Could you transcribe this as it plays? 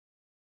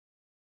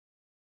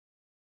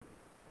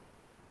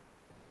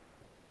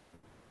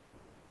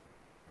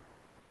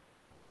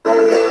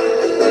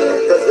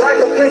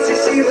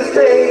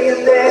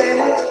saying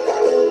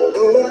that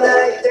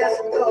moonlight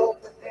dancing over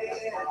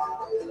there.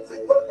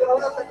 We're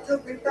gonna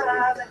took me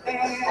by the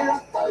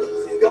hand.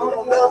 She's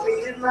gonna love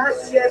me in my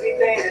Chevy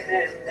van,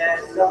 and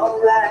that's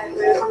alright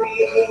with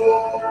me.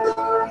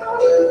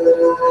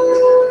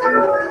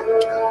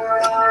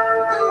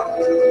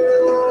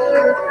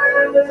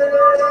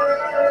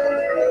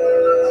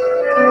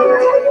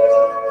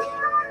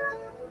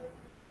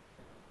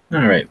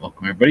 All right,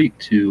 welcome everybody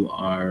to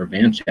our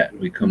van chat.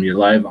 We come to you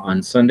live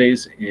on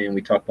Sundays, and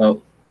we talk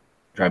about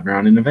driving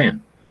around in a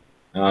van.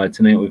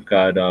 Tonight we've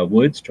got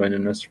Woods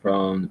joining us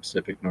from the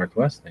Pacific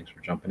Northwest. Thanks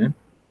for jumping in.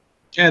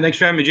 Yeah, thanks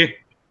for having me, G.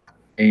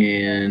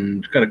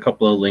 And got a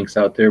couple of links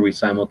out there. We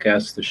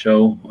simulcast the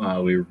show.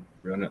 We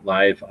run it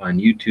live on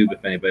YouTube.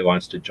 If anybody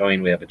wants to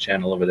join, we have a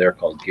channel over there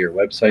called Gear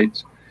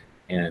Websites,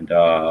 and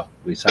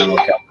we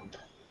simulcast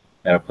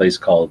at a place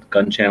called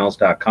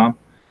gunchannels.com.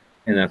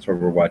 And that's where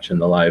we're watching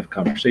the live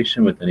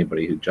conversation with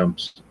anybody who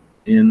jumps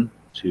in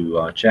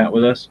to chat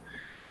with us.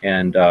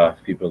 And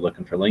if people are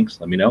looking for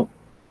links, let me know.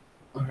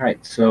 All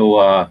right,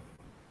 so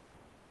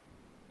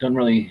don't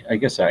really, I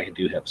guess I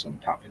do have some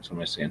topics. What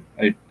am I saying?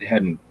 I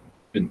hadn't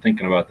been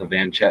thinking about the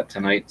van chat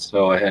tonight,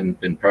 so I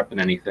hadn't been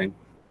prepping anything.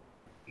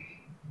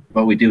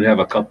 But we do have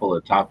a couple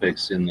of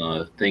topics in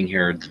the thing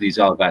here. These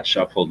all got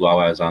shuffled while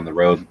I was on the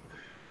road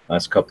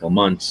last couple of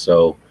months,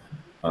 so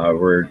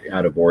we're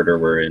out of order.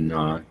 We're in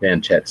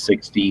van chat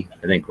 60.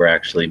 I think we're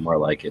actually more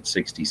like at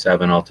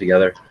 67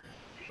 altogether.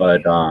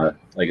 But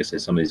like I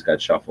said, some of these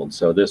got shuffled.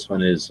 So this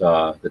one is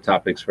the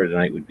topics for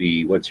tonight would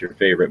be, what's your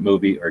favorite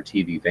movie or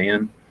TV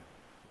van?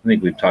 I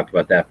think we've talked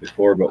about that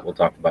before, but we'll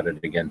talk about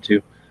it again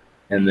too.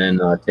 And then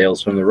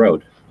Tales from the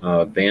Road,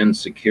 van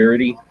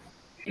security,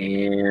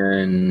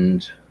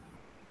 and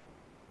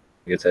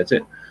I guess that's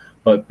it.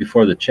 But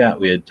before the chat,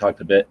 we had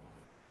talked a bit.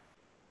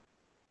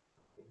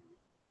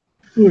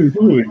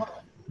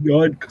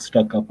 God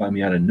stuck up on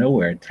me out of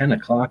nowhere at 10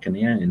 o'clock in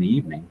the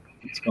evening.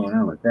 What's going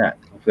on with that?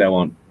 Hopefully I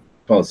won't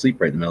fall asleep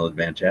right in the middle of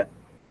the van chat.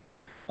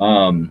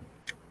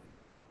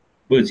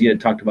 Woods, you had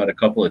talked about a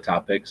couple of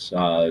topics.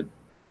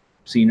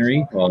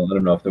 Scenery. Well, I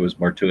don't know if there was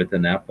more to it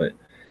than that, but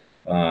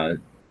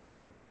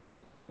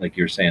like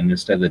you were saying,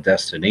 instead of the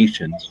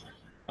destinations,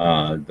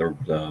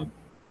 the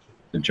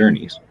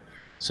journeys.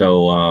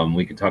 So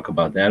we could talk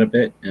about that a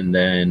bit. And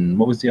then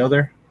what was the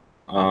other?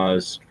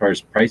 As far as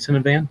price in a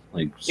van,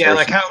 yeah,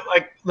 like how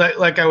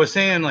like I was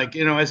saying, like,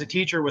 you know, as a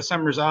teacher with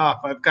summers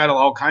off, I've got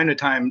all kind of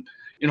time.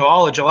 You know,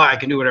 all of July I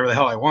can do whatever the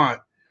hell I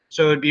want.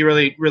 So it'd be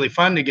really, really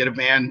fun to get a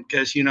van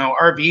because, you know,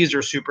 RVs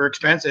are super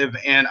expensive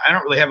and I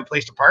don't really have a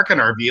place to park an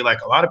RV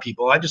like a lot of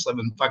people. I just live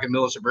in the fucking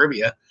middle of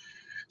suburbia.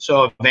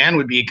 So a van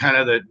would be kind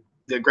of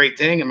the great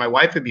thing, and my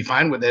wife would be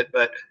fine with it.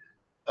 But,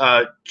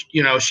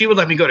 you know, she would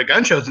let me go to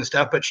gun shows and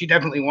stuff, but she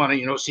definitely want to,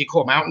 you know, see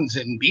cool mountains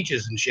and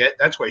beaches and shit.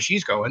 That's where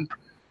she's going.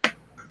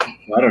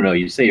 Well, I don't know.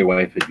 You say your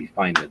wife would be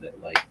fine with it.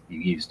 Like,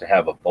 you used to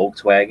have a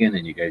Volkswagen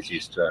and you guys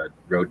used to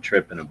road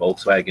trip in a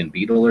Volkswagen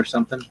Beetle or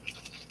something?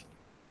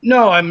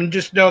 No, I mean,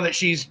 just know that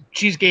she's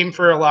game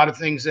for a lot of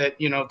things that,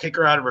 you know, take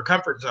her out of her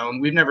comfort zone.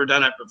 We've never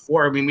done it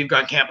before. I mean, we've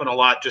gone camping a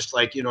lot, just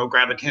like, you know,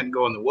 grab a tent and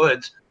go in the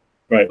woods.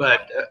 Right.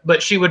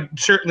 But she would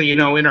certainly, you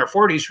know, in our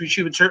 40s,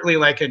 she would certainly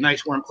like a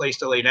nice warm place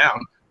to lay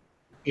down.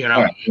 You know.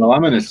 All right. Well,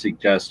 I'm going to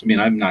suggest. I mean,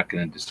 I'm not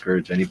going to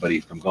discourage anybody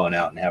from going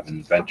out and having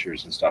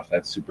adventures and stuff.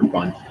 That's super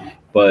fun,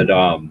 but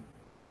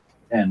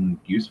and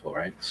useful,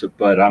 right? So,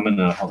 but I'm going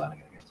to hold on. I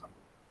got to get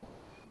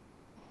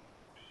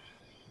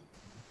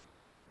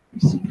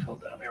something.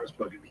 Hold down there was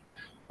bugging me.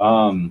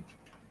 I'm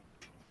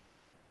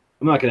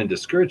not going to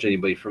discourage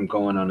anybody from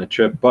going on a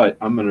trip, but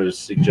I'm going to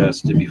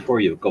suggest that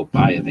before you go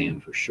buy a van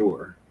for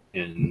sure,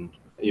 and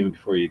even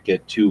before you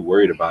get too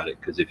worried about it,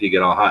 because if you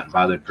get all hot and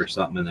bothered for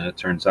something and then it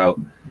turns out,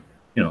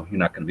 you know, you're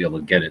not going to be able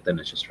to get it, then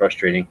it's just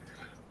frustrating.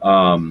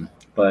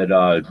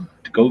 But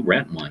go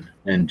rent one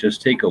and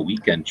just take a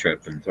weekend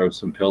trip and throw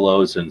some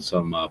pillows and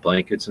some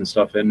blankets and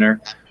stuff in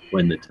there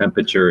when the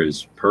temperature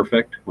is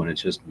perfect, when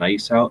it's just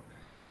nice out,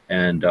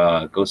 and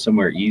go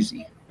somewhere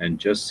easy and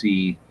just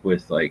see,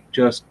 with like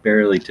just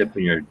barely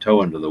tipping your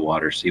toe into the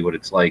water, see what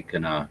it's like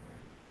in a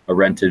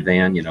rented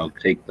van. You know,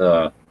 take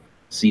the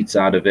seats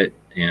out of it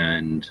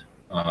and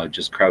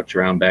just crouch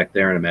around back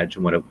there and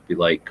imagine what it would be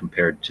like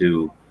compared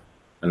to,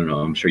 I don't know,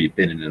 I'm sure you've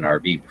been in an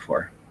RV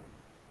before.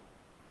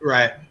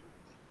 Right.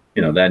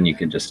 You know, then you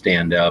can just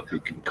stand up, you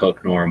can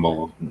cook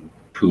normal,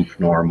 poop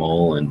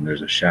normal, and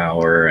there's a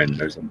shower and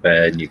there's a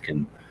bed. You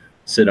can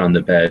sit on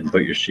the bed and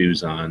put your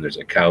shoes on. There's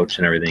a couch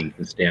and everything. You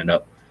can stand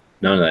up.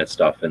 None of that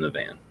stuff in the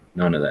van.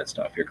 None of that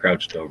stuff. You're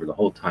crouched over the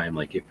whole time,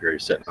 like if you're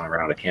sitting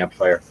around a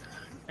campfire,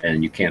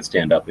 and you can't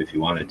stand up if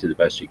you wanted to. The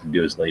best you can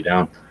do is lay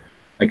down.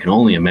 I can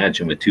only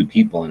imagine with two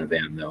people in a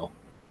van, though,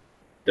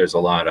 there's a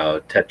lot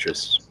of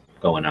Tetris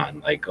going on,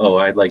 like, oh,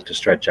 I'd like to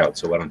stretch out,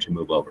 so why don't you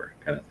move over,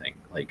 kind of thing.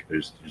 Like,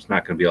 there's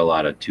not going to be a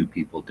lot of two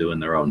people doing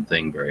their own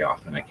thing very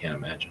often. I can't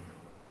imagine.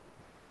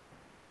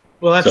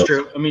 Well, that's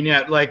true. I mean,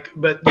 yeah, like,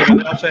 but you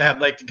know, they also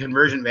have like the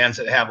conversion vans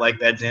that have like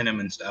beds in them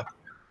and stuff.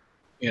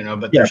 You know,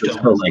 but yeah, they're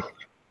still like,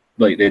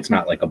 like it's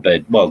not like a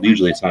bed. Well,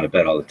 usually it's not a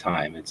bed all the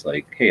time. It's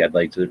like, hey, I'd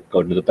like to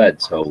go to the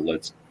bed, so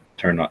let's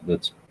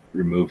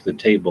remove the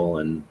table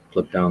and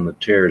flip down the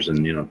chairs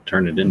and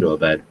turn it into a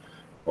bed,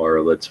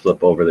 or let's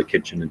flip over the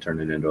kitchen and turn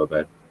it into a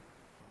bed.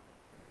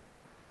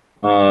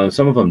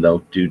 Some of them though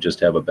do just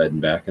have a bed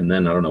and back, and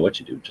then I don't know what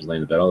you do, just lay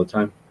in the bed all the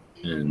time.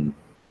 And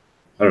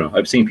I don't know.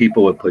 I've seen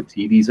people would put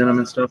TVs in them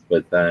and stuff,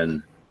 but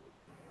then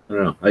I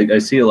don't know. I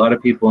see a lot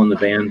of people in the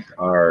band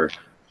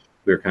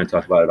we were kind of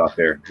talking about it off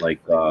air,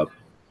 like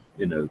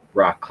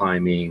rock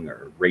climbing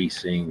or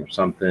racing or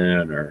something,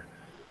 or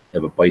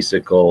have a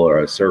bicycle or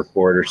a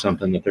surfboard or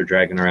something that they're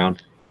dragging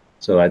around.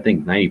 So I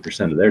think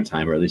 90% of their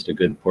time, or at least a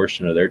good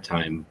portion of their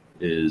time,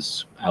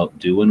 is out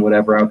doing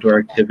whatever outdoor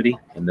activity,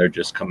 and they're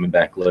just coming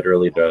back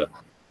literally to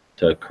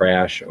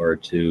crash or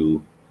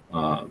to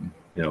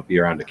be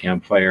around a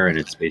campfire, and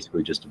it's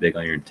basically just a big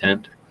iron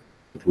tent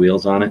with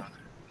wheels on it.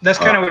 That's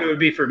kind of what it would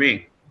be for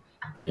me.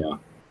 Yeah.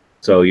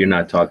 So you're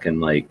not talking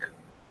like,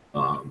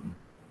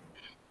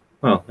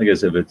 well, I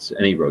guess if it's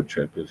any road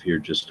trip, if you're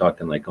just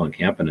talking like going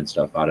camping and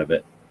stuff out of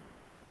it,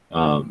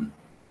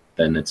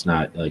 then it's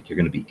not like you're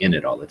going to be in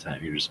it all the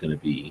time. You're just going to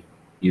be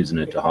using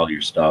it to haul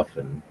your stuff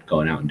and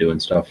going out and doing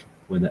stuff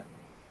with it.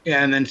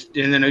 Yeah, and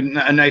then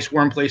a nice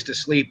warm place to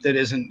sleep that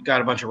isn't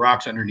got a bunch of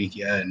rocks underneath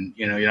you, and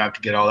you don't have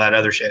to get all that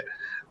other shit.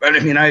 But I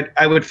mean,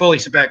 I would fully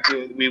suspect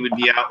we would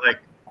be out like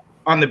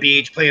on the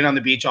beach, playing on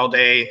the beach all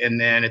day, and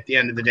then at the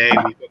end of the day,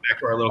 we go back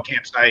to our little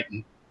campsite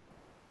and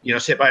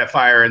sit by a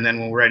fire, and then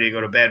when we're ready to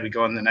go to bed, we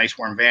go in the nice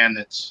warm van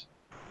that's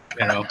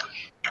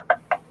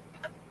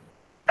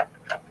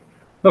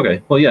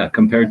Okay, well, yeah,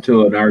 compared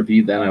to an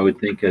RV, then I would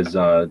think as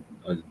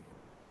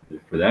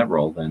for that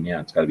role, then yeah,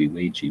 it's got to be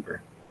way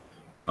cheaper.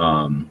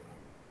 And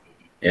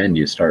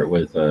you start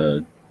with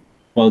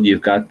well,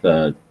 you've got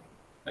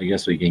I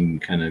guess we can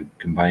kind of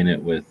combine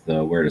it with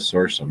where to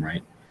source them,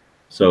 right?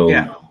 So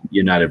yeah.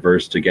 You're not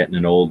averse to getting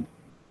an old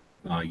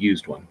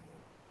used one.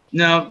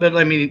 No, but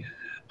I mean,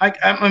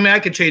 I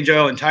could change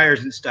oil and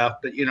tires and stuff,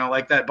 but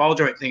like that ball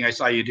joint thing I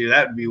saw you do,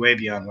 that would be way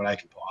beyond what I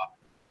could pull off.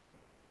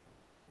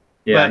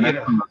 Yeah, but,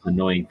 that's one of the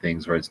annoying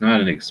things where it's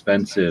not an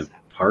expensive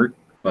part,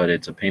 but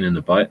it's a pain in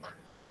the butt.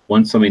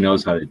 Once somebody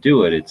knows how to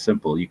do it, it's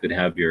simple. You could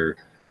have your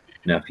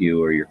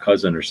nephew or your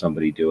cousin or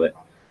somebody do it,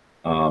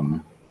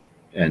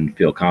 and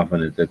feel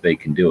confident that they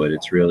can do it.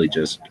 It's really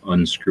just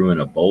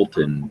unscrewing a bolt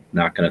and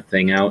knocking a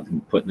thing out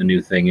and putting the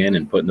new thing in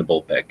and putting the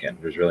bolt back in.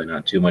 There's really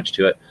not too much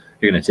to it.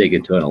 You're going to take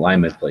it to an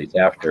alignment place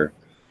after,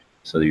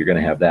 so you're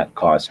going to have that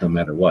cost no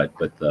matter what.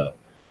 But the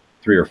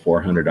 $300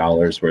 or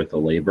 $400 worth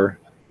of labor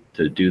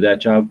to do that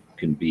job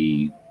can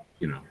be,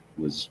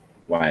 was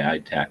why I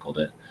tackled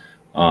it,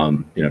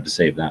 to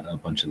save that a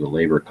bunch of the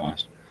labor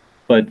cost.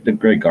 But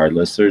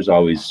regardless, there's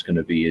always going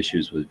to be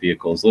issues with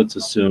vehicles. Let's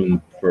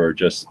assume, for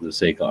just the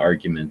sake of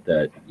argument,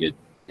 that you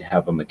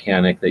have a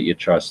mechanic that you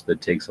trust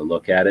that takes a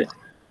look at it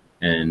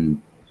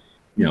and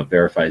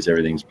verifies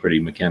everything's pretty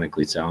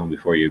mechanically sound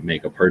before you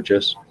make a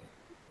purchase.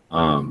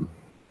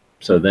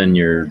 So then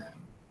you're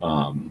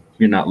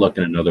not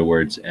looking, in other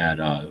words, at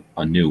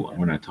a new one.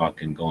 We're not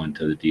talking going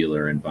to the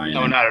dealer and buying.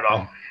 No, not at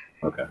all.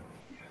 Okay.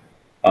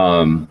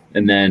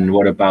 And then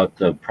what about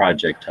the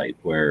project type?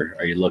 Where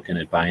are you looking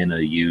at buying a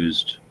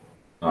used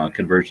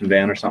conversion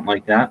van or something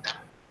like that?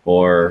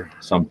 Or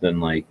something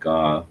like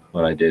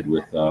what I did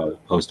with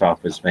post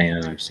office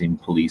van. I've seen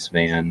police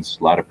vans,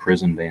 a lot of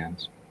prison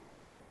vans.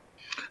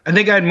 I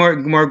think I'd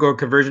more go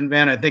conversion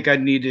van. I think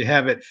I'd need to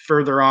have it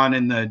further on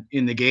in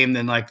the game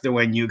than like the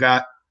one you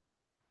got.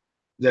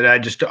 That I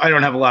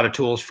don't have a lot of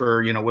tools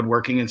for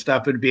woodworking and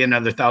stuff. It'd be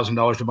another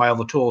 $1,000 to buy all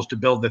the tools to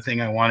build the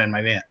thing I want in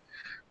my van.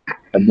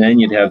 And then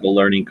you'd have the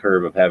learning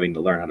curve of having to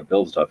learn how to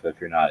build stuff.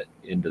 If you're not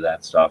into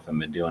that stuff and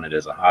been doing it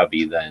as a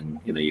hobby, then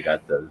you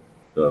got the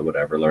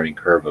whatever learning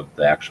curve of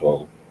the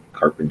actual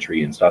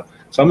carpentry and stuff.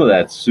 Some of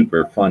that's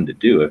super fun to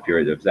do.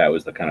 If that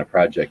was the kind of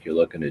project you're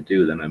looking to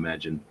do, then I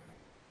imagine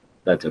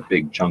that's a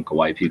big chunk of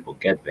why people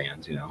get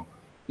vans.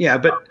 Yeah,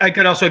 but I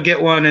could also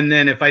get one, and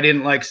then if I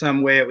didn't like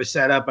some way it was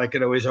set up, I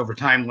could always over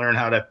time learn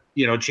how to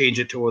change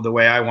it to the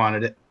way I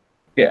wanted it.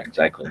 Yeah,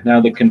 exactly. Now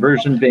the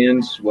conversion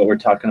vans, what we're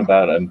talking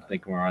about, I'm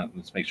thinking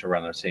let's make sure we're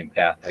on the same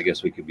path. I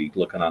guess we could be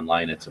looking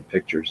online at some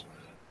pictures,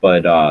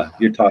 but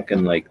you're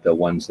talking like the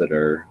ones that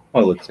are,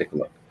 let's take a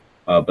look.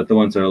 But the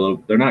ones that are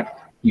they're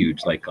not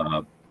huge, like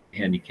a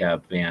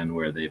handicap van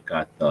where they've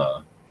got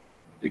the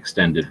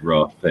extended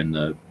roof and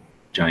the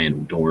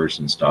giant doors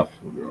and stuff,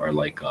 are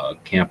like a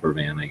camper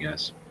van, I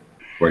guess,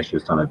 where it's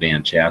just on a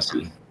van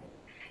chassis.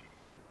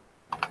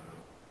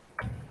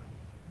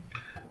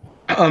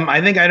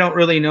 I think I don't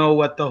really know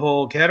what the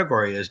whole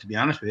category is, to be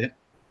honest with you.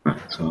 All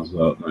right, so I'll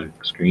go my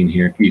screen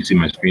here. Can you see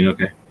my screen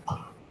okay?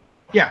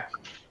 Yeah.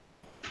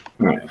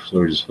 All right, so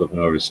we're just flipping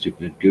over to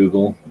stupid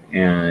Google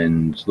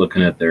and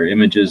looking at their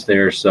images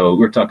there. So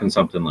we're talking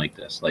something like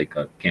this, like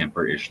a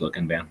camper-ish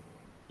looking van.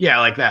 Yeah,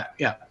 like that.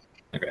 Yeah.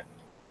 Okay.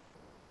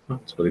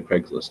 Let's go to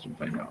Craigslist and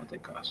find out what they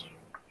cost.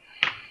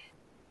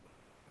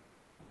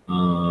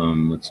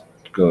 Let's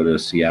go to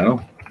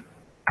Seattle.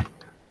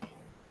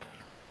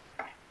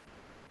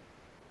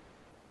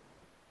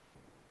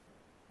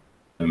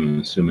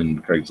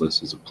 assuming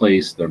Craigslist is a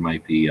place. There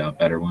might be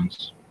better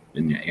ones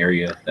in the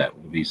area that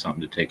would be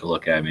something to take a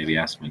look at. Maybe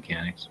ask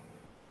mechanics.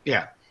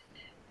 Yeah.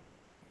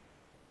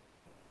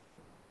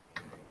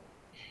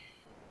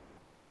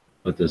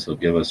 But this will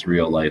give us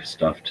real life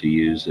stuff to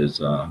use as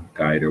a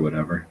guide or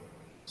whatever.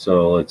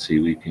 So let's see,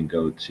 we can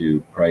go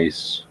to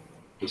price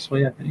this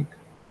way, I think.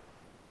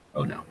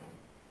 Oh no.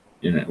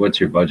 You know, what's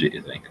your budget,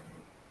 you think?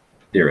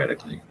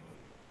 Theoretically.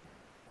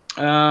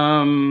 Here's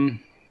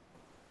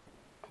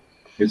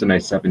a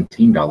nice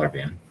 $17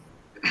 van.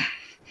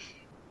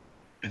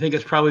 I think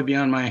it's probably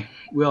beyond my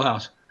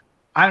wheelhouse.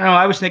 I don't know.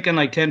 I was thinking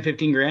like 10,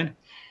 15 grand.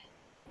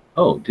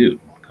 Oh, dude,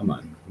 come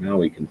on. Now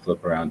we can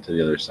flip around to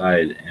the other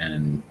side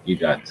and you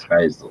got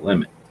sky's the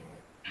limit.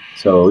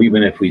 So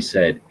even if we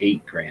said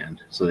 8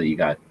 grand, so that you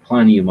got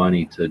plenty of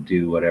money to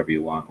do whatever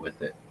you want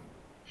with it.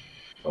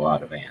 A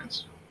lot of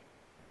vans.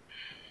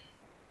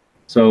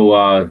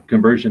 So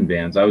conversion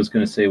vans, I was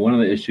going to say one of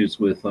the issues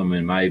with them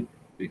in my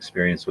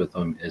experience with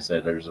them is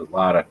that there's a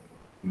lot of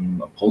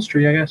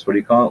upholstery, I guess. What do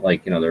you call it?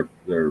 Like, you know,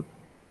 they've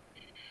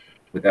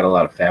got a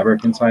lot of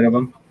fabric inside of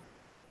them.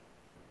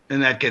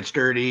 And that gets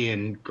dirty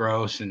and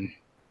gross and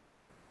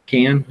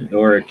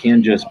Or it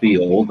can just be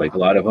old. Like a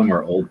lot of them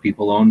are old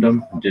people owned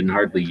them, didn't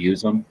hardly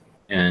use them,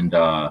 and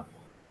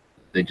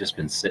they've just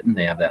been sitting.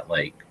 They have that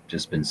like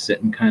just been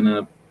sitting kind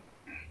of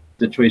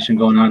situation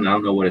going on. I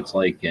don't know what it's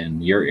like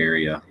in your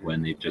area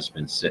when they've just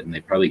been sitting.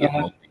 They probably get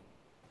moldy.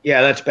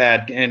 Yeah, that's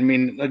bad. And I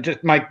mean, just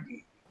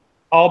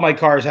all my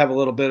cars have a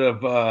little bit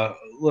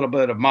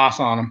of moss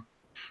on them.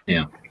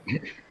 Yeah.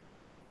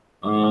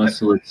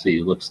 So let's see.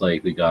 It looks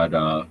like we got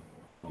a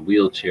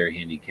wheelchair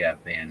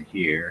handicap van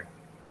here.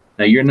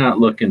 Now you're not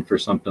looking for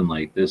something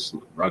like this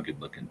rugged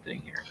looking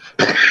thing here.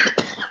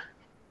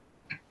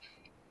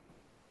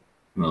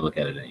 I'm gonna look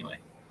at it anyway.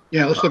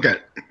 Yeah, let's look at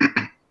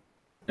it.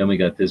 Then we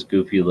got this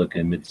goofy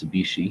looking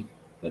Mitsubishi,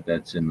 but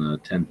that's in the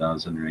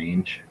 10,000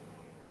 range.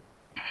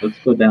 Let's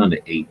go down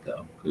to 8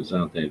 though, because I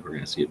don't think we're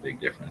gonna see a big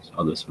difference.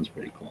 Oh, this one's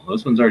pretty cool.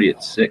 This one's already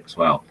at 6.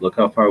 Wow, look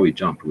how far we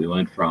jumped. We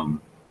went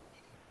from,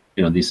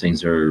 you know, these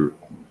things are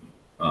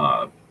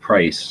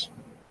price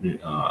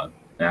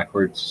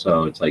backwards,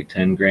 so it's like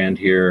 10 grand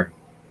here,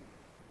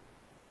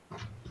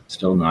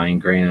 still 9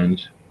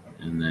 grand,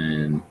 and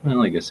then,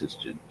 well, I guess it's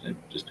just, I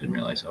just didn't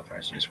realize how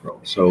fast I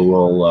scrolled. So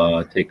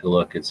we'll take a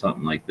look at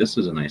something like this.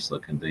 Is a nice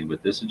looking thing,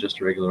 but this is just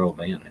a regular old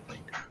van, I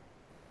think.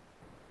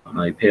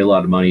 I pay a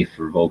lot of money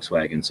for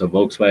Volkswagen. So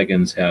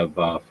Volkswagens have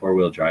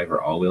 4-wheel drive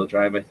or all-wheel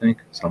drive, I think.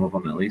 Some of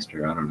them at least,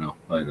 or I don't know.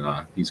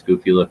 But these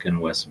goofy looking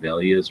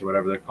Westphalias or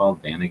whatever they're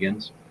called,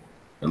 Vanagons,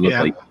 that look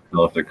like you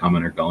know if they're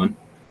coming or going.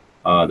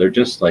 They're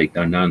just like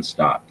they're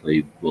nonstop.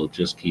 They will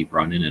just keep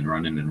running and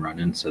running and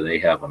running. So they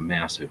have a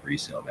massive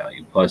resale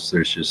value. Plus,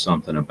 there's just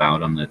something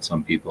about them that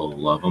some people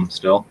love them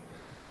still.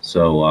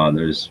 So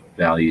there's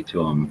value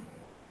to them.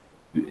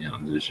 You know,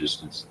 there's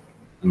just it's.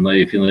 And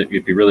if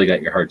you really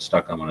got your heart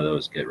stuck on one of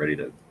those, get ready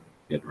to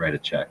write a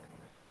check.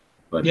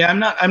 But yeah,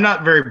 I'm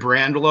not very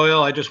brand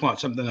loyal. I just want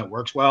something that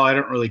works well. I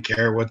don't really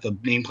care what the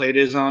nameplate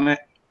is on it.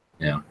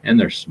 Yeah, and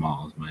they're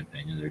small, in my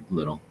opinion. They're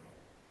little.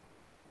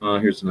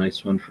 Here's a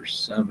nice one for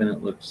 7.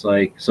 It looks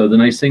like. So the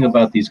nice thing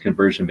about these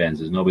conversion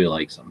vans is nobody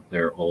likes them.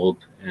 They're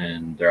old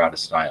and they're out of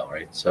style,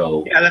 right?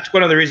 So yeah, that's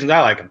one of the reasons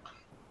I like them.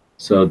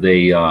 So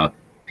they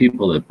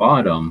people that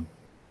bought them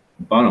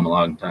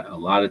a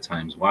lot of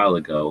times a while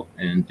ago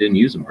and didn't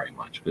use them very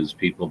much because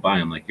people buy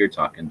them like you're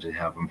talking to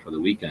have them for the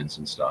weekends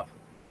and stuff.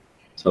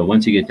 So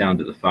once you get down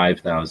to the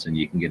 5,000,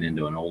 you can get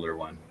into an older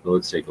one. But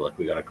let's take a look.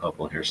 We got a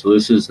couple here. So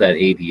this is that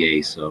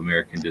ADA, so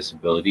American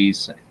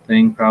Disabilities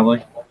thing,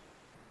 probably.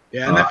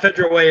 Yeah, and that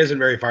Federal Way isn't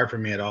very far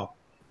from me at all.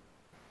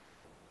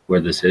 Where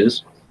this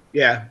is?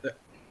 Yeah,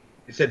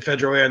 it said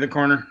Federal Way on the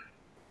corner.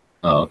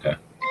 Oh, okay.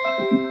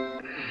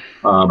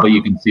 But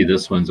you can see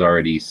this one's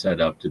already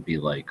set up to be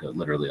like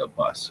literally a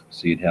bus.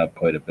 So you'd have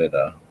quite a bit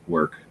of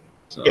work.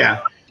 So,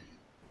 yeah.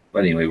 But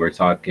anyway, we're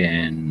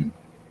talking.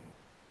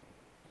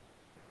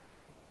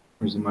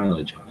 Where's the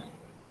mileage on it?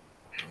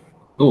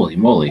 Holy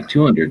moly,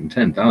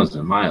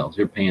 210,000 miles.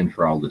 You're paying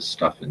for all this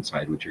stuff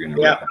inside, which you're going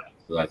to rip out.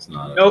 So that's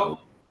not. Nope.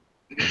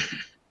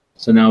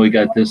 So now we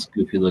got this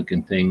goofy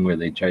looking thing where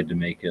they tried to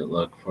make it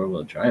look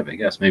 4-wheel drive, I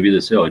guess. Maybe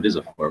this, it is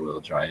a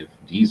 4-wheel drive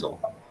diesel.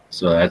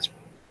 So that's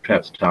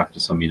perhaps talk to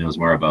somebody who knows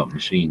more about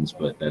machines,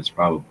 but that's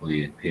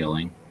probably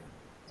appealing.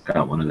 It's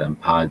got one of them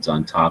pods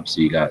on top, so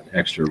you got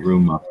extra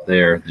room up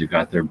there. They've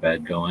got their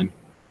bed going,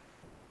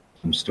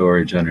 some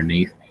storage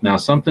underneath. Now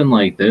something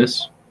like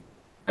this,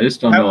 I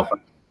just don't know if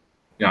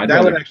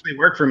that would actually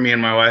work for me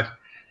and my wife.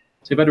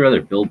 See, I'd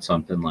rather build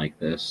something like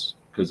this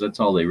because that's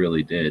all they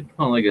really did.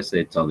 Well, I guess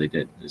that's all they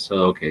did.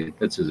 So okay,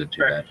 this isn't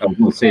too bad. I was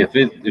gonna say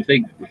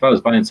if I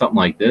was buying something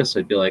like this,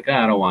 I'd be like,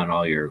 I don't want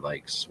all your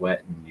like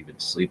sweat and even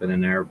sleeping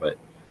in there, but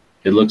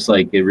it looks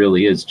like it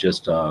really is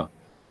just kind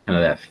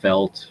of that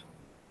felt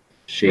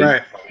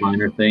shape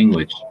liner thing,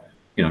 which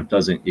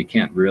you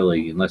can't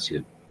really, unless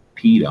you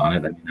peed on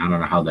it. I mean, I don't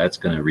know how that's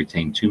going to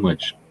retain too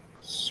much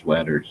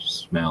sweat or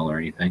smell or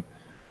anything.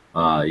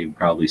 You can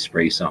probably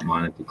spray something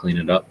on it to clean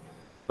it up,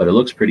 but it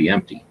looks pretty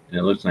empty. and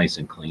it looks nice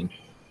and clean.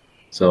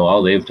 So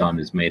all they've done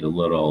is made a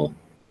little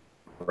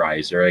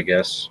riser, I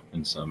guess,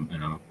 and some,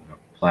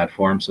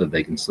 platform so that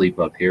they can sleep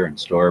up here and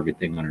store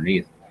everything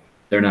underneath.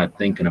 They're not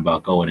thinking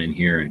about going in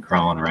here and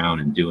crawling around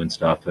and doing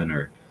stuff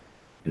or,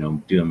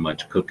 doing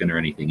much cooking or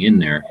anything in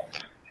there.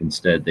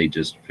 Instead, they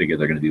just figure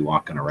they're going to be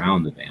walking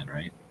around the van,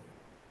 right?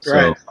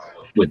 Right. So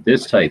with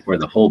this type where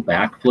the whole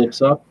back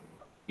flips up,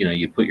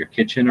 you put your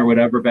kitchen or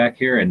whatever back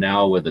here, and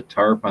now with a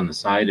tarp on the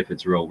side, if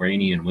it's real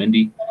rainy and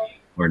windy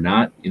or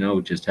not,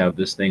 just have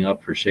this thing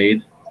up for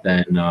shade,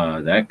 then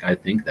I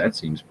think that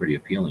seems pretty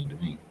appealing to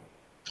me.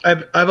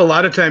 I've a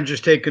lot of times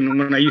just taken,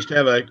 when I used to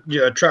have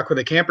a truck with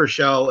a camper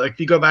shell, like if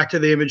you go back to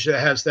the image that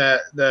has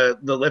the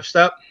lift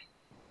up,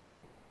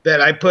 that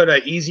I put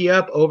a easy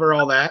up over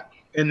all that,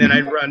 and then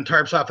I'd run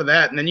tarps off of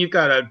that, and then you've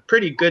got a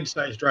pretty good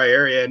sized dry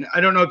area. And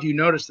I don't know if you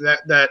noticed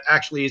that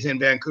actually is in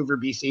Vancouver,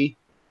 BC,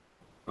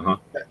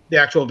 the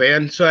actual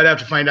van. So I'd have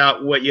to find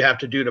out what you have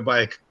to do to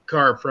buy a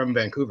car from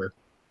Vancouver,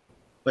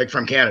 like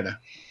from Canada.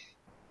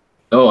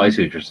 Oh, I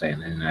see what you're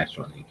saying. And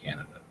actually in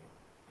Canada.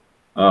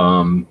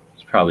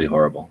 It's probably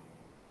horrible.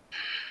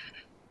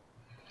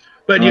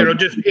 But we're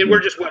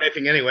just what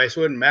ifing anyway,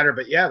 so it wouldn't matter.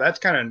 But yeah, that's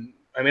kind of.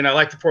 I mean, I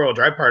like the 4-wheel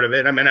drive part of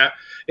it. I mean,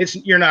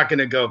 you're not going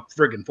to go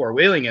friggin'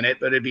 4-wheeling in it,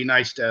 but it'd be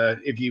nice to,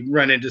 if you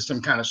run into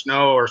some kind of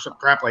snow or some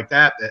crap like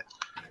that,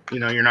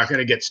 you're not going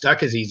to get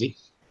stuck as easy.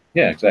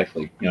 Yeah,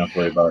 exactly. You don't have to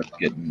worry about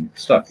getting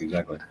stuck.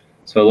 Exactly.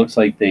 So it looks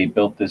like they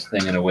built this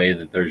thing in a way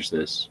that there's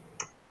this.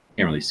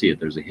 Can't really see it.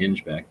 There's a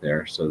hinge back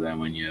there, so then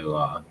when you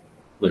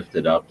lift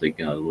it up, they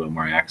get a little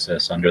more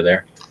access under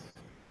there.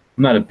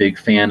 I'm not a big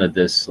fan of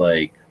this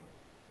like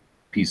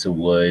piece of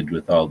wood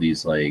with all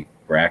these like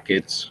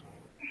brackets.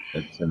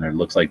 And it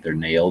looks like they're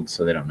nailed,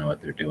 so they don't know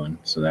what they're doing.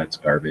 So that's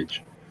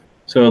garbage.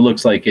 So it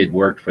looks like it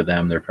worked for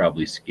them. They're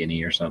probably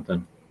skinny or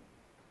something.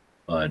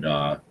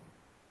 But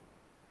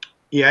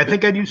yeah, I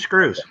think I'd use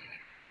screws.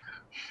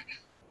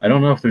 I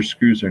don't know if they're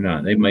screws or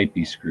not. They might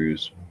be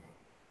screws.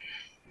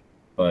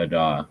 But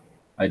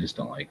I just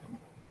don't like them.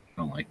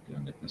 I don't like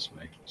doing it this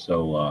way.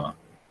 So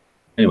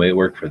anyway, it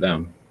worked for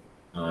them.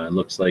 It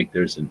looks like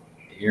there's an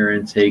air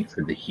intake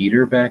for the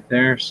heater back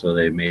there, so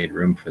they made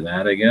room for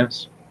that, I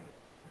guess.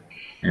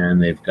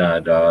 And they've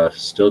got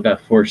still got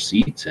 4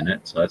 seats in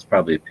it, so that's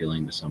probably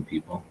appealing to some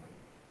people.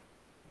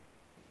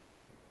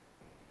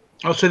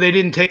 Oh, so they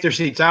didn't take their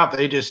seats out;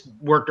 they just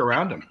worked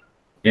around them.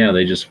 Yeah,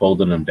 they just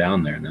folded them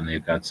down there, and then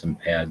they've got some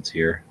pads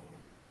here.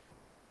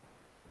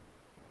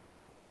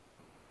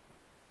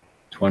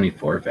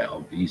 24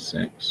 valve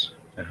V6.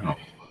 Oh, got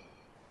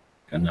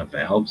enough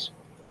valves.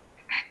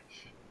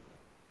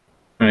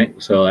 All right,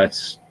 so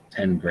that's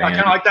 10 grand. I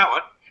kind of like that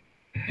one.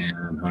 And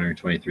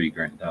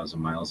 123,000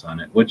 miles on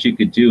it. What you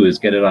could do is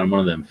get it on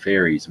one of them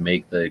ferries,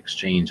 make the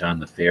exchange on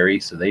the ferry.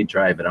 So they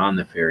drive it on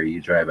the ferry,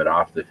 you drive it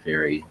off the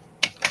ferry.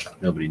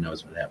 Nobody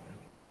knows what happened.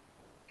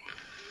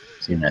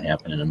 Seen that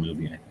happen in a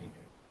movie, I think.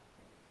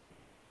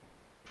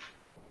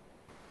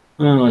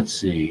 Let's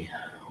see.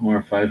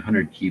 More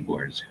 500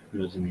 keyboards. Who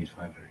doesn't need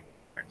 500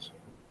 keyboards?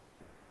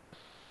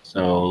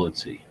 So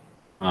let's see.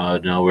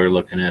 Now we're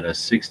looking at a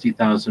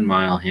 60,000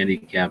 mile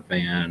handicap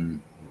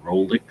van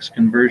Rolex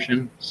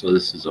conversion. So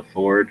this is a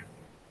Ford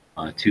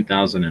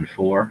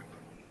 2004.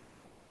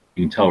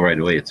 You can tell right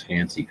away it's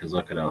fancy because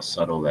look at how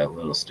subtle that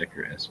little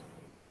sticker is.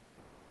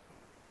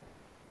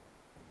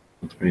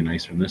 Looks pretty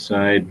nice from this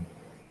side.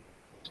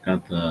 It's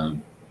got the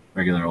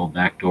regular old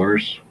back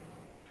doors.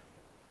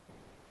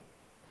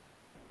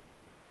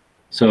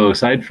 So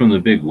aside from the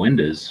big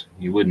windows,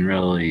 you wouldn't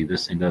really,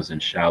 this thing doesn't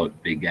shout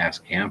big ass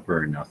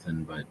camper or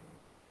nothing, but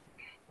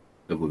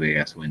the big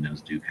ass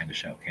windows do kind of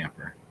shout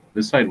camper.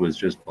 This side was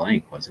just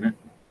blank, wasn't it?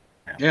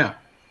 Yeah.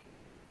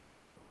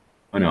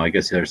 Oh no, I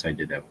guess the other side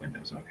did have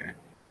windows. Okay.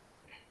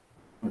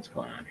 What's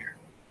going on here?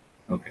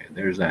 Okay,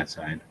 there's that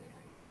side.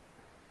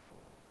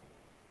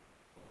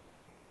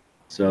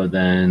 So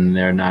then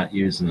they're not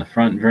using the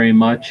front very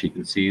much. You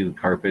can see the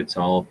carpet's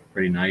all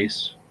pretty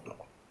nice.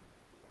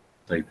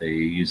 It's like they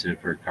use it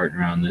for carting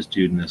around this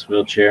dude in this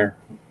wheelchair.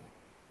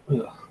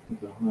 Ugh,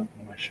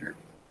 my shirt.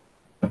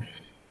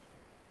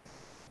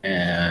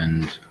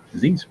 And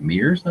these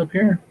mirrors up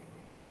here.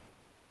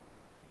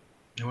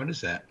 What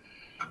is that?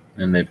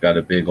 And they've got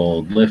a big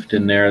old lift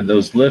in there.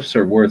 Those lifts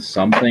are worth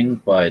something,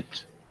 but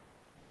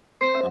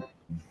I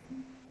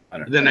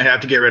don't know. Then they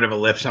have to get rid of a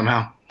lift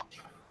somehow.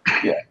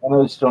 Yeah, and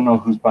I just don't know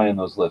who's buying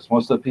those lifts.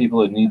 Most of the people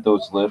that need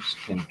those lifts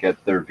can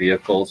get their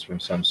vehicles from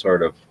some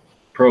sort of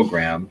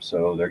program,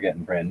 so they're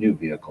getting brand new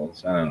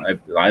vehicles. I don't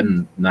know.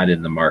 I'm not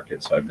in the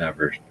market, so I've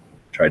never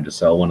tried to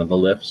sell one of the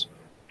lifts.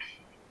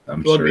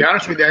 Well, to be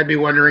honest with you, I'd be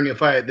wondering if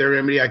there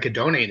anybody I could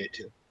donate it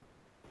to.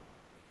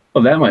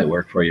 Well, that might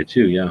work for you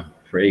too, yeah.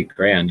 For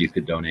 $8,000, you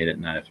could donate it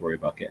and not have to worry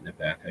about getting it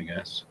back, I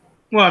guess.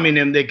 Well, I mean,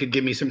 and they could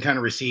give me some kind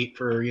of receipt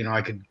for,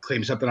 I could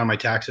claim something on my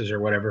taxes or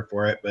whatever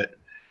for it. But,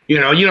 you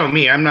know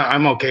me,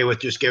 I'm okay with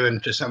just giving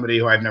to somebody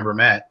who I've never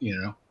met,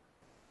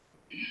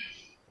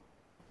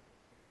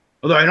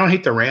 Although I don't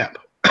hate the ramp.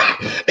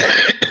 I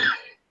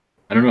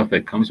don't know if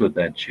it comes with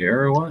that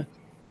chair or what.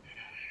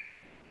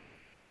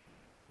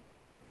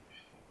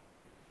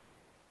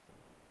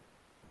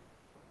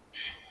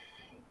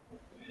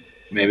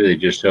 Maybe they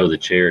just show the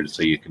chair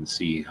so you can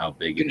see how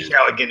big You it can is. see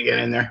how it can get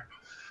in there.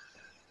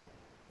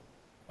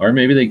 Or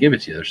maybe they give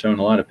it to you. They're showing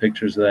a lot of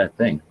pictures of that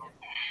thing.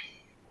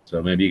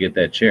 So maybe you get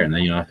that chair and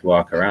then you don't have to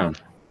walk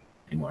around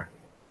anymore.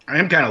 I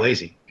am kind of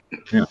lazy.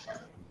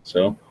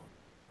 So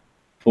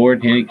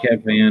Ford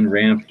handicap van,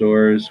 ramp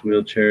doors,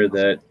 wheelchair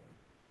that,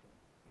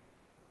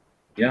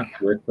 yeah,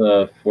 with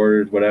a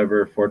Ford,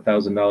 whatever,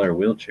 $4,000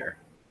 wheelchair.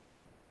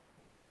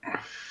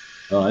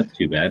 Oh, that's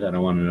too bad. I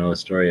don't want to know the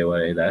story of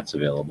why that's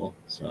available.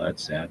 So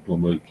that's sad.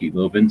 We'll keep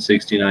moving.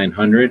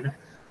 6,900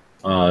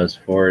 is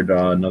Ford,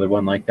 another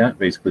one like that.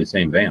 Basically the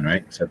same van,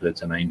 right? Except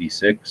it's a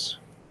 96.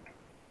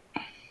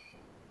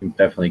 Can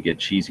definitely get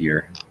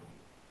cheesier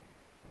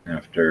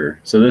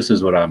after. So this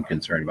is what I'm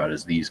concerned about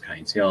is these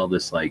kinds. See all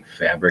this like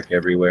fabric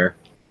everywhere?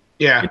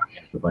 Yeah.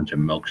 A bunch of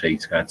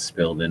milkshakes got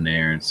spilled in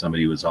there and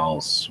somebody was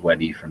all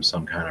sweaty from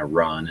some kind of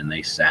run and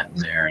they sat in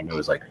there and there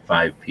was like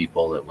 5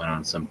 people that went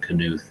on some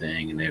canoe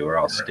thing and they were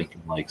all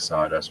stinking like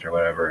sawdust or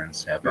whatever and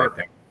sat back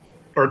there.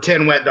 Or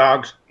 10 wet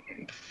dogs.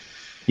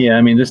 Yeah,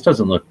 I mean, this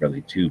doesn't look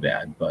really too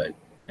bad, but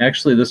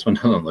actually this one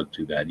doesn't look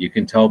too bad. You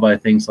can tell by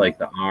things like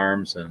the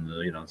arms and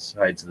the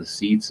sides of the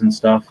seats and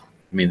stuff.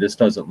 I mean, this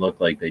doesn't look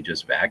like they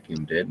just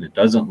vacuumed it, and it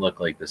doesn't look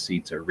like the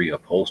seats are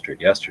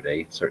reupholstered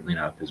yesterday. Certainly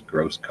not this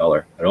gross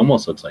color. It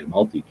almost looks like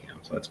multicam,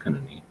 so that's kind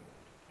of neat.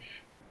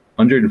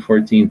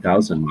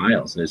 114,000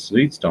 miles. The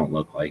seats don't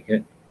look like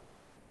it.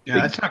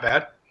 Yeah, that's not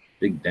bad.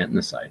 Big dent in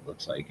the side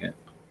looks like it.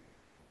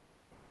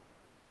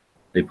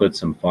 They put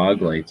some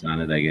fog lights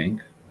on it, I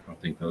think. I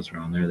don't think those are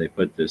on there. They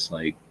put this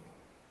like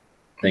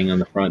thing on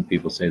the front.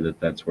 People say that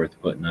that's worth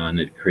putting on.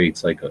 It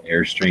creates like an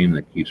airstream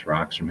that keeps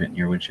rocks from hitting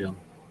your windshield.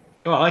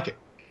 Oh, I like it.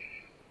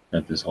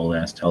 Got this whole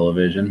ass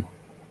television.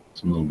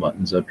 Some little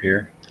buttons up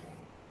here.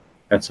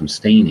 Got some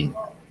staining.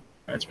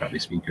 That's probably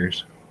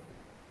speakers.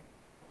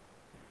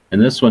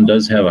 And this one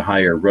does have a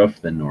higher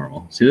roof than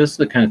normal. See, this is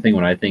the kind of thing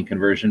when I think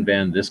conversion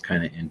van, this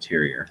kind of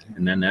interior.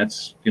 And then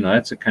that's,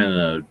 that's a kind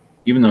of,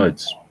 even though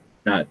it's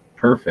not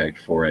perfect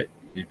for it,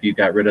 if you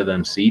got rid of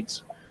them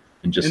seats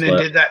and just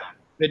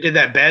they did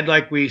that bed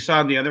like we saw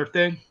in the other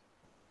thing.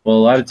 Well, a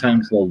lot of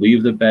times they'll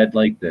leave the bed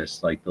like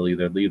this, like they'll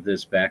either leave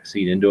this back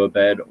seat into a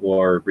bed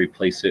or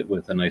replace it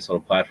with a nice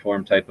little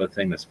platform type of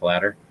thing that's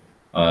flatter.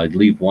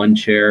 Leave one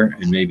chair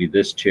and maybe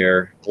this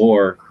chair,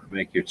 or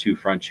make your 2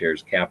 front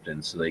chairs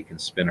captains so they can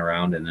spin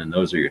around, and then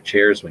those are your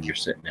chairs when you're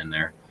sitting in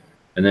there.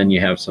 And then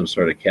you have some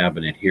sort of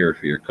cabinet here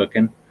for your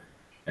cooking,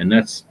 and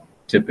that's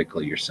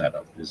typically your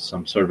setup, is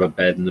some sort of a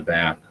bed in the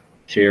back,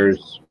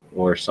 chairs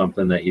or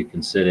something that you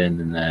can sit in,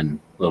 and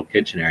then a little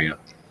kitchen area.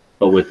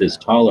 But with this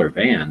taller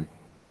van,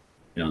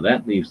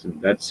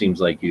 that seems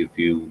like if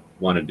you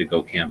wanted to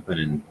go camping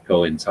and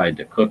go inside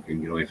to cook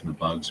and get away from the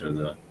bugs or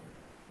the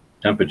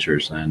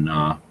temperatures, then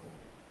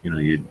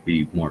you'd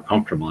be more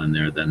comfortable in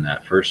there than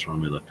that first one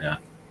we looked at.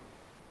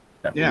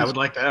 I would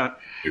like that.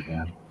 It's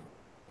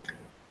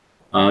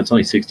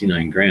only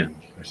 69 grand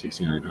or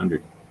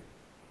 6,900.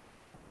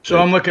 So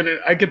I'm looking at,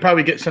 I could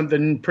probably get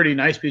something pretty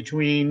nice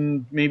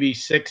between maybe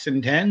 6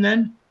 and 10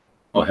 then.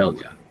 Oh, hell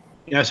yeah.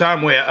 Yeah, so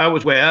I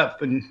was way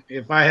up, and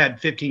if I had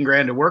 15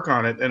 grand to work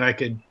on it, then I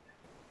could,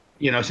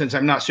 since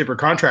I'm not super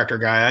contractor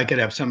guy, I could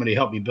have somebody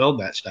help me build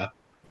that stuff.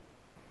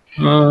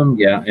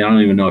 Yeah, I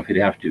don't even know if you'd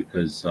have to,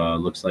 because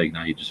looks like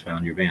now you just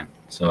found your van.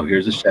 So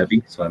here's a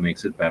Chevy, so that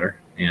makes it better,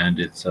 and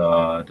it's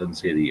doesn't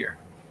say the year,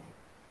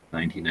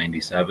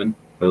 1997,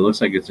 but it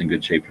looks like it's in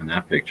good shape from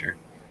that picture.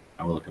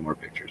 I will look at more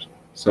pictures.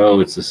 So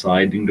it's the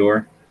sliding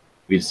door.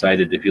 We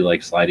decided if you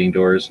like sliding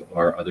doors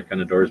or other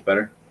kind of doors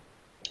better.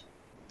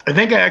 I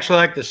think I actually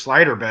like the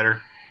slider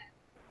better,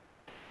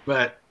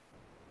 but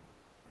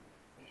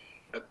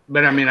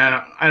I mean,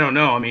 I don't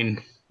know. I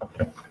mean,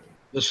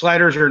 the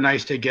sliders are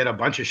nice to get a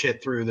bunch of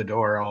shit through the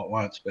door all at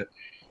once, but.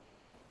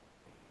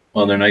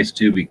 Well, they're nice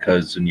too,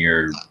 because when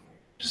you're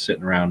just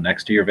sitting around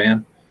next to your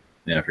van,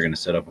 if you're going to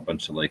set up a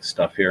bunch of like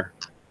stuff here,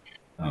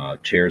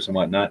 chairs and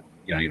whatnot,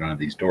 you don't have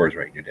these doors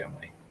right in your damn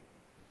way.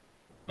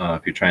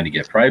 If you're trying to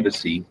get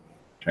privacy,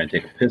 trying to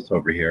take a piss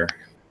over here,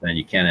 then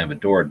you can't have a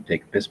door to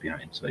take a piss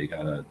behind. So you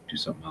got to do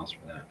something else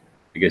for that.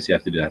 I guess you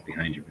have to do that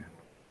behind your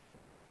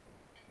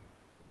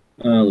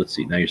van. Let's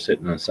see. Now you're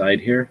sitting on the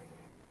side here.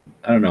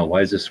 I don't know.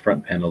 Why does this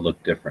front panel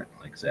look different?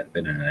 Like, has that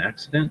been in an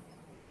accident?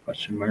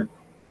 Question mark.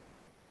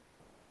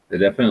 It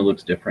definitely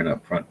looks different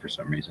up front for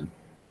some reason.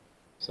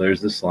 So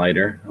there's the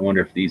slider. I wonder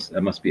if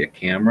that must be a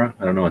camera.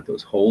 I don't know what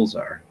those holes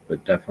are,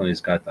 but definitely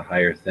it's got the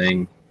higher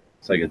thing.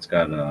 It's like it's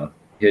got a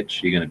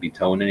hitch. You going to be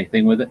towing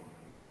anything with it?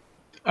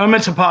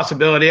 It's a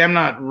possibility. I'm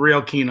not real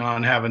keen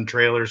on having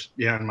trailers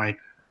behind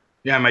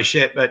my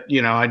shit, but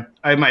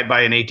I might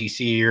buy an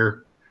ATC,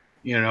 or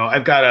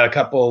I've got a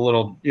couple of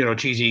little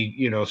cheesy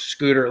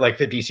scooter, like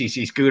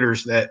 50cc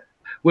scooters that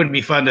would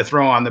be fun to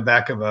throw on the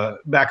back of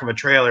a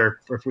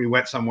trailer if we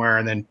went somewhere,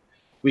 and then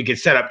we could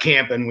set up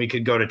camp and we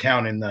could go to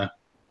town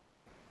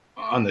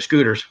on the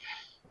scooters.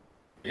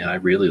 Yeah, I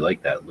really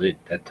like that lid,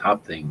 that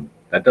top thing.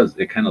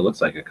 It kind of looks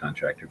like a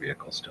contractor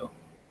vehicle still.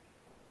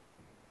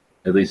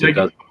 At least it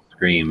doesn't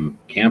scream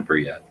camper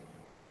yet.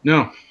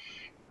 No.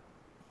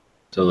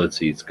 So let's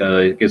see. It's got.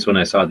 I guess when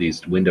I saw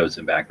these windows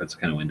in back, that's the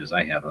kind of windows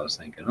I have. I was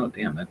thinking, oh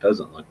damn, that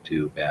doesn't look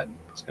too bad.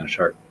 It's kind of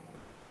sharp.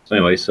 So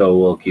anyway, so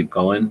we'll keep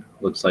going.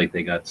 Looks like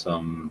they got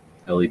some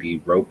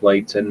LED rope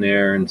lights in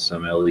there and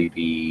some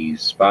LED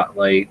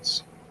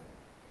spotlights,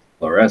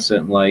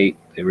 fluorescent light.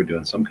 They were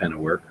doing some kind of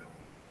work.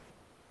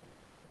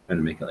 Trying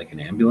to make it like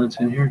an ambulance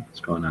in here. What's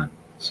going on?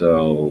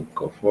 So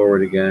go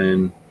forward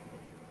again.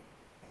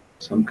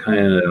 Some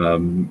kind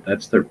of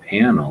that's their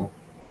panel.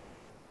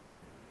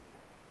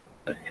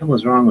 What the hell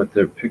is wrong with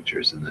their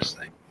pictures in this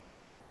thing?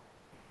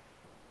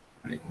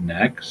 All right,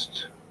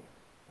 next.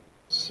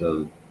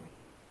 So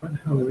where the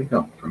hell do we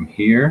go? From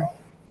here?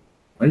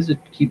 Why does it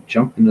keep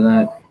jumping to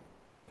that?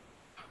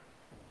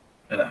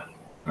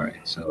 All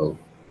right, so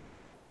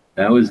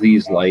that was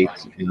these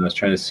lights, and I was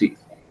trying to see.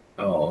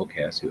 Oh,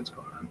 okay, I see what's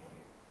going on.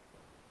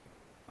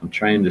 I'm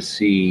trying to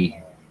see.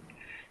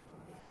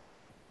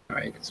 All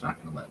right, it's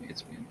not going to let me.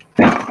 It's being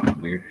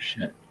weird as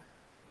shit.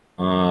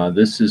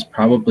 This is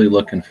probably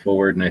looking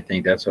forward, and I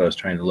think that's what I was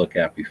trying to look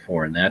at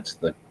before, and that's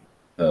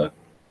the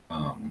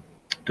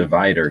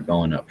divider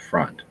going up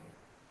front.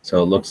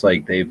 So it looks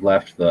like they've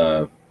left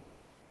the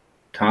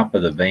top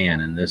of the van,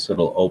 and this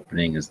little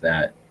opening is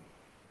that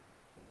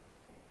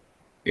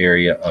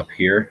area up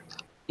here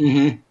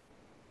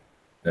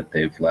that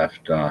they've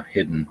left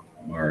hidden,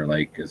 or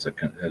like as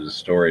a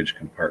storage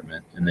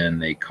compartment, and then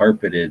they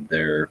carpeted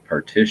their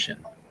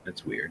partition.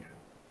 That's weird.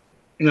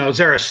 No, is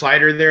there a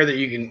slider there that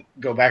you can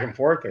go back and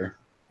forth, or?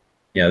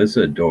 Yeah, this is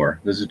a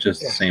door. This is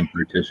just the same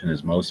partition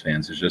as most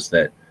vans. It's just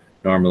that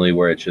normally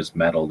where it's just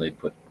metal, they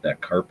put that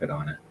carpet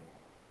on it.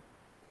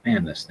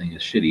 Man, this thing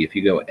is shitty. If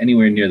you go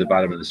anywhere near the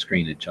bottom of the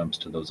screen, it jumps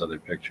to those other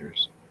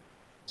pictures.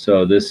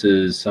 So this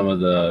is some of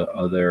the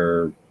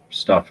other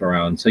stuff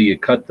around. So you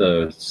cut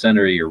the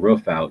center of your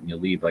roof out and you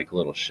leave like a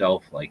little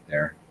shelf like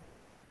there.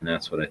 And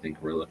that's what I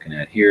think we're looking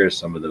at here.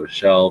 Some of those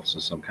shelves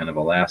with some kind of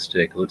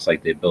elastic. It looks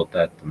like they built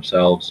that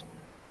themselves.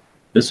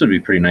 This would be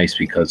pretty nice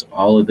because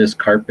all of this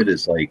carpet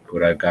is like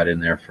what I've got in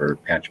there for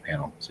patch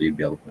panel. So you'd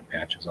be able to put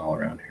patches all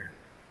around here.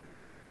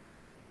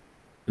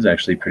 It's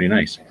actually pretty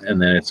nice. And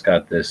then it's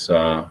got this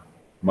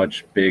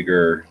much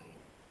bigger,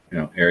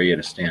 area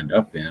to stand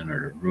up in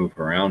or to move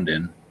around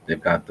in. They've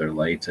got their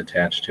lights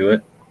attached to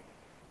it.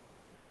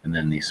 And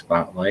then these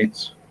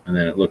spotlights. And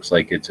then it looks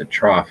like it's a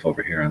trough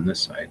over here on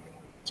this side.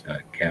 It's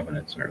got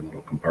cabinets or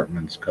little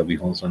compartments, cubby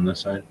holes on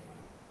this side.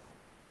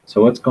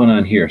 So what's going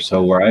on here?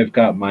 So where I've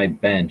got my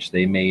bench,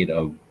 they made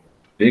a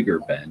bigger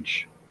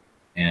bench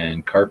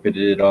and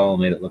carpeted it all,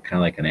 made it look kind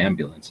of like an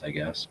ambulance, I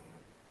guess.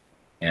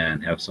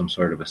 And have some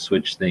sort of a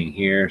switch thing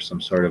here,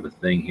 some sort of a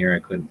thing here. I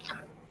couldn't.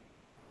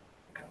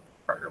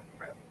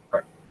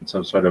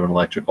 Some sort of an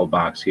electrical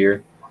box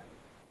here.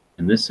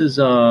 And this is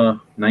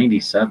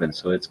 97,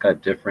 so it's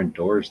got different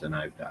doors than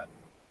I've got.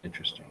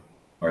 Interesting.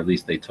 Or at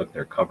least they took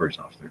their covers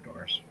off their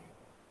doors.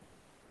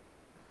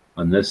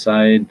 On this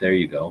side, there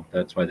you go.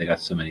 That's why they got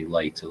so many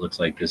lights. It looks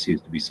like this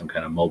used to be some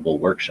kind of mobile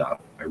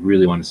workshop. I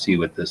really want to see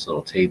what this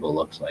little table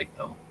looks like,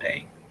 though.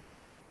 Dang.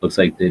 Looks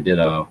like they did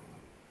a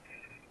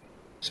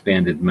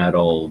expanded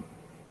metal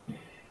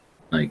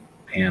like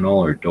panel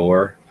or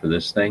door for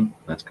this thing.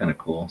 That's kind of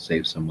cool.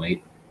 Save some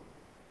weight.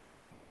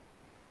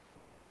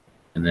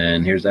 And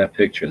then here's that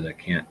picture that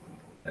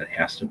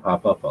has to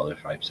pop up all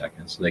 5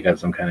 seconds. So they got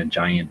some kind of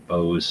giant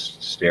Bose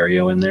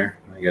stereo in there.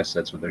 I guess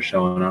that's what they're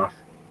showing off.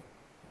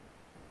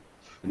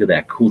 Look at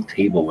that cool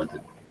table with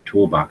the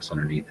toolbox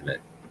underneath of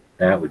it.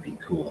 That would be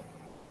cool.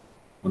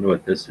 Wonder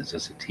what this is. Is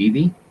this a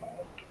TV?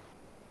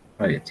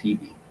 Probably a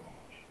TV.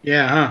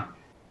 Yeah, huh?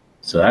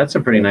 So that's a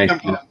pretty nice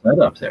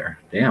setup there.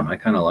 Damn, I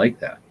kind of like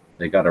that.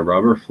 They got a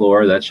rubber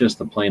floor. That's just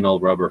the plain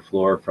old rubber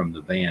floor from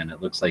the van.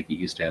 It looks like it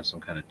used to have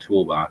some kind of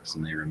toolbox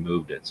and they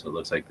removed it. So it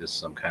looks like this is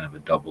some kind of a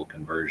double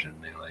conversion.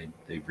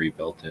 They've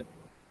rebuilt it.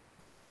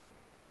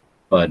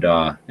 But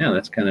yeah,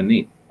 that's kind of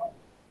neat.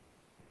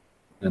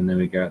 And then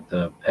we got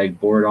the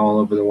pegboard all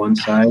over the one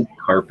side,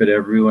 carpet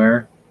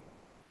everywhere.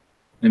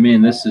 I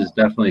mean, this is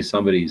definitely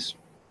somebody's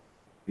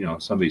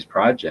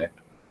project,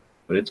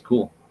 but it's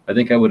cool. I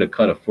think I would have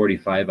cut a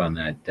 45 on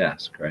that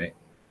desk, right?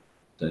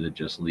 Instead of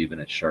just leaving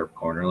it sharp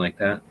corner like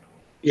that.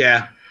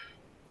 Yeah.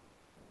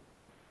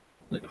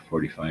 Like a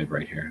 45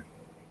 right here.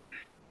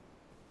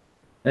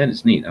 That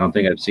is neat. I don't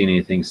think I've seen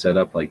anything set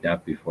up like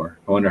that before.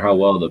 I wonder how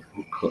well the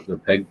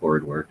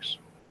pegboard works.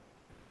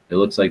 It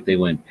looks like they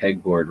went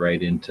pegboard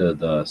right into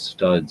the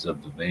studs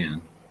of the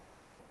van.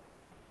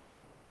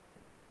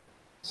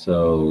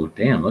 So,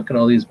 damn, look at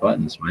all these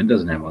buttons. Mine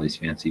doesn't have all these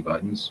fancy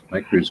buttons. My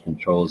cruise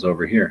control is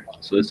over here.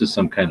 So this is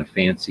some kind of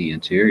fancy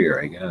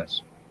interior, I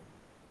guess.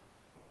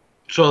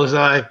 So is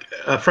that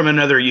like from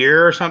another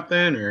year or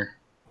something, or?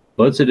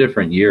 Well, it's a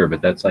different year,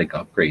 but that's like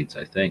upgrades,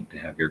 I think, to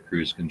have your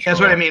cruise control.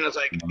 That's what I mean. It's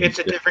like it's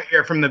a different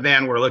year from the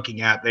van we're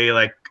looking at. They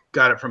like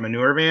got it from a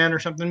newer van or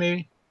something,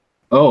 maybe.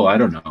 Oh, I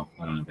don't know.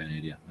 I don't have any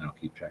idea. I don't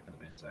keep track of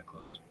the vans that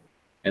close.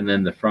 And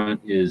then the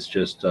front is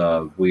just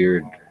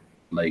weird,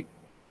 like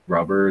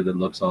rubber that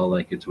looks all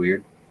like it's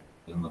weird.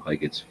 Doesn't look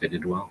like it's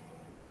fitted well.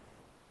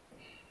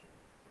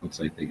 Looks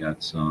like they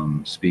got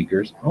some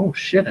speakers. Oh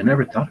shit, I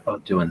never thought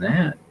about doing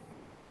that.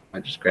 I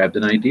just grabbed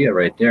an idea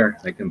right there.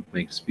 I can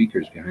make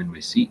speakers behind my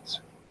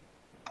seats.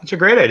 That's a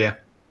great idea.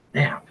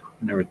 Yeah,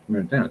 I never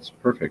remember that. It's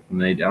perfect.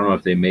 And I don't know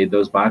if they made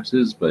those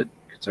boxes, but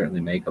could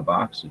certainly make a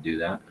box to do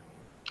that.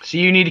 So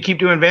you need to keep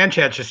doing van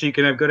chats just so you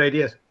can have good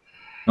ideas.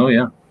 Oh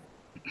yeah.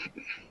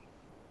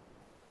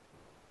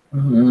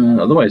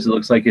 Otherwise, it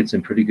looks like it's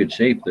in pretty good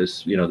shape.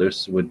 This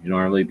would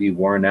normally be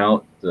worn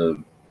out.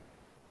 The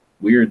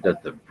weird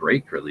that the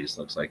brake release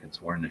looks like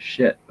it's worn to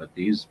shit, but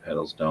these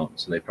pedals don't.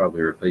 So they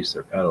probably replaced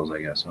their pedals,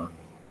 I guess, huh?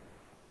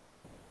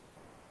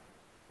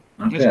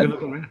 Not That's bad. a good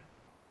looking van.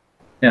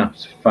 Yeah,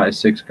 it's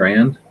 $5-6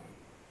 grand.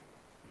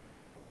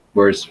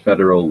 Where's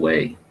Federal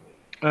Way?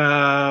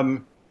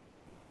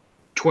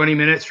 20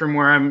 minutes from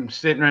where I'm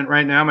sitting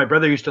right now. My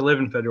brother used to live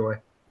in Federal Way.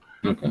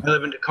 Okay. I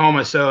live in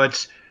Tacoma, so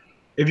it's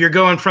if you're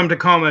going from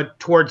Tacoma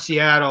towards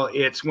Seattle,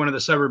 it's one of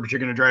the suburbs you're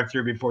going to drive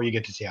through before you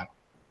get to Seattle.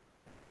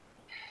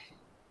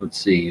 Let's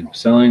see.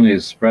 Selling the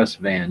express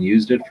van.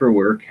 Used it for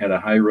work. Had a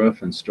high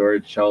roof and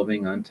storage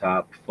shelving on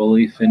top.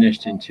 Fully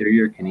finished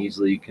interior. Can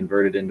easily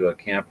convert it into a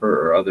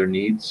camper or other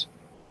needs.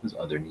 What does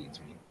other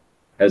needs mean?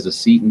 Has a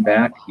seat and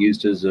back.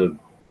 Used as a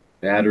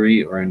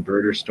battery or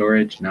inverter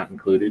storage. Not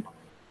included.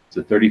 It's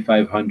a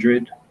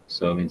 3500.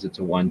 So it means it's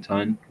a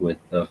 1-ton with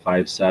a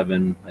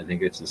 5.7. I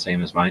think it's the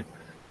same as mine.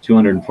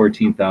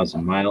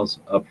 214,000 miles.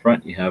 Up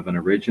front, you have an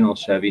original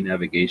Chevy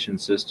navigation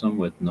system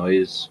with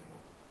noise.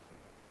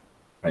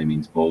 Probably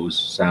means Bose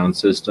sound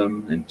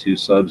system and 2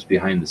 subs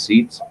behind the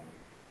seats.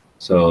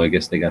 So I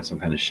guess they got some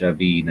kind of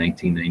Chevy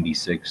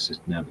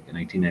 1996,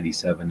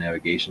 1997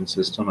 navigation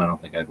system. I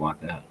don't think I'd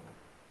want that.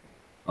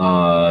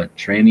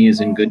 Tranny is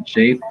in good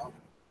shape.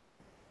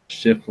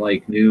 Shift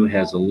like new,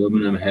 has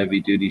aluminum heavy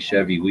duty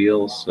Chevy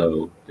wheels,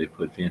 so they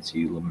put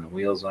fancy aluminum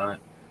wheels on it.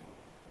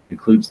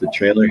 Includes the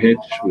trailer hitch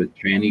with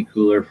tranny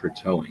cooler for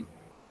towing.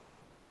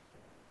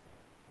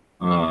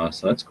 So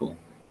that's cool.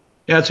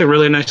 Yeah, it's a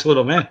really nice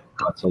little van.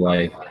 Lots of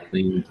life,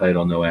 clean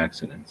title, no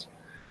accidents.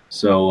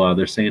 So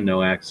they're saying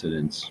no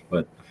accidents,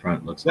 but the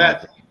front looks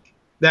like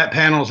that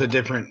panel's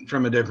something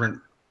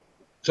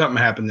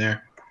happened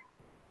there.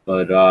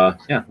 But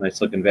yeah, nice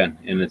looking van,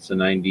 and it's a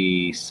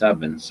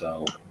 97.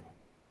 So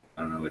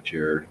I don't know what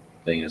your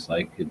thing is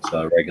like. It's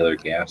regular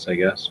gas, I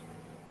guess.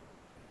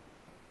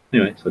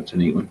 Anyway, so it's a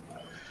neat one.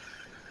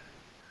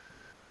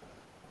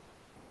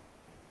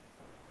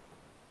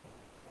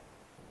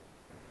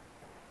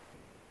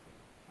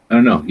 I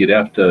don't know. You'd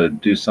have to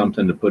do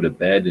something to put a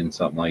bed in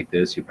something like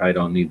this. You probably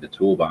don't need the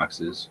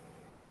toolboxes.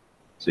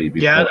 So you'd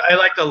be I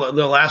like the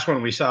last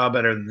one we saw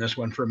better than this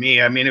one for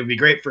me. I mean, it'd be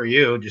great for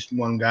you, just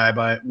one guy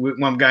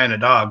and a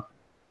dog.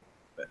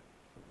 But,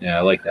 yeah,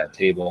 I like that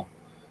table.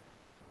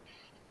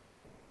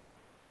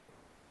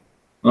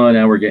 Oh,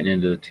 now we're getting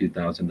into the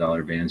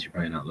 $2,000 vans. You're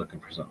probably not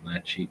looking for something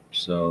that cheap.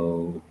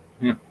 So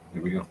yeah,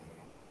 here we go.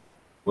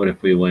 What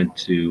if we went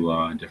to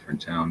a different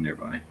town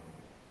nearby?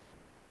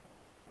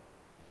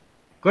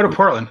 Go to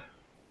Portland.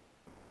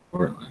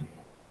 Portland.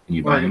 Can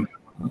you buy them?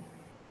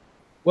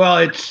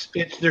 Well,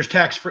 there's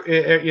tax free.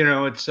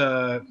 It's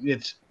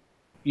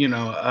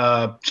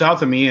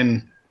south of me,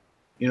 and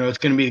it's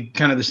going to be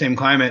kind of the same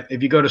climate.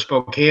 If you go to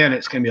Spokane,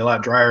 it's going to be a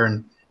lot drier,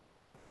 and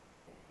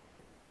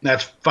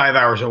that's 5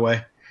 hours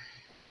away.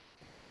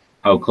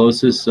 How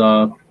close is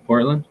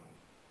Portland?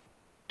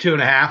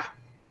 2.5.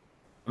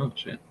 Oh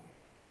shit.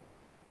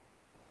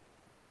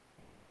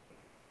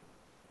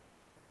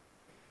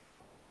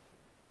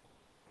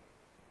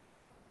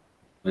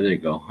 There you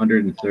go,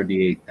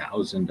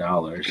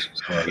 $138,000.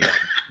 So yeah,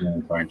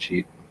 aren't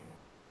cheap.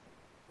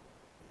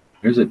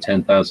 There's a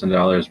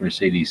 $10,000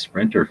 Mercedes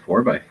Sprinter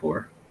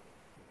 4x4.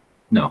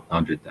 No,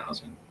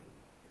 100,000.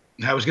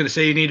 I was going to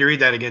say you need to read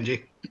that again,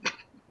 G.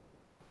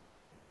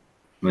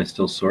 Am I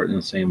still sorting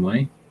the same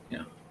way?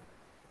 Yeah.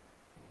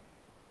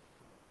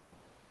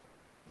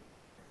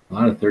 A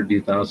lot of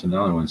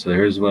 $30,000 ones. So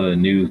here's what a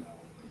new,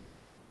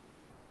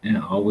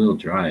 all-wheel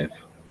drive.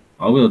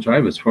 All-wheel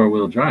drive is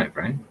 4-wheel drive,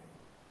 right?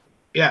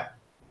 Yeah.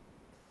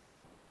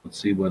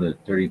 Let's see what a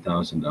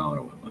 $30,000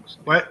 one looks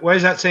like. Why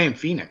is that saying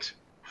Phoenix?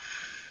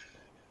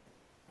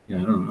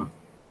 Yeah, I don't know.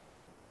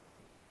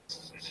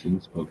 It's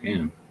in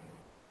Spokane.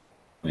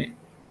 Wait.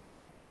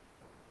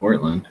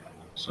 Portland.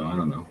 So I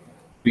don't know.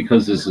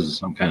 Because this is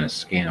some kind of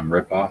scam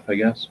ripoff, I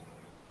guess.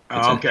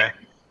 Oh, okay.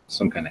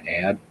 Some kind of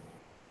ad.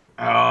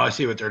 Oh, I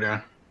see what they're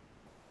doing.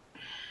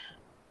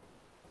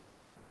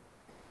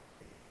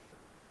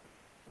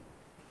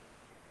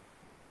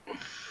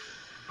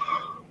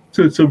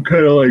 So it's some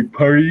kind of like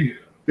party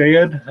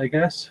van, I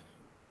guess.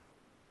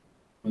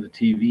 With a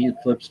TV, it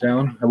flips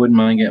down. I wouldn't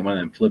mind getting one of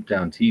them flip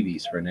down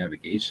TVs for a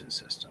navigation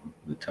system.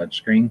 The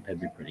touchscreen, that'd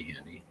be pretty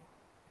handy.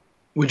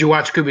 Would you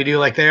watch Scooby-Doo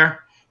like they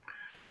are?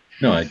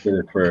 No, I did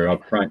it for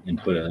up front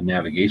and put a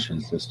navigation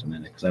system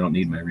in it because I don't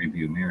need my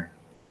rearview mirror.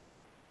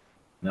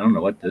 And I don't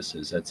know what this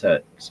is. That's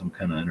some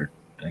kind of,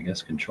 I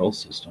guess, control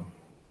system.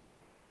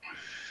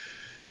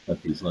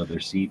 Got these leather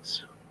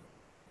seats.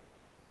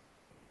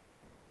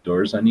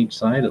 Doors on each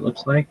side, it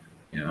looks like.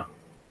 Yeah.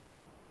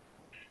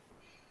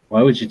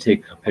 Why would you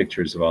take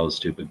pictures of all the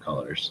stupid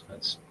colors?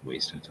 That's a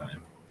waste of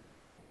time.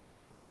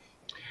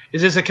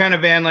 Is this a kind of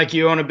van like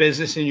you own a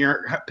business and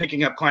you're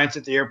picking up clients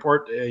at the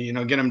airport, you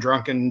know, get them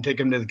drunk and take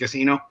them to the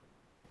casino?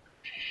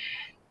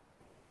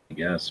 I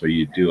guess, or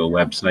you do a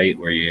website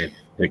where you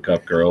pick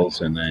up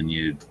girls and then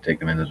you take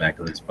them in the back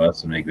of this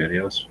bus and make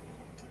videos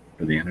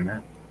for the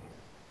internet.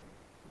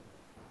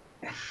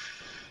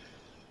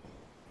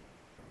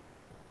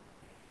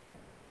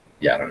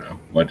 Yeah, I don't know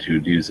what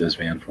you'd use this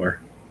van for,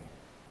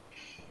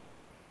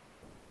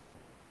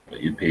 but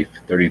you'd pay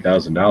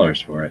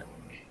 $30,000 for it.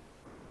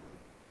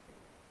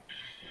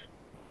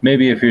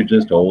 Maybe if you're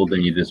just old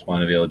and you just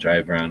want to be able to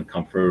drive around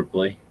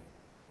comfortably.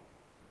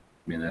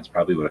 I mean, that's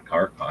probably what a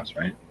car costs,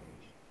 right?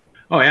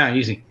 Oh yeah,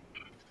 easy.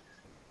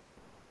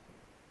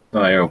 So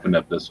I opened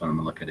up this one. I'm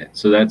gonna look at it.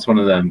 So that's one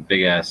of them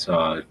big ass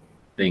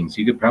things.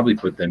 You could probably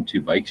put them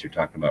 2 bikes you're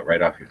talking about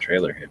right off your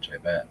trailer hitch, I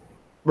bet.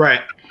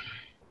 Right.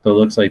 So it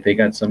looks like they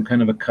got some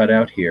kind of a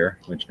cutout here,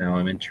 which now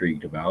I'm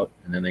intrigued about.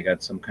 And then they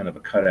got some kind of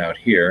a cutout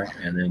here,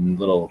 and then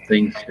little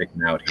things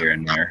sticking out here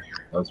and there.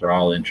 Those are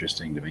all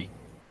interesting to me.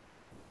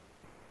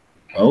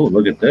 Oh,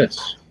 look at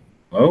this.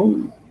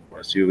 Oh,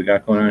 want to see what we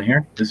got going on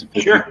here? This is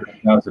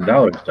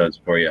 $50,000 does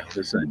for you.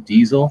 This is a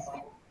diesel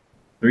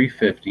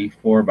 350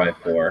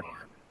 4x4.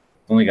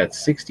 It's only got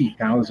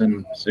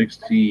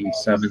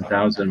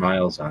 67,000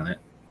 miles on it.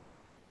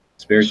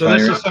 Spare So tire.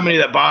 this is somebody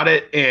that bought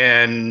it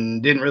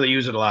and didn't really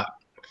use it a lot.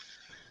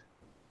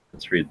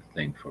 Let's read the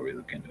thing before we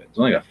look into it. It's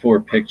only got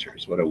 4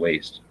 pictures. What a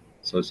waste.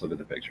 So let's look at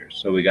the pictures.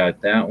 So we got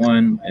that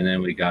one, and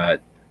then we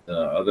got the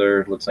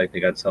other. Looks like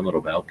they got some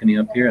little balcony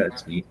up here.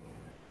 That's neat.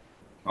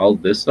 All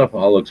this stuff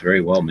all looks very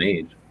well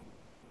made.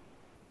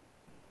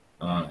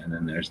 And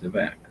then there's the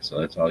back. So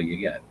that's all you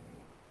get.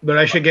 But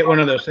I should get one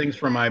of those things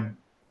for my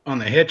on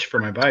the hitch for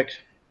my bikes.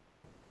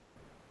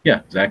 Yeah,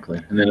 exactly.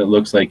 And then it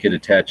looks like it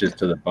attaches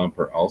to the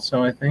bumper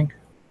also, I think.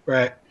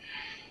 Right.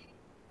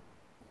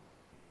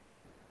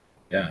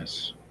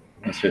 Yes.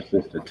 Unless it's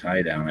just a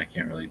tie down. I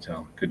can't really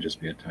tell. Could just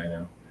be a tie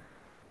down.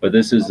 But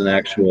this is an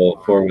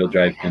actual 4-wheel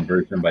drive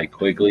conversion by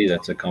Quigley.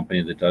 That's a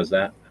company that does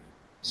that.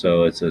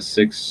 So it's a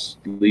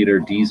 6-liter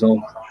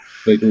diesel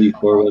Quigley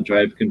 4-wheel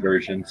drive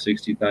conversion,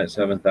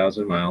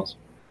 67,000 miles.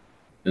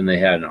 Then they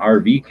had an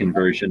RV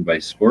conversion by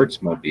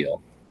Sportsmobile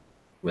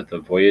with a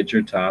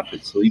Voyager top.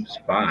 It sleeps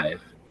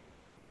 5,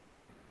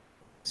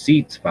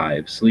 seats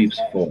 5, sleeps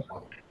 4.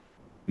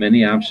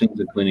 Many options,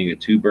 including a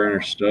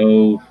 2-burner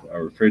stove,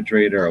 a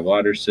refrigerator, a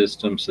water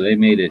system. So they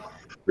made it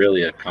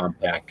really a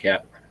compact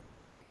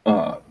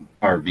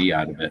RV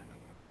out of it.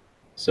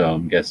 So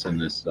I'm guessing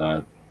this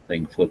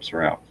thing flips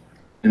around.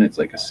 And it's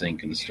like a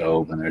sink and a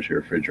stove, and there's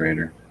your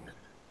refrigerator.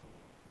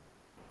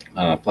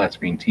 Flat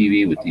screen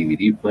TV with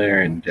DVD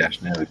player and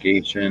dash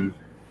navigation.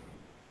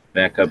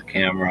 Backup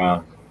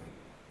camera.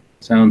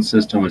 Sound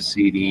system with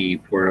CD,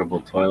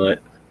 portable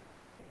toilet.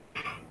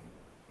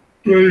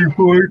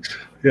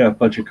 Yeah, a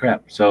bunch of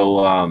crap.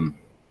 So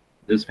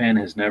this van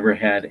has never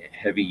had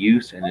heavy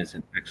use and is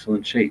in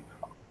excellent shape.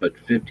 But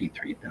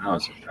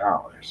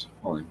 $53,000.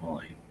 Holy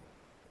moly.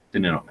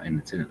 And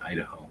it's in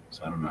Idaho.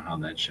 So I don't know how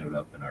that showed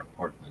up in our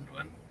Portland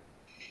one.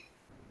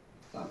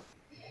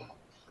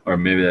 Or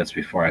maybe that's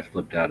before I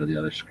flipped out of the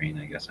other screen.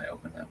 I guess I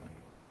opened that one.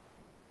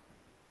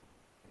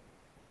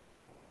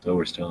 So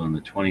we're still in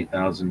the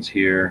 20,000s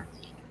here.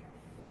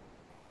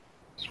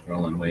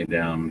 Scrolling way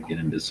down, get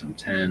into some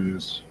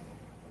 10s.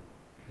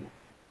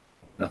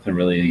 Nothing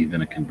really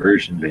even a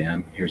conversion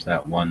van. Here's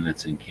that one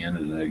that's in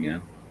Canada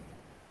again.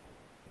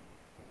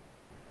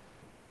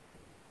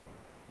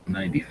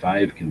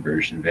 95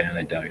 conversion van.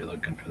 I doubt you're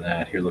looking for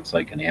that. Here looks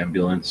like an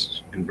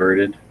ambulance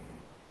converted.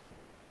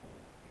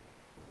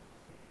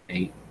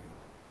 8.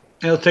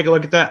 Yeah, let's take a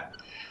look at that.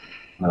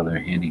 Another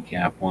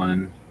handicap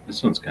one.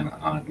 This one's kind of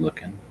odd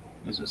looking.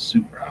 This is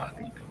super odd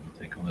looking. We'll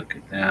take a look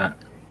at that.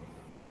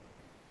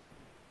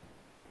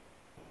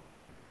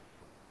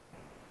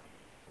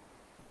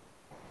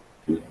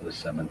 Do the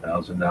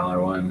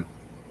 $7,000 one. Not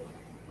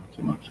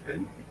too much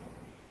good.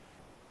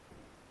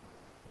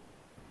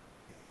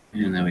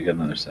 And then we got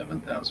another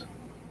 7,000.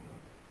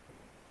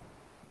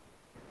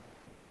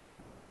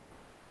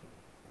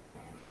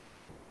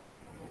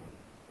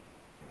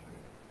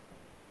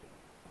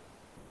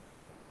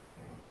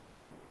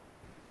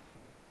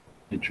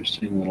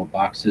 Interesting little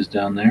boxes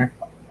down there.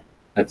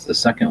 That's the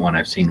second one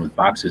I've seen with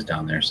boxes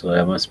down there. So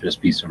that must just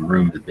be some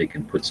room that they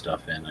can put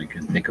stuff in. I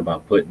can think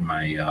about putting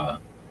my,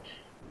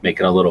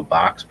 making a little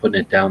box, putting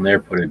it down there,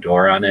 put a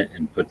door on it,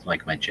 and put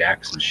like my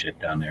jacks and shit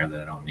down there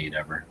that I don't need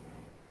ever.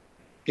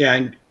 Yeah,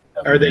 and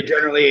are they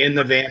generally in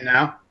the van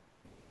now?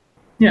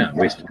 Yeah,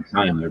 wasting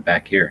time. They're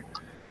back here.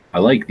 I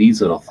like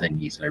these little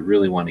thingies. I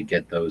really want to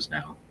get those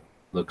now.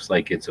 Looks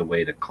like it's a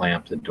way to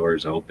clamp the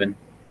doors open.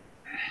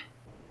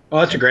 Oh,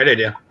 that's a great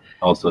idea.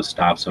 Also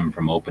stops them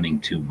from opening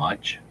too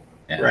much.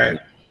 And, Right.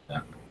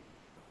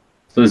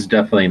 So this is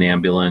definitely an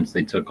ambulance.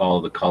 They took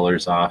all the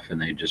colors off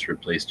and they just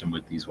replaced them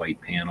with these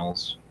white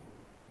panels.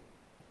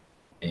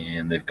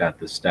 And they've got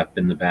the step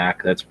in the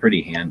back. That's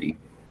pretty handy.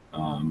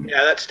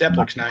 Yeah, that step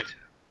looks nice.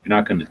 You're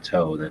not going to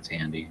tow. That's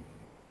handy.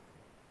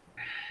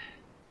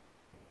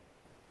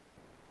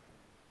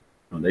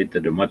 Well, they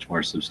did a much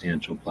more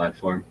substantial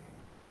platform.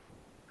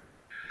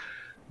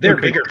 They're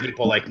bigger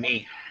people like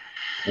me.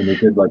 And they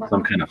did like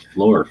some kind of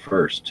floor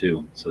first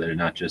too, so they're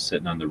not just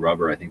sitting on the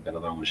rubber. I think that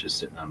other one was just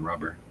sitting on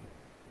rubber.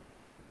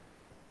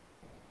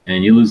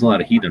 And you lose a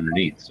lot of heat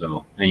underneath.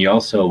 So, and you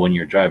also, when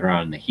you're driving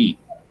around in the heat,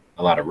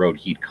 a lot of road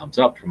heat comes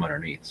up from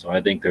underneath. So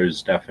I think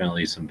there's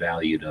definitely some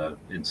value to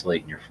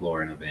insulating your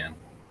floor in a van.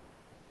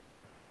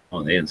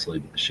 Oh, they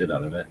insulated the shit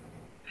out of it.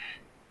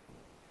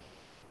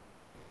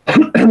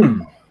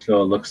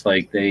 So it looks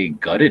like they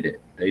gutted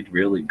it. They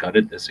really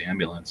gutted this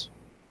ambulance.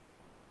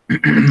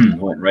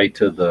 Went right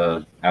to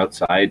the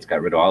outsides,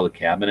 got rid of all the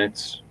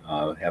cabinets,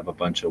 have a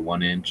bunch of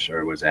 1 inch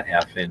or was that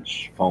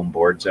half-inch foam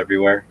boards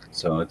everywhere.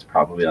 So it's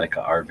probably like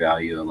a R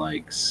value of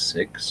like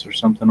 6 or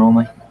something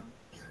only.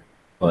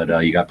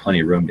 But you got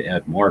plenty of room to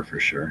add more for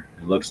sure.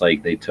 It looks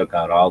like they took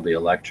out all the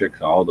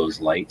electric, all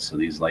those lights. So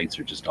these lights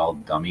are just all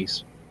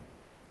dummies.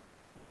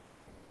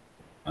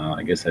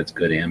 I guess that's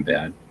good and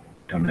bad.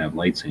 Don't have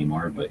lights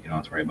anymore, but you don't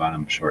have to worry about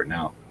them shorting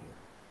out.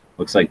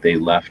 Looks like they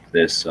left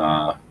this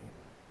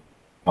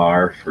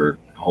bar for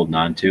holding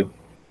on to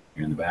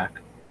here in the back.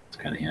 It's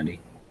kind of handy.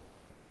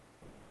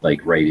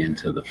 Like right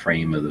into the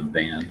frame of the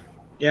van.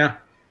 Yeah.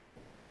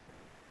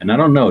 And I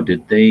don't know,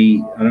 did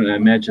they, I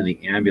imagine the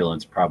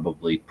ambulance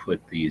probably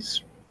put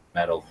these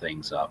metal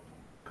things up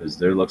because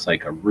there looks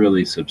like a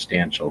really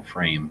substantial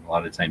frame. A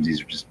lot of times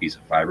these are just a piece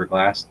of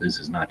fiberglass. This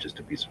is not just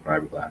a piece of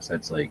fiberglass.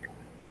 That's like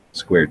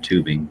square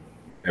tubing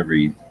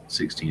every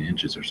 16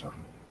 inches or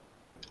something.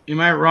 Am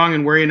I wrong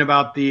in worrying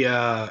about the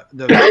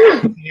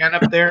fan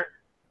up there?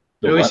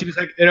 It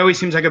always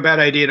seems like a bad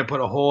idea to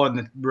put a hole in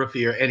the roof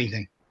or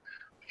anything.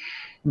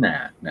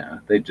 Nah.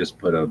 They just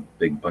put a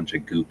big bunch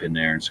of goop in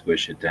there and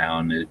squish it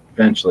down.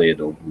 Eventually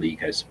it'll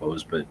leak, I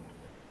suppose, but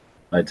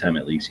by the time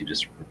it leaks, you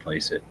just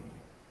replace it.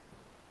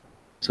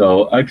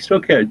 So I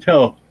still can't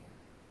tell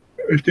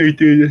if they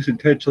do this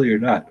intentionally or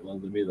not. Well,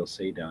 maybe they'll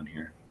say down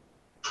here.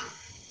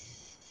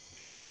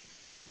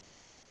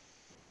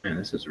 Man,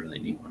 this is a really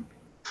neat one.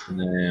 And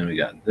then we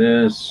got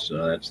this.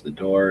 So that's the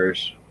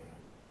doors.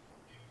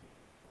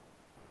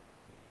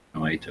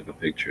 Oh, I took a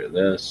picture of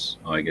this.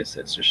 Oh, I guess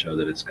that's to show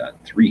that it's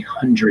got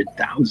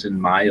 300,000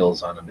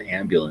 miles on an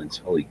ambulance.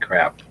 Holy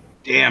crap.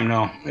 Damn,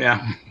 no.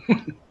 Yeah.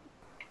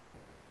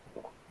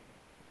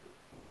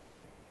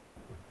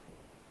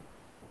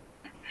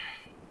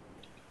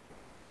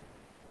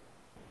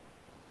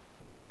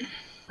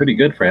 Pretty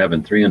good for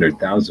having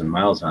 300,000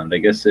 miles on it. I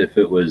guess if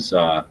it was,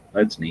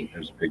 that's neat.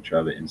 There's a picture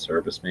of it in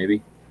service,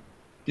 maybe.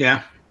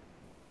 Yeah.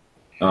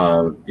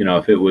 You know,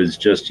 if it was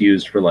just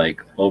used for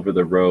like over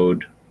the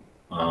road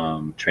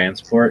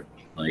transport,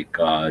 like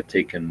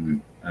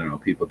taking, I don't know,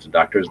 people to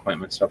doctor's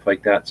appointments, stuff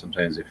like that.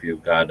 Sometimes if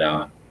you've got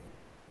a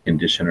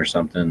condition or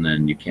something,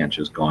 then you can't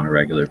just go on a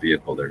regular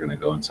vehicle. They're going to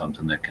go in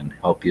something that can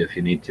help you if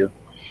you need to.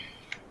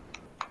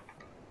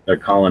 They're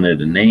calling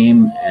it a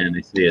name, and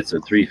they say it's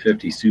a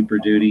 350 Super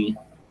Duty.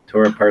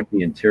 Tore apart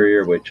the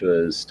interior, which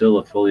was still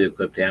a fully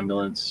equipped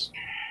ambulance.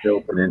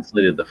 Built and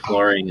insulated the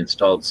flooring,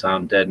 installed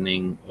sound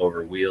deadening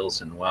over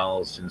wheels and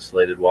wells,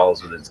 insulated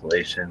walls with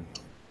insulation.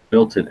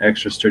 Built an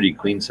extra sturdy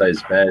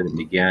queen-size bed and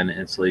began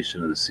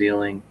installation of the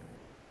ceiling.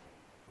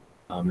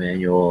 A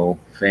manual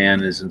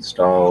fan is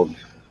installed.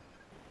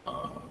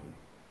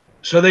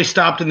 So they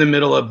stopped in the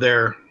middle of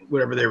their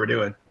whatever they were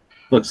doing.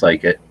 Looks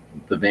like it.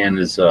 The van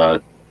is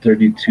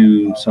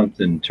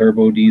 32-something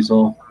turbo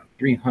diesel,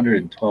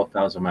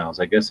 312,000 miles.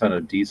 I guess on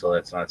a diesel,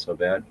 that's not so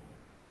bad.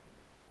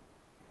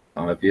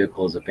 The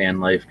vehicle is a van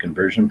life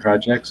conversion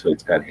project, so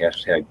it's got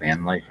hashtag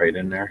van life right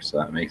in there, so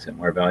that makes it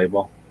more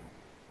valuable.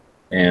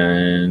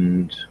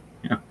 And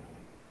yeah,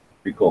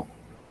 pretty cool.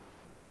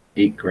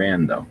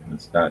 $8,000 though.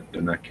 It's not,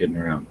 they're not kidding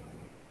around.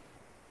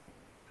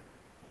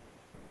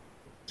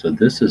 So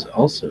this is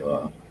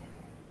also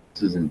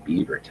this is in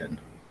Beaverton.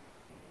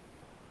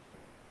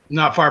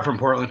 Not far from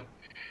Portland.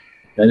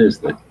 That is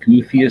the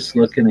goofiest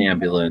looking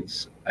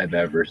ambulance I've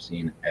ever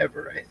seen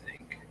ever, I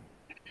think.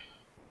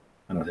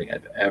 I don't think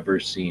I've ever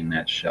seen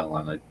that shell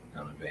on a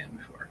van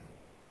before.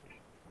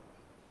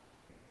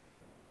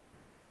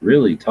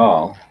 Really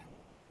tall.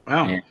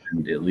 Wow.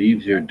 And it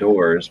leaves your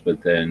doors,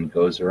 but then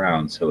goes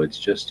around. So it's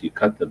just, you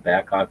cut the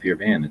back off your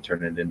van and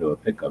turn it into a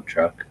pickup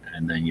truck,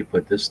 and then you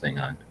put this thing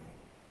on.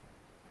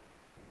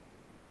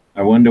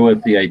 I wonder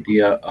what the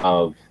idea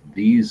of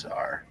these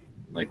are.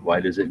 Like,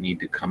 why does it need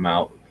to come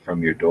out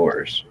from your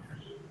doors?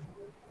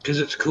 Because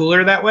it's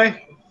cooler that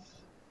way?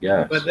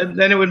 Yes. But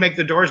then it would make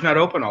the doors not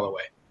open all the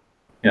way.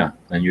 Yeah,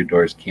 then your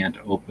doors can't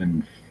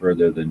open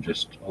further than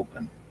just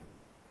open.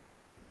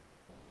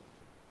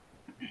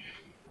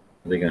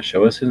 Are they going to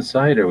show us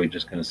inside, or are we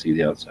just going to see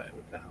the outside?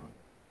 What the hell?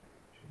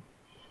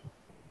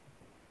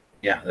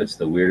 Yeah, that's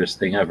the weirdest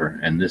thing ever.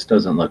 And this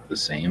doesn't look the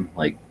same.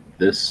 Like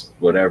this,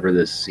 whatever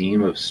this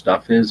seam of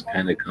stuff is,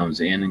 kind of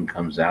comes in and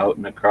comes out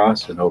and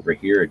across. And over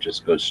here, it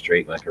just goes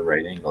straight like a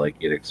right angle like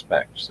you'd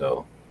expect.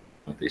 So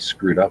if they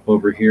screwed up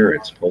over here,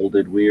 it's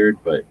folded weird,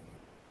 but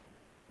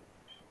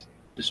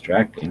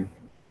distracting.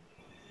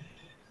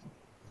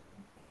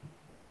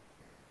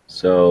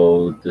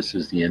 So this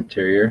is the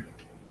interior.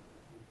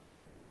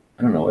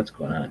 I don't know what's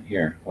going on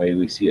here. Why do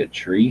we see a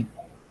tree?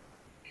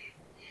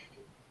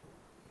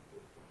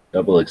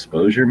 Double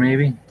exposure,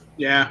 maybe?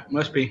 Yeah,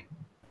 must be.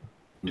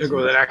 To go Some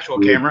with an actual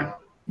camera.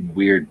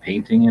 weird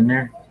painting in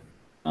there.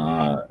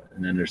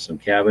 And then there's some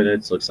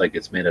cabinets. Looks like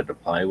it's made out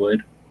of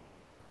plywood.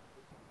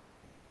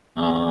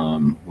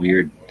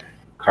 Weird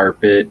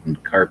carpet,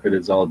 and carpet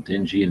is all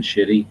dingy and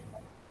shitty.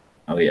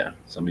 Oh yeah,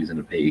 somebody's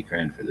gonna pay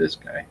 $8,000 for this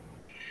guy.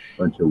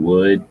 Bunch of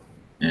wood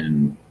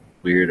and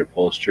weird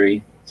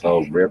upholstery. It's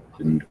all ripped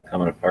and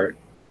coming apart.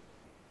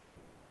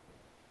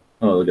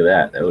 Oh, look at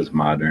that. That was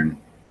modern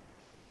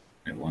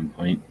at one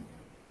point.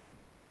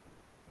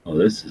 Oh,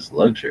 this is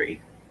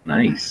luxury.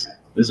 Nice.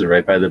 This is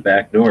right by the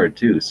back door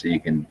too, so you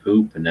can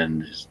poop and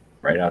then just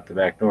right out the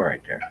back door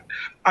right there.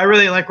 I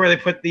really like where they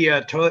put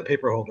the toilet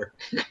paper holder.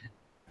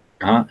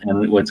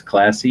 And what's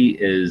classy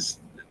is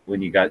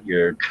when you got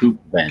your poop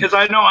bench. Because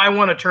I know I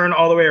want to turn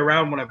all the way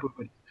around when I'm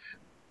pooping.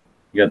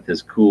 You got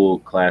this cool,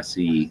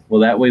 classy. Well,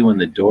 that way when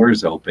the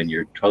door's open,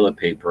 your toilet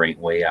paper ain't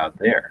way out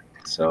there.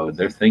 So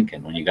they're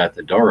thinking when you got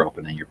the door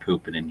open and you're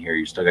pooping in here,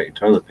 you still got your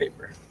toilet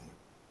paper.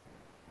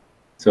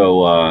 So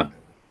why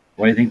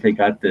do you think they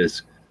got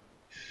this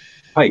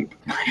pipe,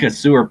 like a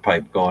sewer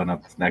pipe going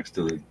up next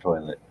to the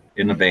toilet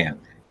in the van?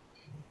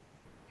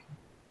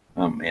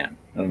 Oh man,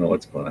 I don't know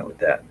what's going on with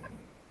that.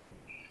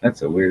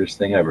 That's the weirdest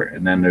thing ever.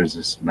 And then there's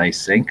this nice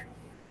sink,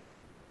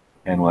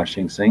 hand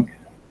washing sink.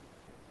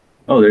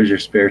 Oh, there's your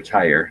spare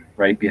tire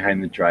right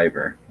behind the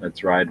driver.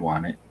 That's where I'd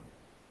want it,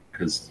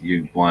 because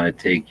you want to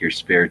take your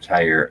spare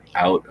tire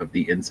out of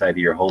the inside of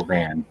your whole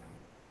van.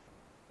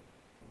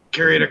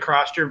 Carry it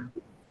across your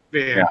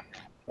van. Yeah.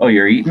 Oh,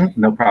 you're eating?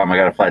 No problem. I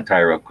got a flat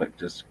tire real quick.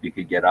 Just you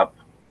could get up.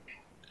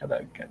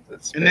 Gotta get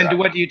this. And then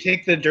what do you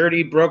take the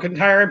dirty broken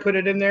tire and put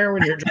it in there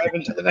when you're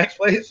driving to the next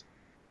place?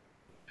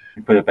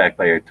 You put it back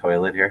by your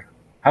toilet here.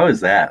 How is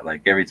that?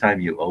 Like every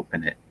time you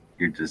open it,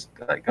 you're just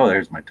like, oh,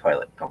 there's my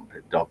toilet. Don't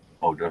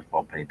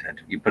pay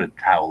attention. You put a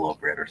towel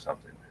over it or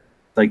something.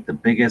 It's like the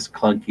biggest,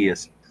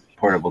 clunkiest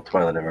portable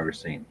toilet I've ever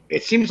seen.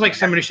 It seems like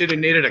somebody should have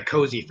needed a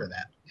cozy for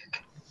that.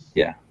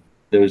 Yeah.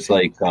 There's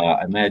like,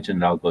 imagine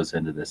it all goes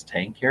into this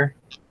tank here,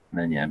 and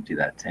then you empty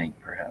that tank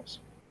perhaps.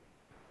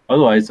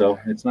 Otherwise, though,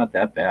 it's not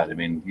that bad. I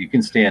mean, you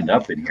can stand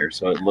up in here,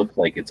 so it looks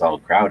like it's all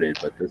crowded,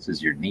 but this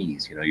is your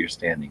knees. You know, you're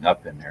standing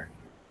up in there.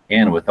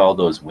 And with all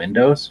those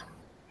windows,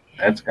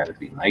 that's got to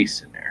be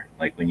nice in there.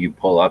 Like when you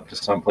pull up to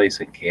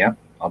someplace at camp,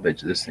 I'll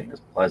bet you this thing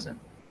is pleasant.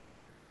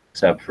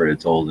 Except for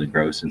it's old and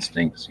gross and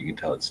stinks. You can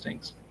tell it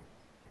stinks.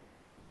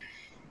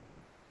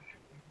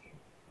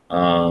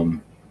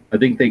 I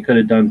think they could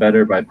have done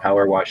better by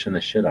power washing the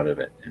shit out of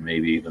it and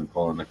maybe even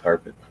pulling the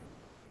carpet.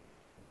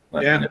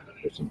 Letting the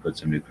person put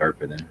some new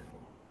carpet in.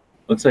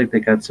 Looks like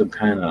they got some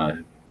kind of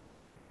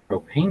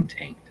propane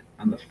tank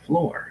on the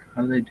floor.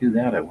 How do they do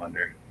that, I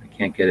wonder? I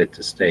can't get it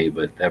to stay,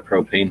 but that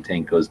propane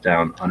tank goes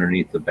down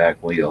underneath the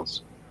back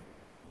wheels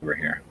over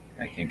here.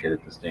 I can't get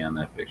it to stay on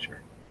that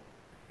picture.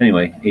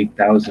 Anyway,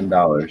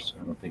 $8,000.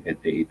 I don't think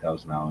I'd pay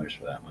 $8,000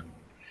 for that one.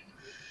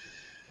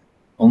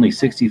 Only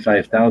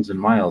 65,000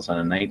 miles on a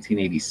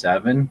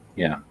 1987.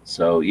 Yeah,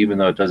 so even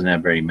though it doesn't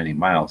have very many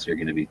miles, you're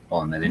going to be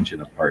pulling that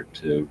engine apart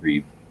to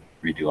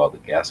redo all the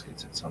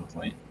gaskets at some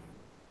point.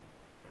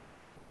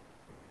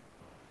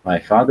 My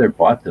father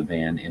bought the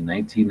van in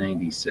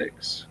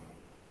 1996.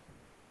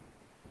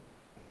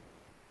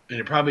 And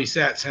it probably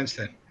sat since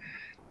then.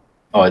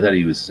 Oh, I thought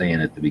he was saying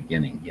at the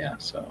beginning. Yeah,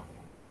 so.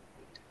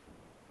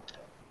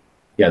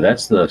 Yeah,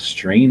 that's the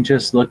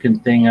strangest looking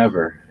thing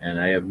ever. And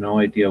I have no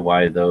idea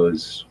why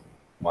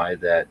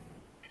that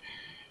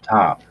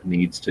top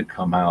needs to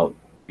come out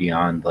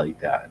beyond like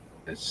that.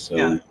 It's so.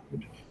 Yeah.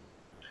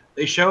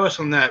 They show us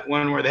on that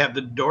one where they have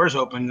the doors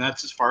open.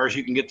 That's as far as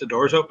you can get the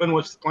doors open.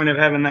 What's the point of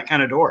having that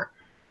kind of door?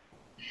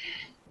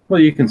 Well,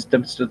 you can.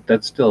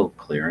 That's still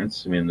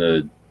clearance. I mean,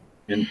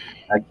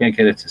 I can't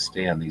get it to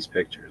stay on these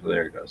pictures.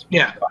 There it goes.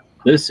 Yeah.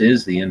 This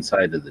is the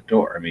inside of the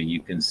door. I mean,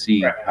 you can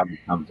see how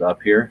it comes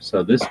up here.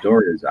 So this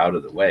door is out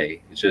of the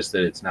way. It's just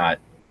that it's not,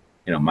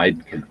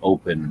 mine can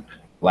open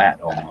flat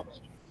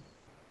almost.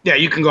 Yeah,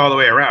 you can go all the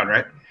way around,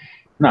 right?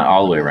 Not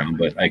all the way around,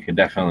 but I could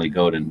definitely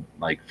go to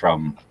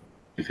from,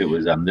 if it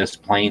was on this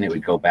plane, it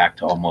would go back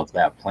to almost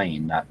that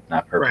plane,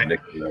 not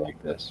perpendicular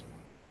like this.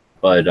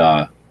 But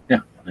yeah,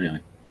 anyway,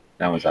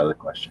 that was out of the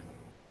question.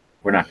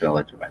 We're not going to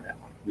let you buy that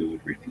one. We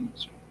would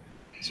refuse.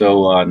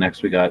 So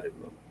next we got,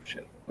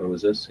 what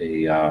was this?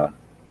 A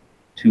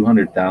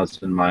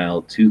 200,000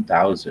 mile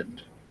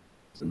 2000.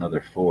 It's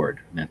another Ford,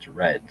 and it's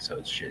red, so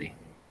it's shitty.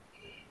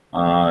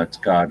 It's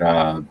got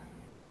a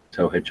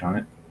tow hitch on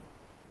it.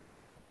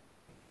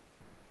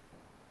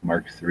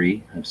 Mark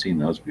III. I've seen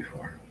those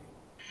before.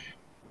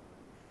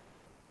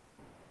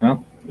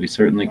 Well, we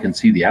certainly can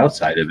see the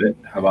outside of it.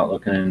 How about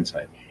looking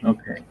inside?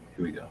 Okay,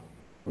 here we go.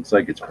 Looks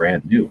like it's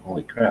brand new.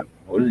 Holy crap.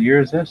 What year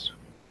is this?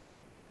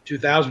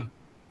 2000.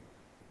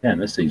 Man,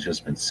 this thing's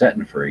just been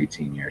setting for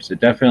 18 years. It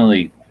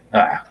definitely,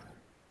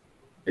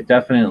 It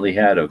definitely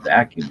had a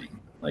vacuuming.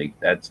 Like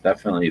that's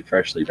definitely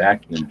freshly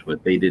vacuumed,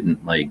 but they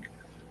didn't like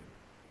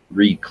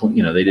re-clean.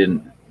 You know, they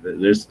didn't.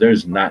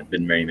 There's not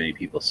been very many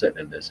people sitting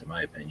in this, in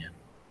my opinion.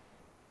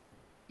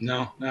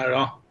 No, not at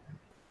all.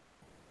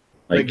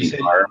 Like Like you the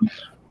said, arms,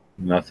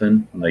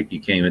 nothing. Like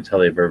you can't even tell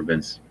they've ever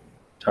been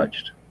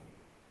touched.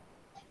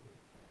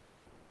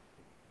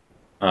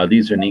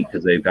 These are neat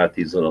because they've got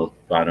these little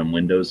bottom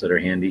windows that are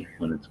handy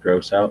when it's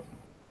gross out.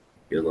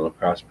 Get a little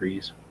cross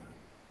breeze.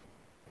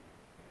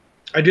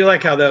 I do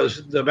like how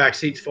the back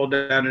seats fold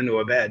down into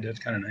a bed. That's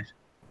kind of nice.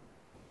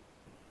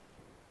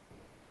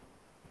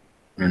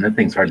 I mean, that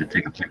thing's hard to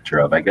take a picture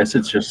of. I guess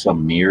it's just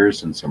some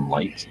mirrors and some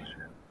lights.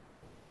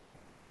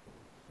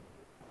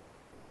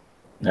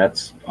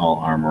 That's all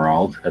Armor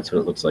All. That's what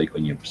it looks like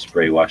when you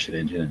spray wash an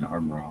engine and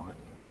Armor All it.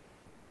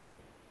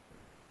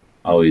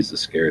 Always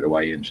scared of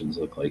why engines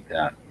look like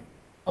that.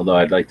 Although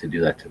I'd like to do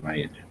that to my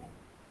engine.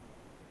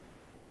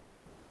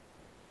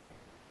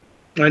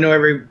 I know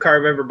every car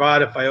I've ever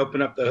bought, if I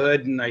open up the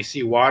hood and I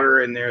see water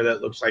in there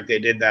that looks like they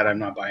did that, I'm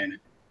not buying it.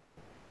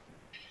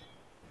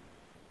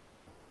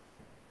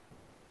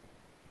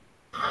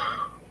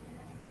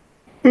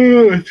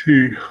 Let's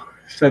see.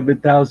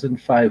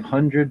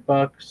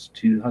 $7,500,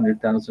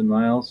 200,000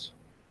 miles.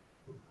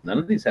 None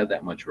of these have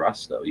that much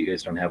rust, though. You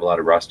guys don't have a lot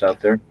of rust out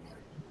there?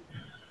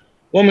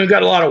 Well, we've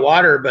got a lot of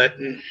water, but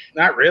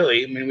not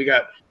really. I mean, we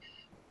got,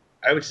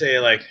 I would say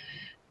like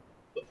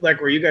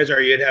where you guys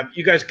are,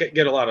 you guys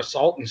get a lot of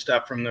salt and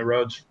stuff from the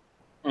roads,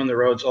 on the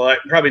roads. Like,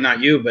 probably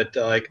not you, but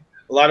like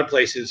a lot of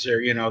places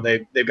are, you know,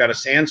 they've got to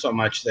sand so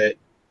much that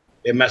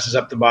it messes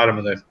up the bottom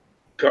of the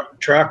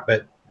truck.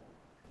 But,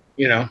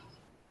 you know,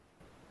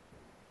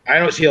 I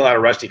don't see a lot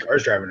of rusty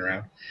cars driving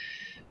around.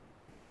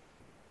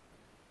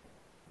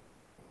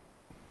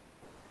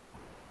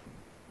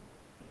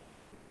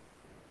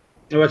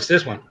 What's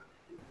this one?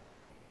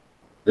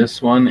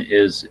 This one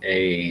is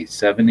a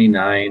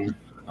 79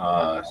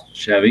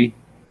 Chevy.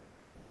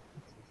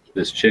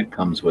 This chick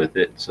comes with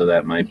it, so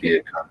that might be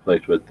a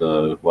conflict with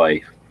the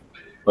wife.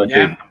 But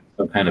Yeah.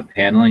 some kind of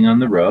paneling on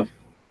the roof,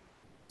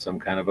 some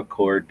kind of a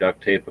cord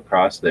duct tape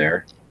across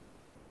there.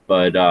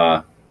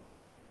 But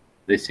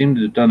they seem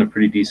to have done a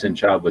pretty decent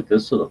job with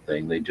this little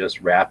thing. They just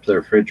wrapped the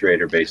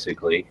refrigerator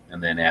basically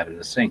and then added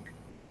a sink.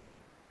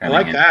 I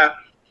like that.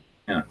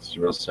 Yeah, it's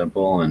real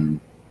simple and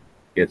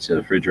gets a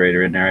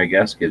refrigerator in there, I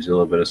guess. Gives you a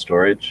little bit of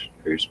storage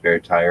for your spare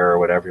tire or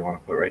whatever you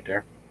want to put right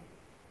there.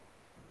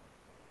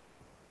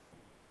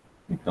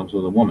 It comes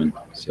with a woman,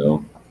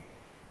 so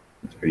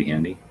it's pretty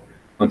handy.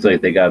 Looks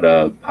like they got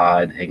a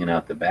pod hanging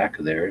out the back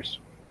of theirs,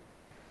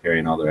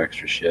 carrying all their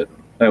extra shit.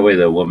 That way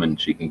the woman,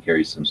 she can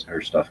carry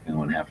her stuff in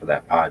one half of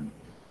that pod.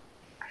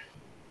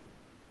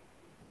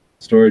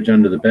 Storage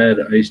under the bed,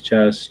 ice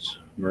chest,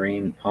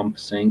 marine pump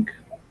sink,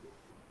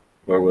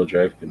 four-wheel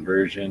drive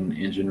conversion,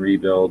 engine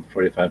rebuild,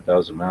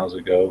 45,000 miles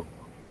ago,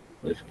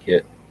 lift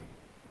kit.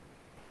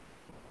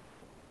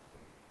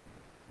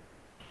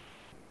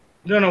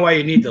 Don't know why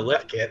you need the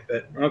lift kit,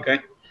 but okay.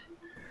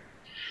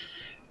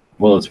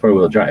 Well, it's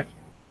four-wheel drive,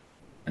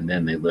 and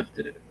then they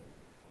lifted it.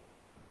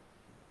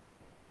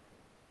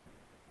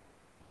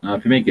 Now,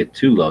 if you make it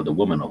too low, the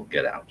woman will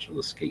get out. She'll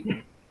escape.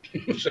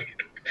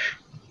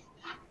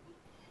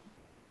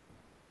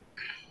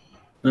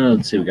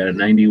 Let's see. We got a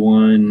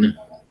 91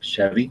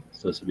 Chevy,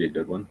 so this will be a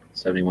good one.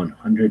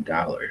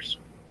 $7,100.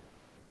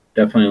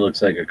 Definitely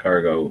looks like a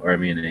cargo, or I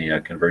mean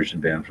a conversion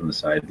van from the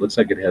side. Looks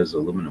like it has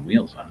aluminum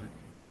wheels on it.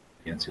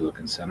 Fancy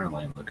looking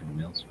centerline looking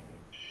wheels.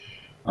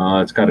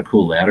 It's got a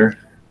cool ladder.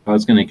 If I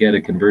was going to get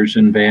a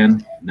conversion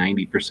van,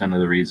 90%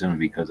 of the reason would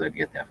be because I'd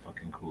get that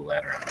fucking cool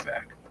ladder on the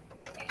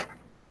back.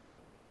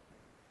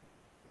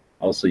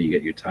 Also, you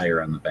get your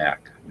tire on the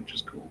back, which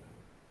is cool.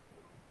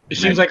 It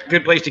seems like a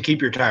good place to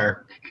keep your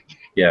tire.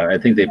 Yeah, I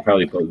think they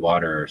probably put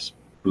water or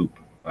poop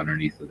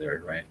underneath of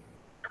there, right?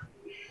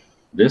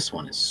 This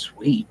one is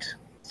sweet.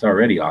 It's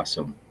already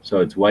awesome. So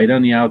it's white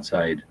on the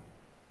outside,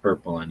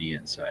 purple on the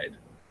inside.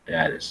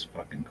 That is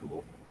fucking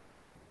cool.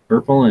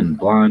 Purple and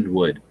blonde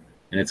wood.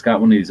 And it's got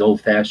one of these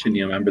old-fashioned,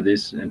 you remember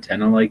this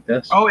antenna like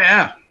this? Oh,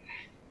 yeah.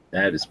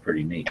 That is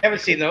pretty neat. I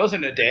haven't seen those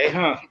in a day,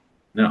 huh?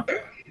 No.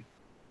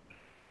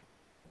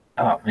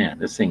 Oh, man,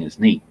 this thing is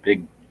neat.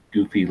 Big,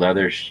 goofy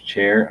leather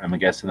chair. I'm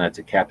guessing that's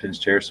a captain's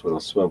chair, so it'll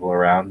swivel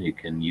around. You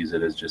can use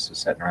it as just a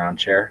sitting around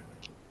chair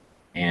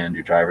and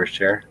your driver's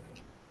chair.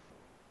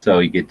 So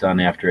you get done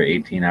after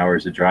 18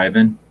 hours of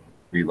driving,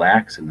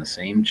 relax in the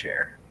same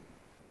chair.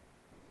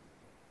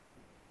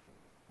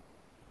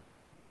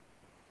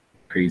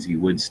 Crazy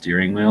wood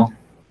steering wheel.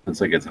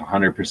 Looks like it's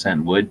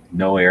 100% wood,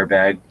 no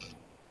airbag. Don't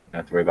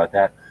have to worry about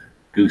that.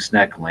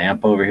 Gooseneck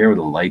lamp over here with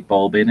a light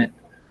bulb in it.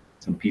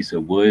 Some piece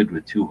of wood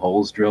with 2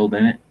 holes drilled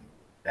in it.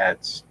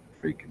 That's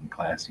freaking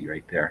classy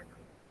right there.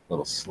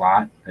 Little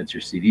slot. That's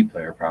your CD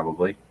player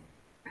probably.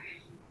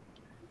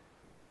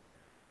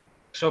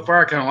 So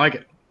far, I kind of like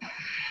it.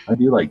 I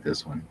do like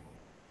this one.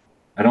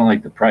 I don't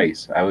like the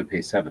price. I would pay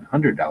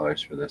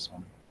 $700 for this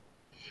one.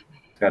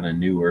 It's got a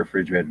newer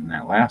refrigerator than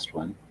that last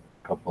one.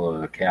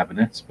 couple of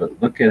cabinets, but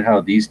look at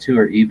how these two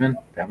are even.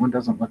 That one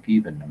doesn't look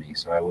even to me,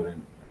 so I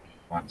wouldn't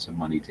want some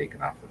money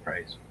taken off the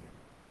price.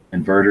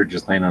 Inverter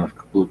just laying on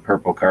a blue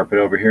purple carpet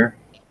over here.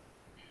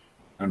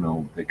 I don't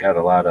know. They got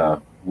a lot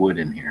of wood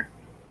in here,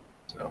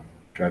 so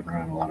driving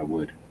around a lot of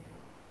wood.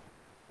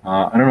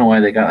 I don't know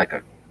why they got like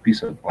a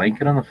piece of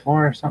blanket on the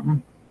floor or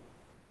something.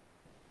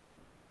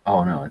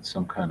 Oh no, it's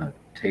some kind of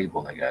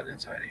table they got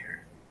inside of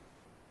here.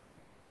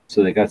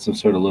 So they got some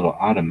sort of little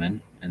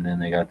ottoman, and then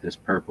they got this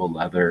purple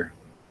leather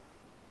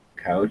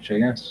couch, I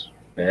guess,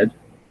 bed.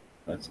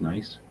 That's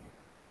nice.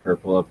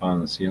 Purple up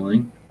on the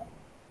ceiling.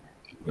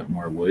 A bit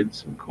more wood,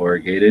 some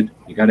corrugated.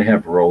 You got to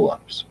have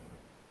roll-ups.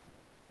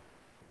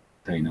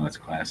 So you know it's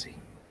classy.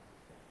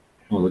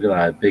 Oh, look at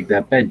how big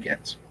that bed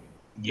gets.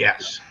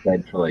 Yes.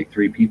 Bed for like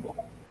 3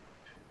 people.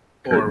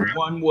 Or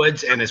Ron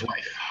Woods and his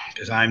wife,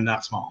 because I'm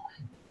not small.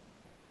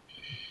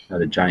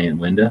 Got a giant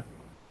window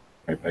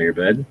right by your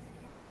bed.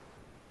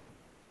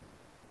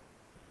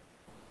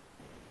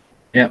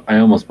 Yeah, I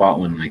almost bought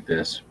one like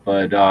this,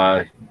 but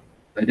I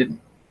didn't,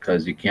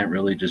 because you can't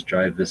really just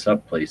drive this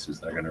up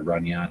places. They're going to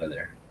run you out of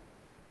there,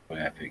 the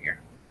way I figure.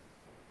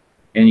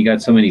 And you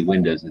got so many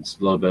windows, it's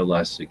a little bit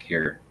less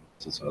secure.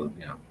 So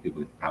you know,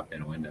 people can pop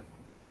in a window.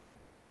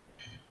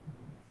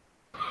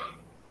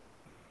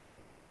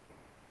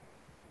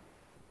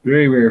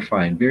 Very rare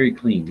find, very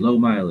clean, low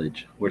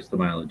mileage. What's the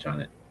mileage on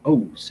it?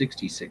 Oh,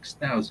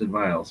 66,000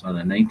 miles on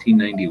a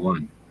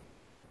 1991.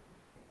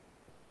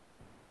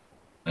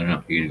 I don't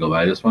know. You gonna go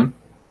buy this one?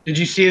 Did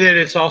you see that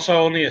it's also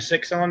only a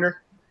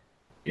 6-cylinder?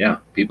 Yeah,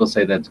 people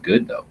say that's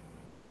good though.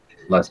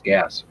 Less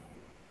gas.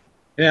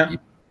 Yeah.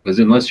 Because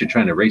unless you're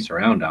trying to race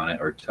around on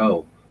it or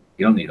tow,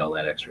 you don't need all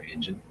that extra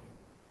engine.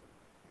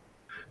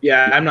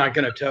 Yeah, I'm not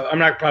gonna tow.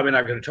 Probably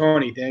not gonna tow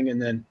anything.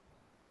 And then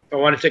if I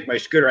want to take my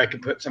scooter, I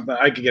could put something.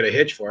 I could get a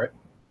hitch for it.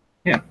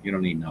 Yeah, you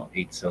don't need no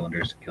 8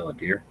 cylinders to kill a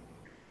deer.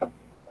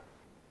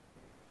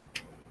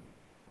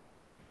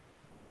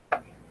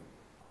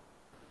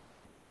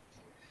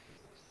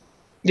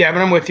 Yeah,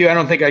 but I'm with you. I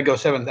don't think I'd go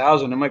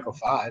 7,000. I might go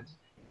 5.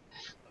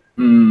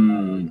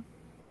 Hmm.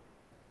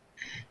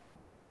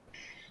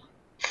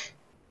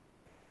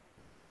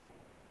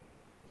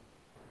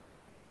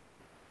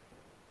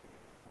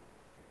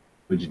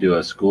 Would you do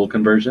a school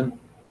conversion?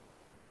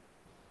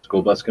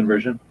 School bus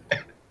conversion?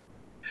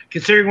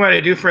 Considering what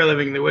I do for a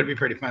living, that would be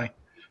pretty funny.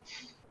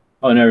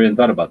 Oh, I never even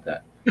thought about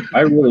that. I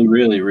really,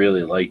 really,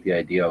 really like the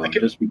idea of them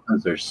just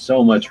because there's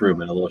so much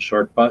room in a little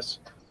short bus.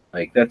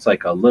 Like, that's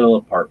like a little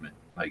apartment,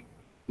 like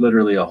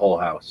literally a whole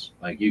house.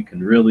 Like, you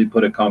can really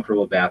put a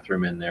comfortable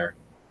bathroom in there,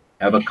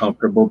 have a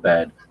comfortable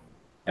bed,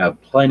 have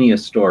plenty of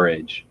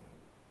storage,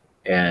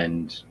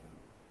 and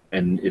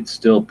it's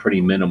still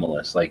pretty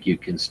minimalist. Like, you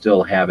can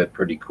still have it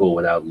pretty cool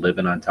without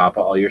living on top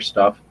of all your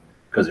stuff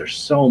because there's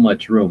so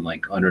much room,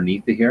 like,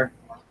 underneath of here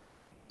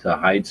to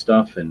hide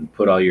stuff and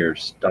put all your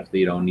stuff that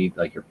you don't need,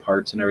 like your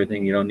parts and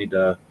everything you don't need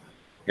to,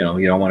 you know,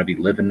 you don't want to be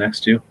living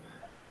next to.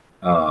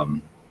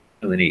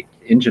 The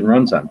engine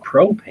runs on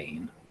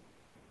propane.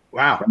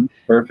 Wow.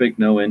 Perfect,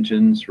 no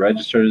engines,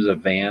 registered as a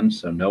van,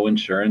 so no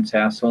insurance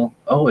hassle.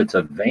 Oh, it's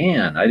a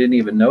van. I didn't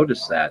even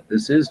notice that.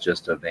 This is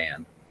just a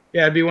van.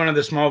 Yeah, it'd be one of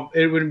the small.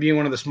 It wouldn't be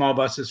one of the small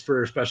buses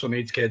for special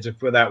needs kids if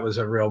that was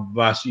a real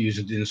bus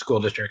used in school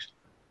districts.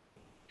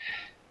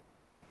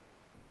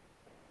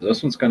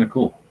 This one's kind of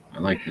cool. I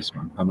like this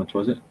one. How much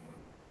was it?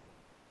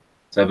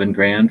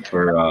 $7,000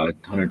 for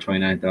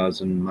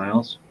 129,000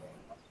 miles.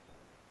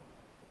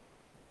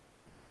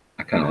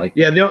 I kind of like.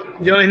 Yeah,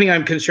 the only thing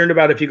I'm concerned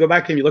about, if you go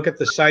back and you look at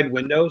the side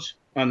windows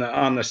on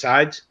the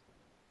sides,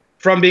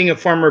 from being a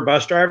former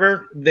bus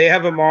driver, they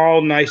have them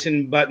all nice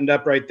and buttoned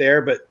up right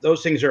there, but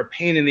those things are a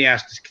pain in the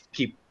ass to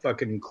keep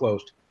fucking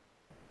closed.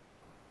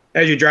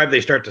 As you drive,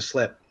 they start to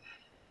slip.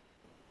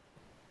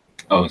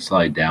 Oh,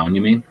 slide down,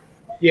 you mean?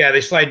 Yeah,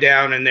 they slide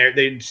down, and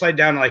they slide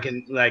down like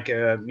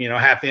a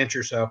half inch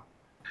or so.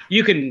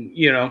 You can,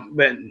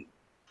 but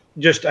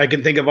just I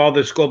can think of all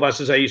the school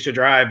buses I used to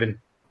drive, and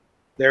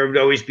there would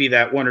always be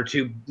that one or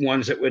two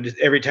ones that would,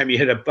 every time you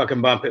hit a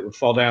fucking bump, it would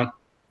fall down.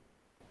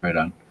 Right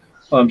on.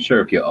 Well, I'm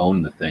sure if you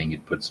own the thing,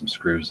 you'd put some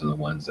screws in the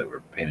ones that were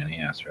a pain in the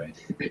ass, right?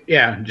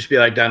 Yeah, just be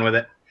like done with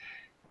it.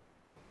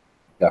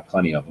 Got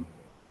plenty of them.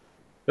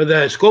 But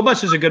the school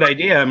bus is a good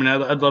idea. I mean,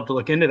 I'd love to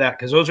look into that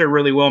because those are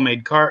really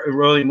well-made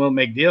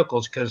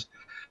vehicles. Because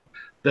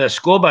the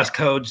school bus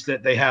codes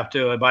that they have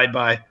to abide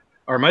by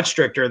are much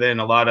stricter than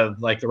a lot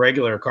of like the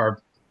regular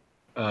car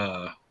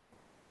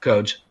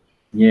codes.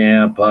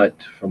 Yeah, but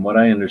from what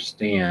I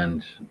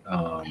understand,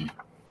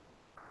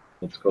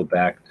 let's go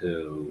back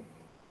to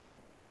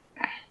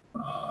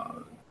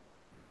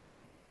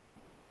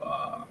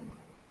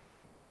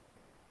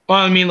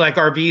well, I mean, like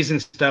RVs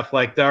and stuff.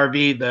 Like the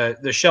RV,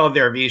 the shell of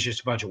the RV is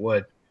just a bunch of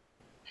wood.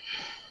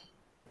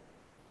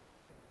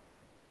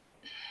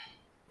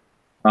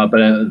 But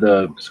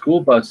the school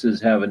buses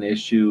have an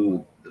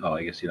issue. Oh,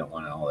 I guess you don't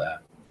want all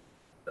that.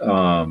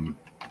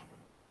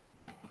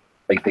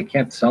 Like they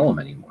can't sell them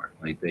anymore.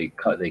 Like they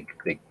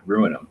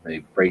ruin them.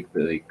 They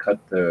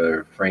cut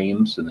their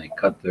frames and they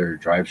cut their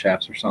drive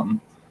shafts or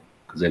something.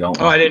 because they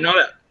don't Oh, I didn't know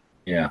that.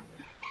 Yeah,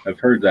 I've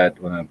heard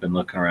that when I've been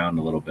looking around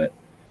a little bit.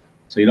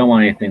 So you don't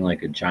want anything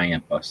like a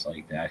giant bus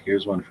like that.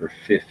 Here's one for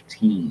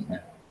 15.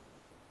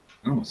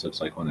 Almost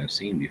looks like one I've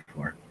seen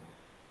before.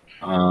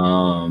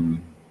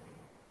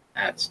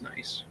 That's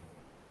nice.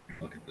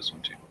 Look at this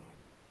one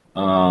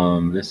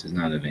too. This is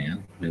not a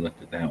van. We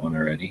looked at that one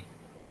already.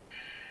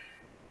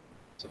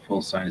 It's a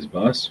full-size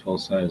bus.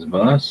 Full-size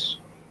bus.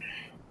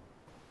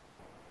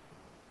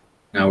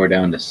 Now we're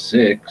down to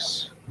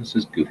 6. This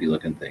is goofy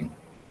looking thing.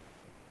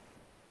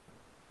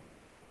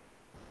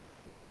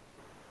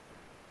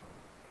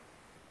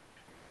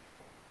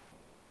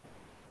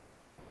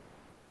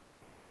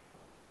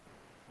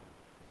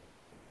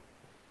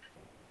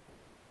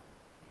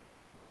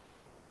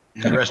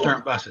 The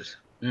restaurant buses.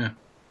 Yeah.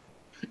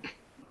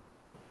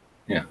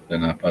 Yeah, they're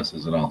not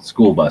buses at all.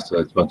 School bus, so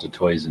it's a bunch of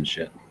toys and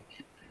shit.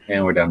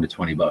 And we're down to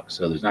 $20.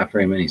 So there's not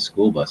very many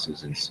school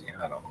buses in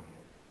Seattle.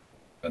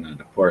 Going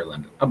into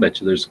Portland. I'll bet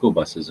you there's school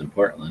buses in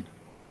Portland.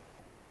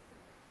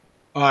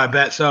 Oh, I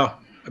bet so.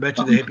 I bet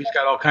you the hippies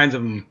got all kinds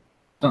of them.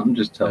 Something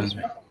just tells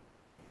me.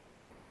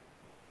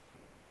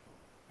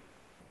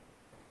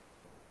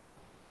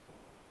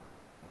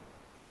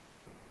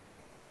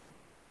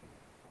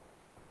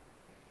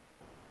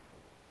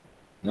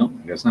 No,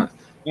 I guess not.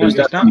 Yeah, There's I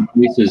guess definitely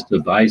places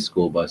to buy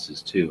school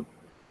buses too.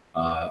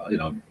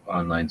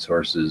 Online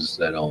sources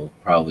that'll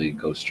probably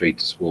go straight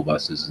to school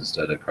buses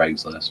instead of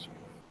Craigslist.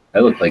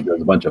 That looked like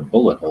there's a bunch of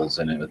bullet holes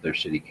in it with their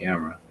shitty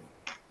camera.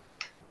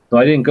 So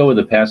I didn't go with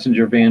the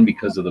passenger van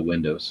because of the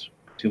windows.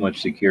 Too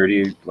much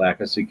security, lack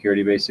of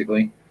security,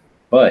 basically.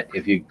 But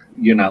if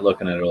you're not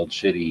looking at an old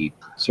shitty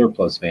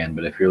surplus van,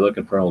 but if you're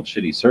looking for an old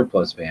shitty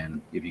surplus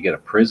van, if you get a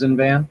prison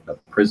van, a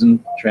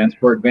prison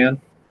transport van,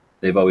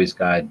 they've always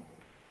got,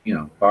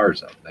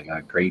 bars up. They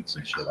got grates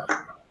and shit up,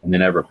 and they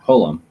never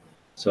pull them.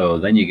 So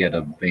then you get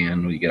a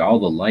van, you get all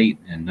the light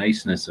and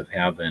niceness of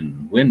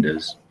having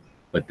windows,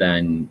 but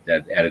then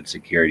that added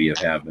security of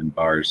having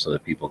bars so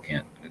that people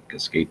can't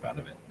escape out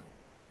of it.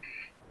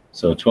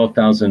 So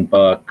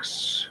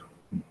 $12,000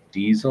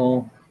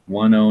 diesel,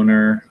 one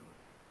owner,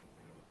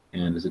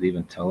 and does it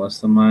even tell us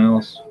the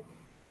miles?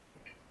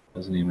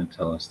 Doesn't even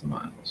tell us the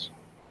miles.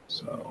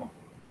 So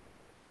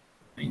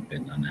I ain't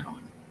bidding on that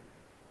one.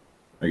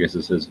 I guess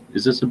it says,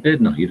 is this a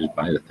bid? No, you just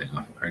buy the thing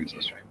off of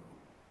Craigslist, right?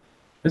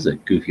 This is the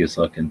goofiest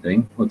looking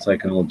thing. Looks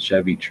like an old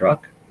Chevy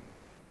truck.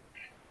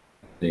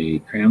 They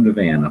crammed a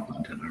van up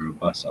on top, or a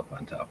bus up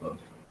on top of.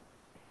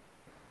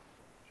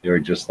 They were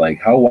just like,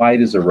 how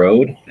wide is a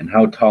road and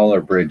how tall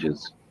are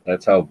bridges?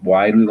 That's how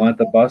wide we want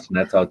the bus, and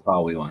that's how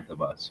tall we want the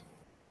bus.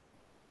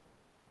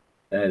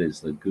 That is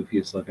the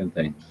goofiest looking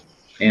thing.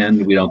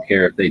 And we don't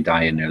care if they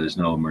die in there. There's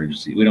no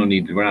emergency. We're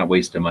not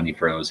wasting money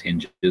for those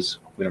hinges.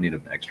 We don't need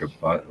an extra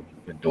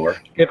door.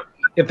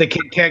 If they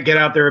can't get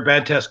out, there are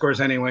bad test scores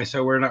anyway,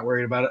 so we're not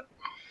worried about it.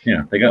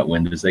 Yeah, they got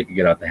windows. They could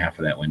get out the half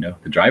of that window.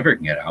 The driver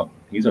can get out.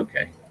 He's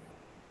okay.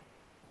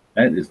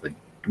 That is the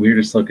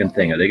weirdest looking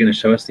thing. Are they going to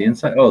show us the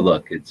inside? Oh,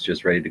 look, it's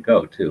just ready to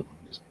go too.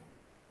 Just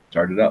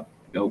start it up.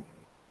 Go.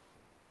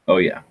 Oh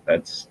yeah,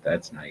 that's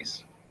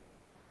nice.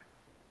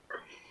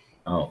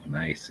 Oh,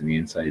 nice. And the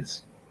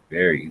inside's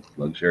very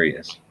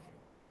luxurious.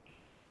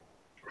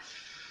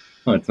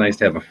 Oh, it's nice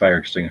to have a fire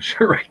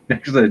extinguisher right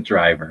next to the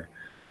driver.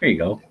 There you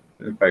go.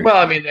 Well,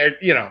 I mean,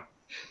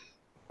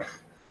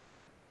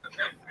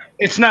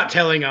 it's not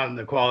telling on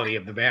the quality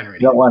of the van or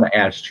anything. You don't want an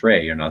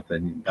ashtray or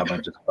nothing. How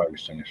about just a fire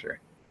extinguisher?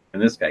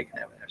 And this guy can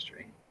have an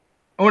ashtray.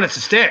 Oh, and it's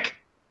a stick.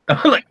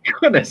 Oh my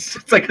goodness.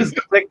 It's like a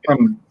stick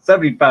from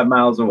 75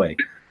 miles away.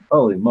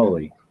 Holy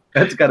moly.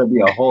 That's got to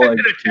be a whole... It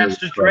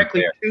attaches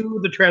directly to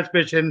the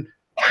transmission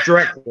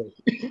directly.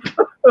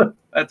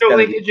 That's no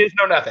linkages,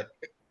 no nothing.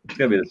 It's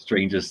going to be the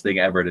strangest thing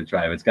ever to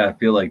drive. It's got to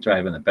feel like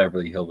driving the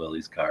Beverly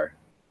Hillbillies car.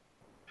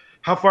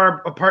 How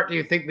far apart do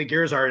you think the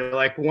gears are?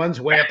 Like one's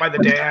way up by the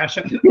dash,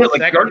 and Yeah,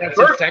 like, that's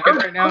a second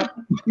right now.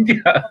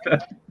 Yeah.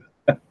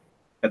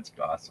 That's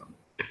awesome.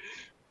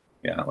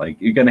 Yeah, like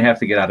you're going to have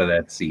to get out of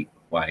that seat.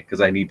 Why?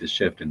 Because I need to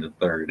shift into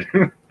third.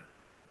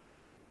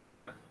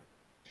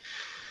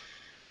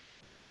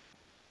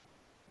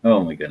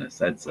 Oh my goodness,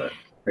 that's a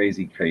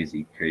crazy,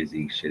 crazy,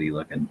 crazy, shitty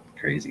looking,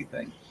 crazy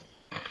thing.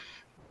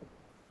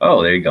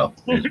 Oh, there you go.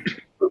 But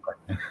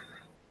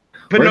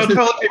no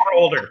toilet paper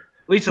holder.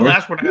 At least the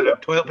last one had a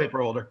toilet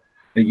paper holder.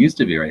 It used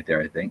to be right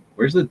there, I think.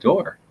 Where's the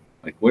door?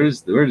 Like, where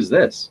is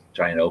this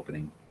giant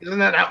opening? Isn't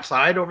that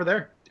outside over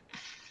there?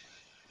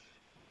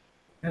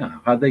 Yeah,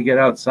 how'd they get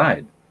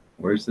outside?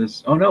 Where's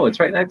this? Oh no, it's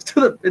right next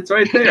to it's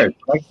right there,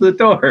 next to the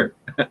door.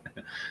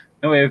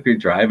 That way, if you're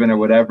driving or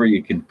whatever,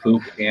 you can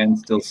poop and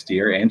still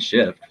steer and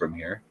shift from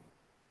here.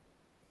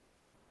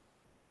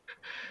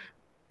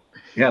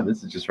 Yeah,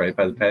 this is just right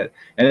by the pad,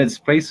 and it's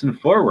facing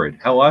forward.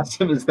 How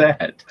awesome is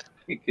that?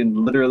 You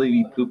can literally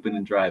be pooping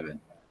and driving.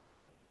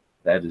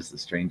 That is the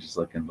strangest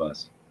looking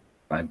bus.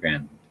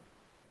 $5,000.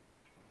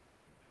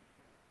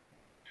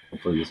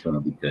 Hopefully this one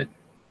will be good.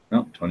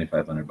 No,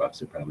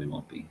 $2,500. It probably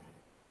won't be.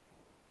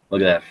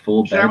 Look at that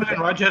full bed. I was in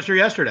Rochester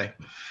yesterday.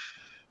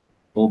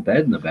 Full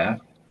bed in the back.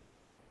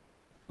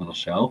 Little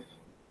shelf.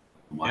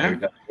 Wire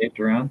got taped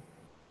around.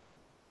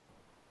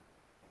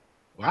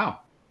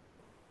 Wow.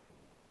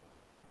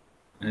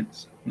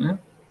 It's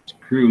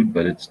crude,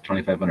 but it's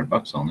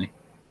 $2,500 only.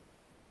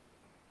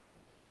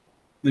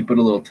 They put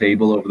a little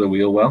table over the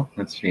wheel well.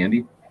 That's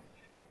handy.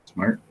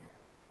 Smart.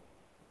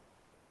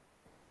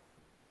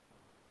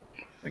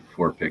 Like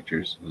 4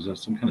 pictures. Was there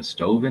some kind of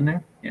stove in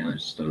there? Yeah,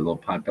 there's just a little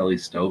potbelly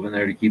stove in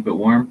there to keep it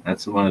warm.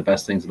 That's one of the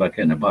best things about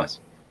getting a bus.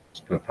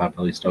 Just put a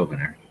potbelly stove in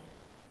there.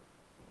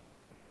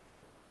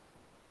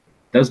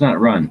 Does not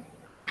run.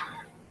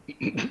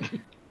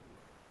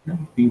 No,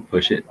 you can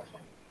push it.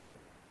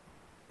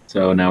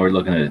 So now we're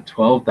looking at a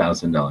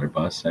 $12,000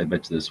 bus. I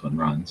bet you this one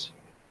runs.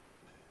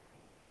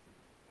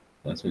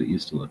 That's what it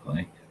used to look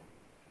like.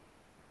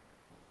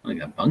 Oh, I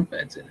got bunk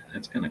beds in it.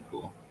 That's kind of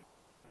cool.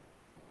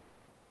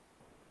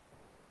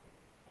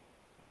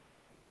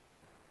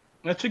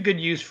 That's a good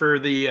use for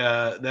the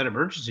that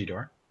emergency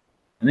door.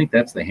 I think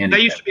that's the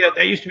handicap.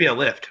 That used to be a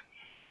lift.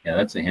 Yeah,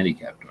 that's the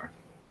handicap door.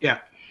 Yeah.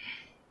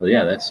 Well,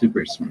 yeah, that's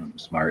super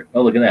smart.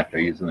 Oh, look at that. They're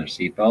using their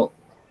seatbelt.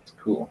 It's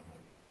cool.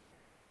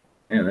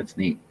 Yeah, that's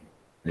neat.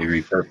 They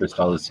repurposed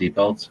all the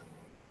seatbelts.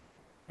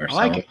 Or I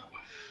like it.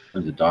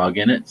 There's a dog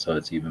in it, so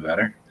it's even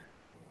better.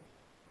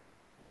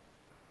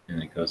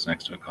 And it goes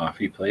next to a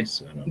coffee place.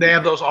 So they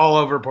have those all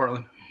over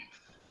Portland.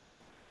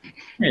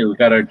 Hey, we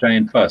got our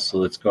giant bus, so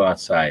let's go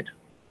outside.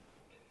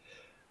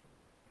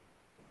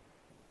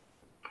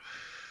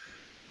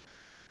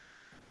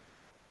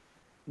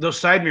 Those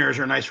side mirrors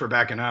are nice for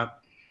backing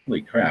up.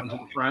 Holy crap.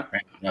 In front.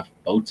 Enough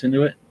boats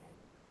into it.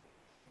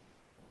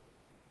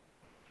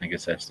 I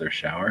guess that's their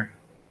shower.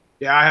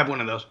 Yeah, I have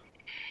one of those.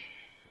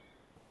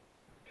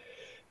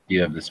 Do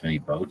you have this many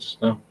boats,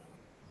 though?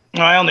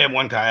 No, I only have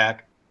one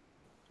kayak.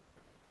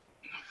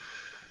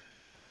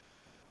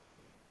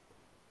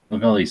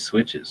 Look at all these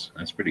switches.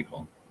 That's pretty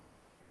cool.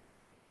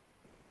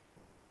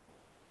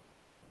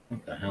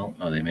 What the hell?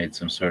 Oh, they made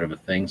some sort of a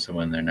thing so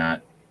when they're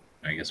not,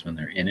 I guess when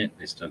they're in it,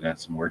 they still got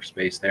some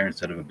workspace there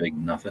instead of a big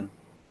nothing.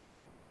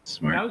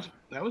 Smart.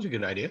 That was a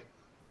good idea.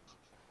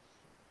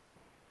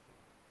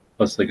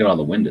 Plus, look at all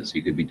the windows.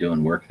 You could be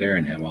doing work there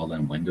and have all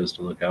them windows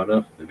to look out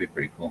of. That'd be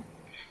pretty cool.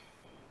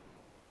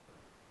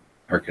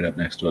 Park it up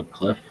next to a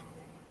cliff.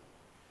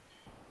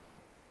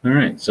 All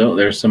right, so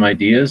there's some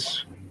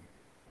ideas.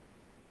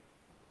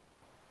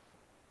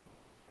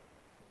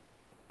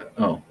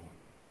 Oh.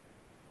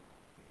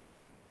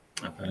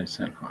 I thought I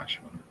sent Hosh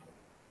one.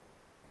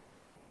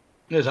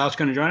 Is House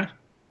going to join us?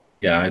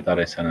 Yeah, I thought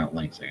I sent out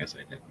links. I guess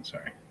I didn't.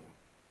 Sorry.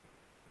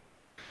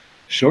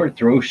 Short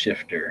throw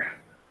shifter.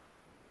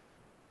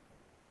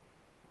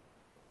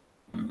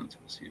 Let's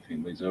see if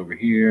anybody's over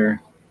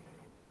here.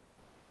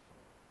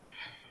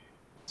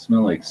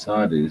 Smell like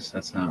sawdust.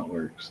 That's not how it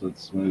works.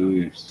 Let's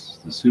move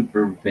the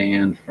super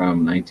van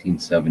from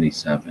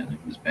 1977. It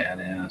was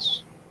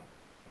badass.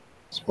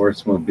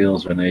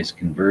 Sportsmobiles are nice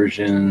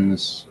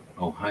conversions.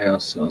 Ohio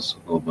sells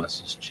school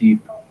buses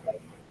cheap.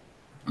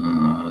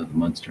 The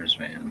Munsters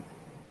van.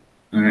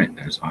 All right,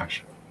 there's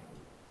Hosh.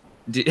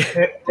 Did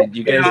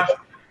you guys?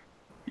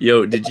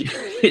 Yo, did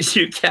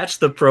you catch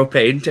the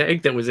propane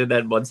tank that was in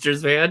that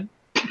Munsters van?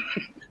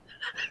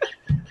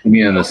 You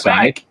mean on the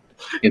side?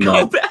 In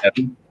Go the back.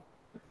 heaven?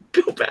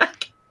 Go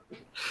back.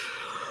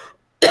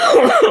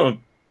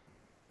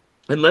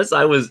 Unless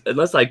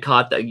I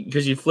caught that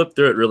because you flipped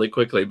through it really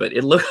quickly, but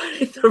it looked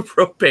like the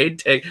propane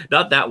tank.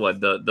 Not that one,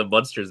 the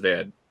Munsters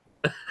van.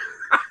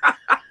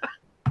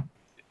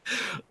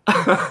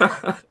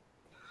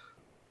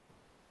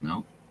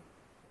 No.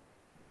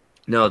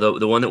 No,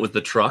 the one that was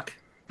the truck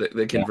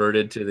that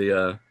converted to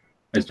the.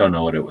 I just don't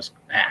know what it was.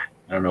 I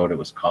don't know what it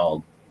was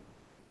called.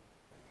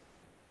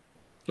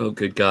 Oh,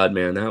 good God,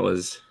 man, that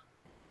was.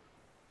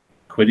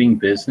 Quitting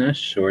business,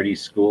 Shorty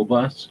school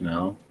bus.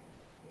 No.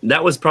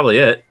 That was probably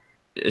it.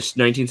 It's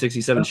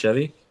 1967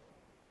 Chevy.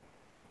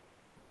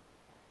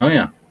 Oh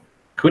yeah,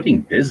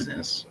 quitting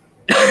business.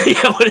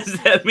 Yeah, what does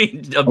that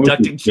mean?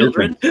 Abducting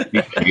children?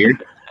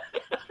 Weird.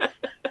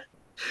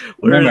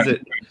 Where is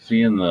it?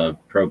 Seeing the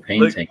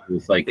propane tank, it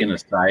was like in a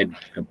side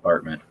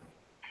compartment.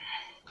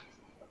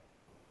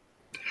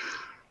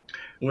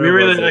 We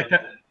really liked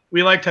that.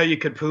 We liked how you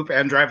could poop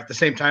and drive at the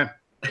same time.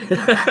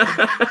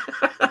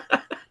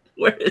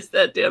 Where is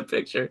that damn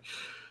picture?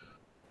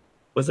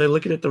 Was I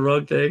looking at the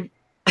wrong thing?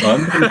 Well,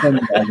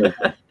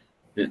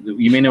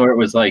 you mean where it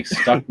was like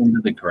stuck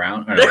into the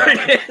ground? Or There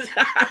it is.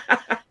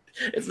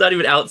 It's not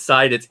even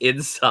outside; it's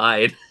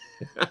inside.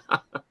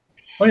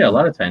 Oh yeah, a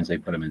lot of times they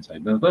put them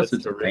inside. But That's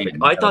it's a terrific.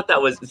 pain. I thought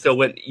that was so.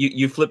 When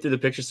you flipped through the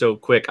picture so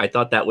quick, I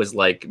thought that was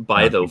like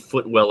by the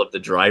footwell of the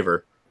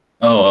driver.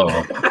 Oh,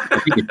 I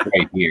think it's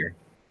right here.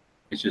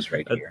 It's just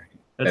right here.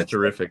 That's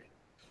terrific.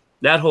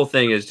 That whole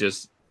thing is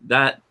just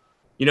that.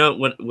 You know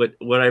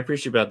what I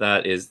appreciate about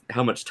that is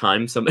how much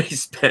time somebody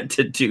spent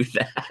to do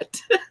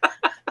that.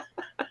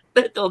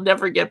 That they'll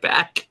never get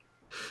back.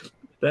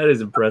 That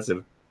is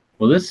impressive.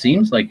 Well, this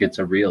seems like it's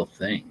a real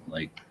thing.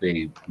 Like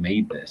they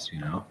made this, you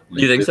know.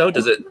 Like You think this- so?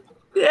 Does it?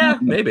 Yeah,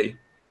 maybe.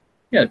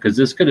 Yeah, because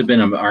this could have been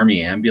an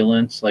army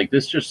ambulance. Like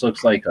this just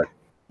looks like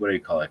what do you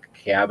call it? A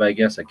cab, I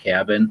guess, a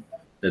cabin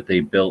that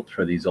they built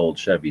for these old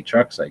Chevy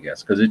trucks, I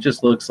guess, because it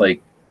just looks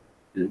like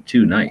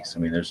too nice. I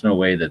mean, there's no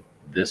way that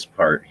this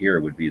part here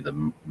would be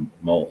the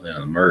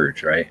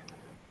merge, right?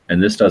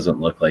 And this doesn't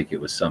look like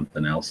it was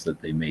something else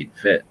that they made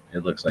fit.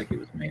 It looks like it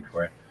was made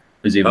for it.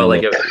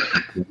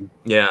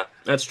 Yeah,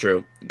 that's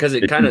true. Because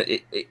it kind of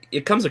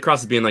it comes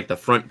across as being like the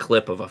front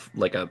clip of a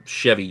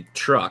Chevy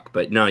truck,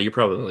 but no, you're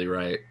probably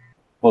right.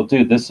 Well,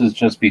 dude, this is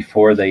just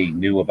before they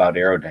knew about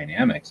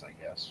aerodynamics, I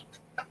guess.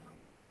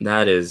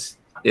 That is,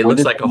 it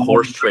looks like a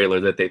horse trailer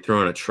that they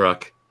throw in a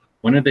truck.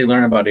 When did they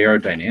learn about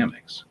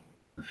aerodynamics?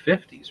 The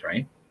 50s,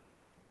 right?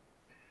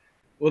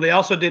 Well, they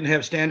also didn't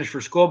have standards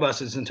for school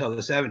buses until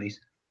the 70s.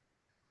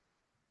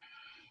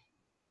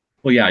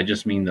 Well, yeah, I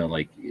just mean though,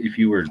 like if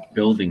you were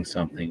building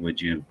something, would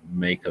you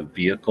make a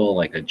vehicle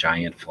like a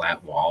giant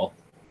flat wall?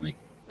 Like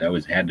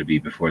that had to be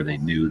before they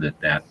knew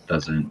that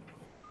doesn't,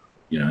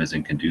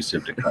 isn't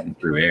conducive to cutting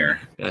through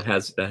air. That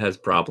has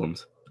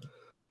problems.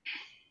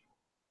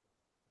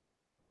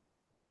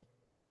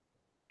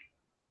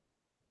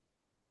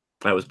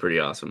 That was pretty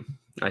awesome.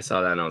 I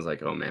saw that and I was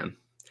like, oh man.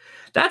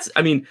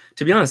 To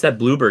be honest, that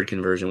Bluebird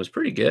conversion was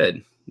pretty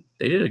good.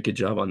 They did a good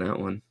job on that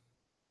one.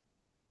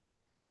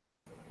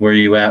 Where are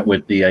you at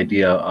with the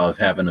idea of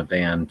having a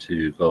van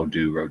to go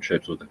do road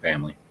trips with the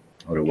family?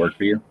 Would it work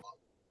for you?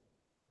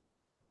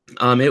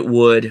 It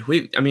would.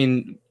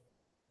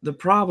 The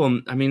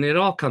problem, it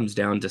all comes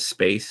down to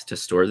space to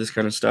store this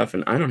kind of stuff,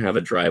 and I don't have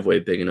a driveway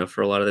big enough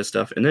for a lot of this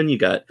stuff. And then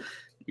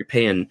you're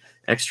paying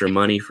extra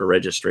money for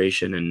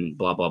registration and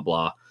blah blah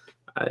blah.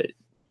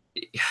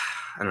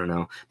 I don't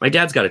know. My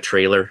dad's got a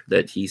trailer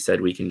that he said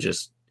we can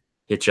just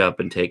hitch up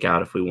and take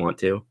out if we want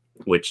to,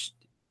 which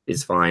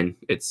is fine.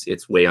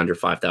 It's way under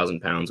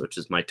 5,000 pounds, which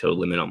is my tow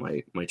limit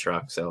on my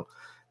truck. So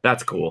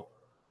that's cool.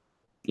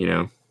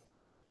 Yeah,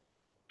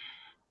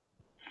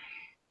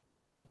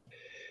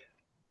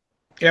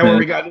 where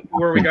we got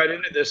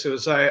into this, it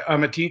was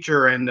I'm a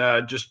teacher and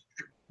just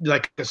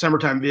like a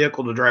summertime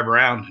vehicle to drive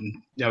around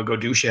and go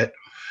do shit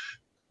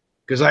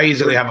because I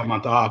easily have a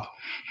month off.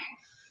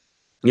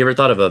 You ever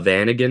thought of a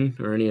Vanagon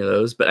or any of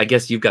those? But I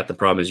guess you've got the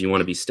problem is you want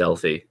to be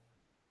stealthy.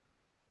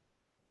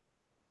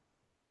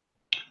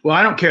 Well,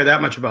 I don't care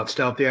that much about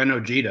stealthy. I know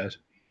G does.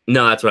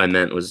 No, that's what I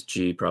meant was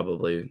G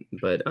probably.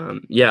 But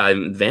yeah,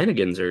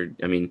 Vanagons are.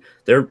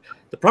 They're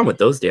the problem with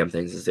those damn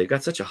things is they've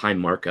got such a high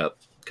markup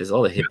because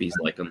all the hippies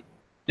like them.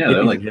 Yeah,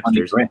 they're like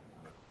 20 grand.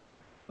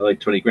 They're like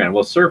 20 grand.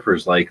 Well,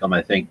 surfers like them,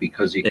 I think,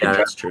 because you can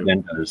drive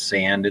into the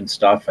sand and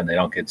stuff, and they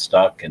don't get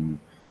stuck. And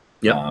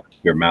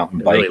your mountain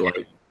bike.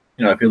 Really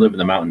if you live in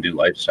the Mountain Dew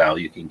lifestyle,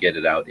 you can get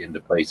it out into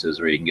places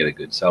where you can get a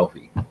good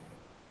selfie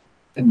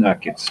and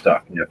not get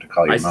stuck. You have to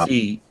call your mom.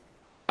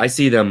 I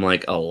see them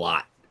like a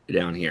lot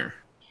down here.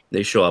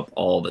 They show up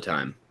all the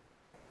time.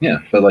 Yeah,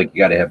 but like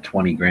you got to have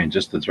 20 grand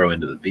just to throw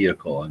into the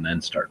vehicle and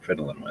then start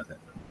fiddling with it.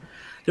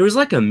 There was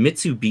like a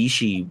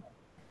Mitsubishi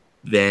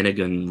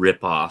Vanagon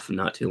ripoff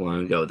not too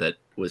long ago that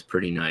was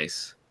pretty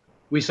nice.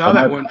 We saw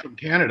that one from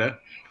Canada.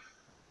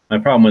 My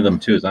problem with them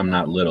too is I'm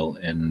not little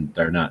and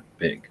they're not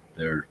big.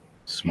 They're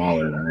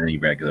smaller than any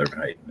regular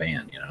type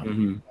van,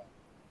 Mm-hmm.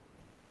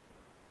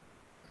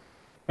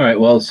 All right,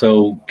 well,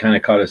 so kind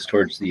of caught us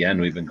towards the end.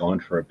 We've been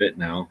going for a bit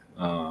now.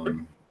 A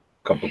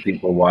couple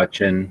people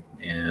watching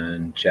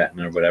and chatting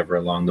or whatever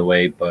along the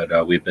way,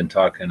 but we've been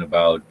talking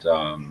about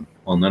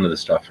none of the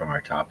stuff from our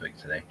topic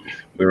today.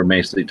 We were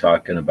basically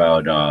talking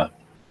about how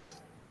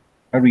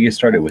did we get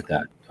started with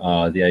that?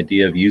 The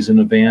idea of using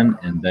a van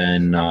and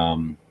then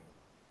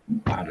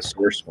how to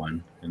source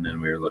one, and then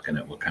we were looking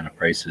at what kind of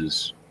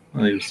prices.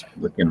 Well, he was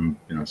looking,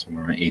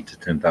 somewhere around $8,000 to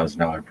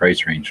 $10,000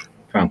 price range.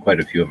 Found quite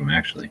a few of them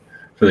actually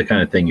for the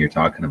kind of thing you're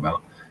talking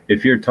about.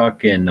 If you're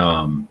talking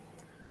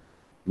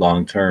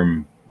long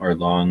term or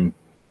long,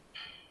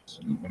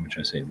 I'm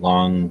trying to say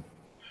long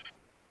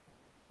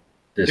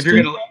distance. If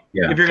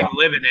you're gonna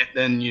live in it,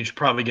 then you should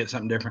probably get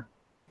something different.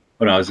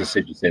 But I was just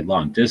saying, say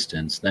long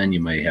distance, then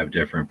you may have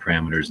different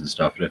parameters and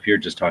stuff. But if you're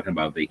just talking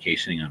about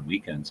vacationing on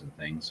weekends and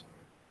things,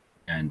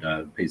 and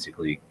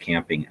basically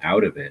camping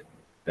out of it,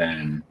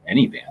 then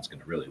any van's going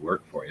to really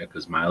work for you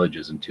because mileage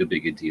isn't too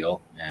big a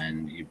deal,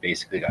 and you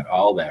basically got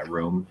all that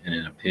room. And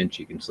in a pinch,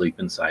 you can sleep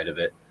inside of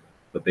it,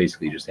 but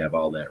basically you just have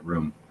all that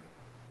room.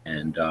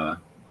 And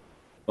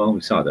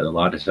we saw that a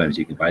lot of times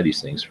you can buy these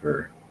things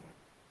for,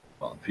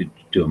 if you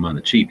do them on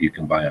the cheap, you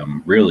can buy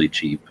them really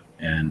cheap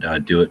and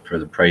do it for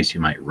the price you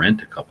might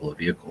rent a couple of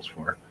vehicles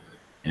for.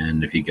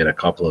 And if you get a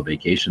couple of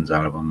vacations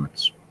out of them,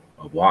 it's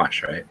a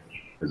wash, right?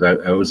 Because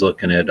I was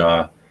looking at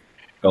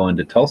going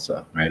to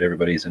Tulsa, right?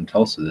 Everybody's in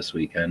Tulsa this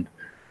weekend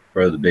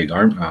for the big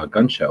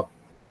gun show,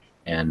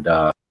 and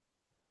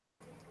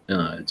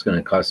it's going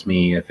to cost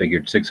me, I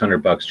figured,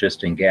 $600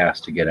 just in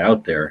gas to get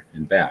out there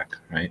and back,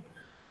 right?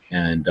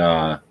 And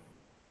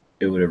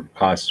it would have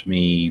cost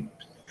me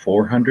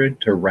 $400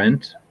 to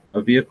rent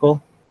a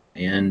vehicle,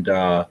 and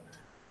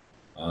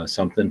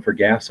something for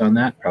gas on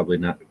that. Probably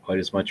not quite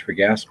as much for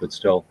gas, but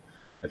still,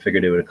 I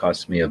figured it would have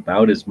cost me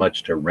about as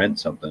much to rent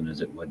something as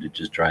it would to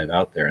just drive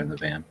out there in the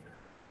van.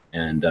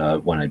 And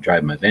when I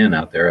drive my van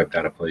out there, I've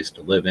got a place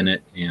to live in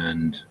it,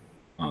 and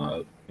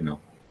you know,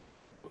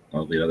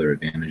 all the other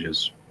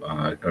advantages.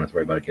 I don't have to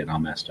worry about it getting all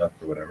messed up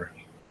or whatever.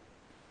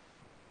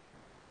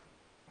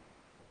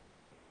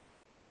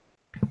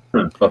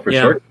 But for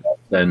short,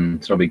 then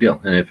it's no big deal.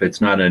 And if it's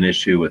not an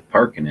issue with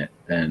parking it,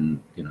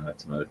 then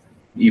that's another thing.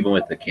 Even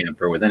with the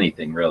camper, with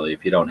anything really,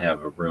 if you don't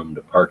have a room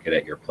to park it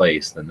at your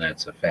place, then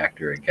that's a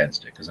factor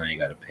against it, because then you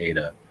got to pay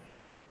to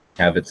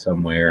have it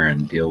somewhere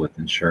and deal with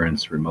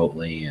insurance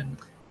remotely. And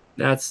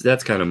that's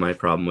kind of my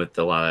problem with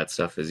a lot of that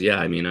stuff. Is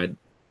I mean,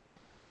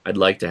 I'd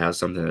like to have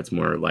something that's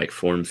more like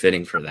form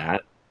fitting for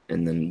that,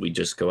 and then we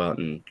just go out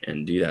and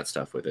do that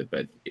stuff with it.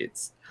 But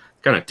it's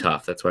kind of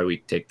tough. That's why we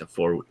take the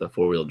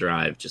four-wheel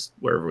drive just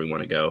wherever we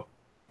want to go.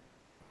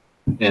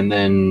 And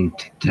then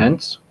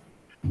tents.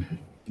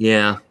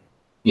 Yeah,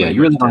 you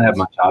really don't have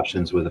much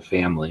options with a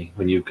family.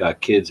 When you've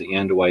got kids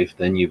and a wife,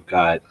 then you've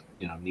got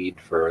need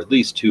for at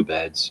least 2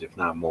 beds, if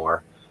not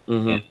more,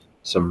 and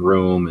some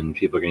room. And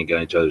people are going to get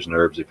on each other's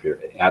nerves if you're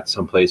at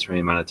some place for any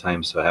amount of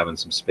time. So having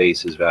some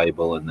space is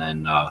valuable, and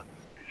then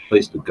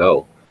place to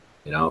go.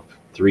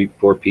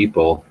 3-4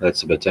 people,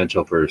 that's the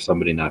potential for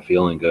somebody not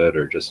feeling good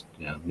or just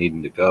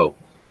needing to go.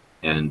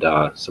 And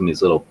some of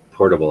these little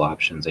portable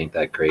options ain't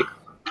that great.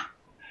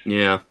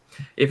 Yeah,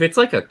 if it's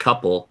like a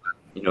couple,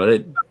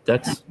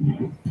 that's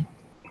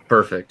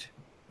perfect.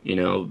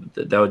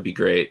 That would be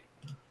great.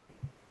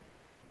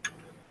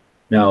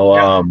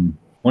 Now,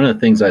 one of the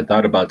things I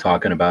thought about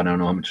talking about, I don't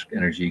know how much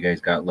energy you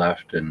guys got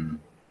left, and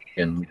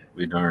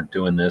we aren't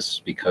doing this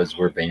because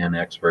we're van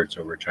experts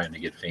or we're trying to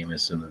get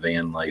famous in the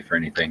van life or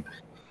anything.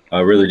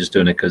 Really just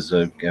doing it because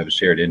I have a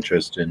shared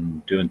interest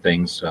in doing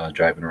things,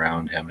 driving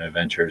around, having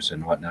adventures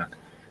and whatnot.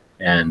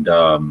 And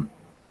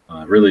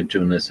really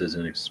doing this as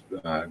an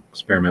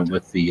experiment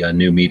with the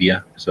new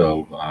media.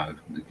 So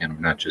again,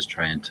 we're not just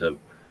trying to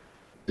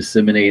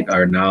disseminate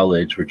our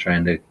knowledge, we're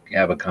trying to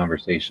have a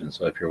conversation.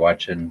 So if you're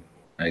watching,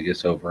 I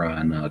guess, over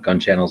on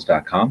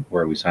gunchannels.com,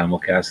 where we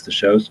simulcast the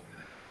shows,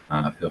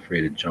 feel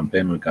free to jump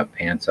in. We've got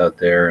Pants out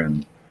there,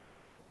 and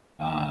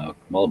a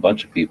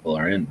bunch of people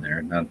are in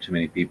there. Not too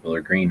many people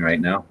are green right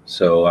now,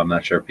 so I'm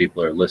not sure if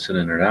people are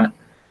listening or not.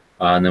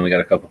 And then we got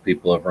a couple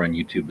people over on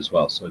YouTube as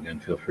well. So again,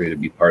 feel free to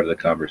be part of the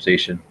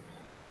conversation.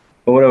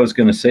 But what I was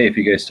going to say, if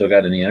you guys still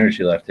got any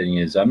energy left in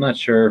you, is I'm not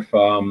sure if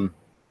I'm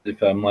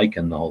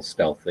liking the whole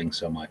stealth thing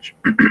so much.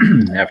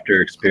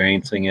 After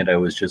experiencing it, I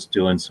was just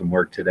doing some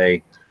work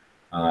today.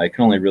 I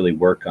can only really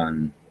work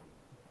on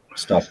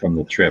stuff from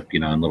the trip,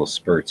 in little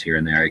spurts here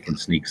and there. I can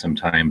sneak some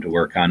time to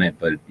work on it,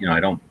 but I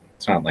don't.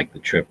 It's not like the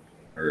trip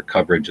or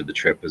coverage of the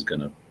trip is going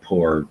to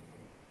pour,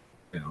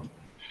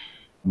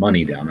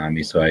 money down on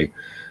me. So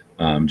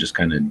I'm just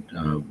kind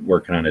of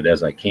working on it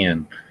as I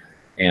can.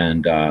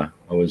 And I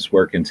was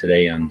working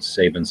today on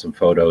saving some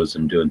photos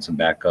and doing some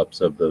backups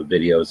of the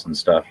videos and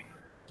stuff,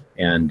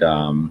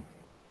 and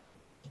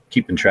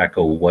keeping track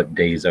of what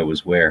days I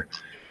was where.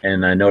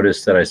 And I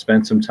noticed that I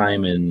spent some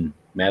time in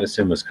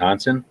Madison,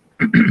 Wisconsin,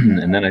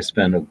 and then I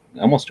spent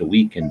almost a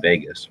week in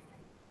Vegas.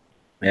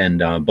 And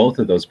both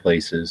of those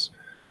places,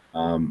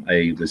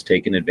 I was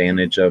taking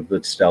advantage of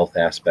the stealth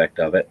aspect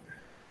of it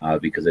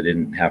because I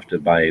didn't have to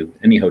buy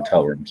any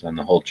hotel rooms on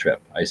the whole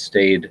trip. I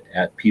stayed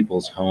at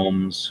people's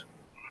homes.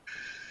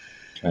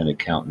 Trying to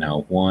count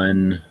now.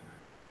 1,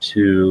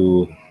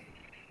 2,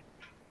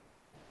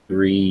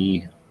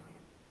 3,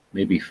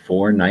 maybe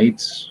 4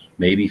 nights.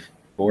 Maybe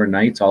 4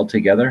 nights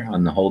altogether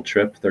on the whole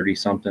trip.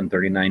 30-something,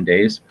 39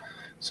 days.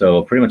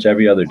 So pretty much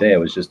every other day I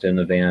was just in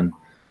the van,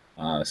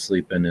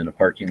 sleeping in a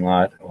parking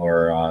lot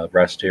or a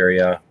rest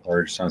area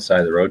or just on the side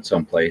of the road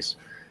someplace.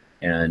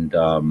 And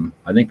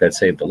I think that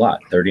saved a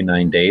lot.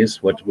 39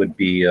 days. What would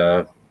be?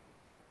 What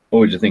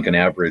would you think an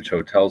average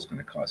hotel is going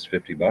to cost?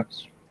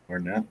 $50 or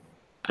than that?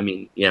 I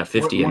mean, yeah,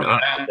 50 and up,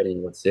 depending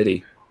on what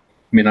city.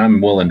 I mean, I'm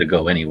willing to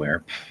go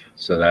anywhere,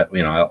 so that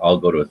I'll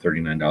go to a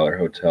 $39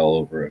 hotel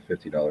over a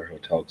 $50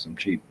 hotel because I'm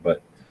cheap.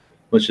 But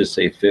let's just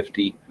say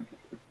 50.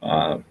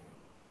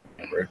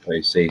 If I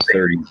say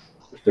 30,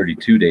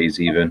 32 days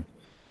even,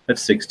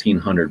 that's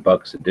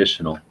 $1,600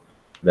 additional.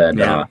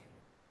 That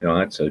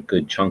that's a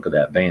good chunk of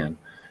that van.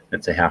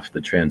 That's a half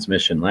the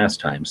transmission last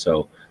time.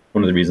 So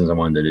one of the reasons I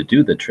wanted to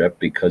do the trip,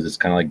 because it's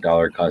kind of like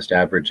dollar cost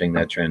averaging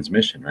that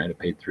transmission, right? I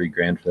paid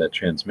 $3,000 for that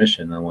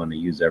transmission. I want to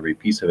use every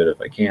piece of it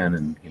if I can,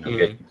 and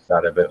get use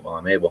out of it while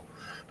I'm able.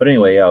 But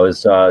anyway, I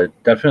was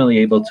definitely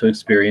able to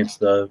experience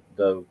the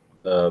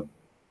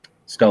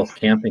stealth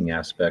camping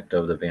aspect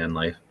of the van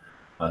life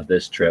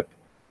this trip.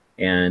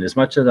 And as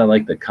much as I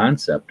like the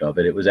concept of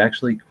it, it was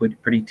actually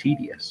pretty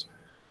tedious.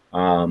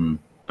 I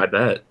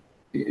bet.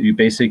 You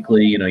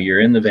basically,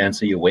 you're in the van,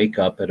 so you wake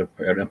up at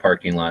a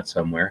parking lot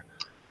somewhere.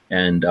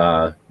 And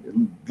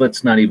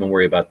let's not even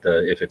worry about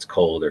if it's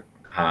cold or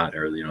hot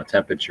or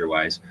temperature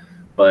wise,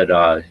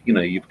 but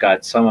you've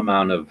got some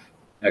amount of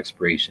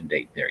expiration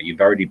date there.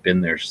 You've already been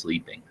there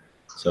sleeping.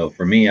 So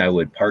for me, I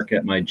would park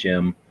at my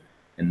gym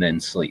and then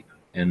sleep,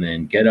 and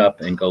then get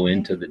up and go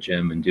into the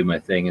gym and do my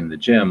thing in the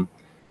gym,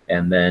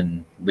 and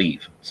then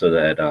leave so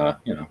that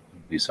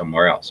be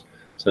somewhere else.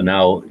 So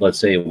now, let's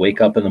say you wake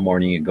up in the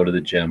morning, you go to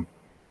the gym,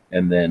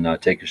 and then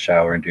take a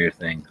shower and do your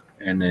thing,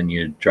 and then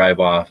you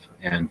drive off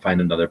and find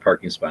another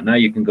parking spot. Now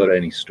you can go to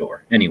any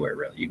store, anywhere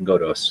really. You can go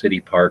to a city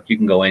park, you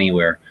can go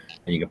anywhere,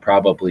 and you can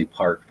probably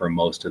park for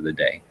most of the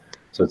day.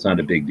 So it's not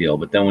a big deal.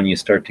 But then when you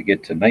start to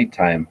get to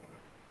nighttime,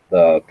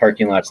 the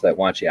parking lots that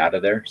want you out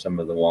of there,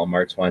 some of the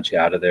Walmarts want you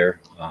out of there.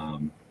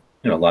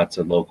 Lots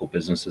of local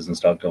businesses and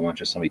stuff don't want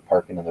just somebody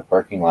parking in the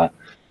parking lot.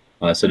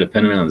 So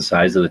depending on the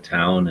size of the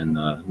town and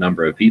the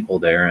number of people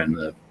there and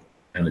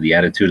the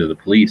attitude of the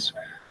police,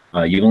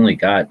 you've only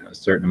got a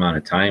certain amount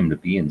of time to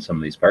be in some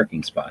of these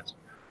parking spots.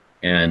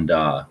 And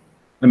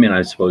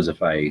I suppose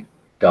if I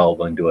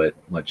delve into it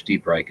much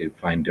deeper, I could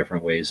find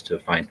different ways to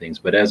find things.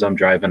 But as I'm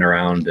driving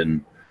around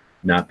and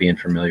not being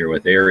familiar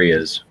with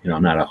areas,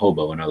 I'm not a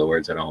hobo. In other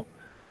words, I don't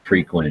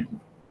frequent,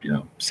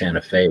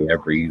 Santa Fe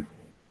every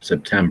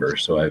September.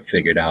 So I've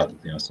figured out,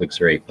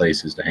 6 or 8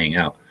 places to hang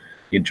out.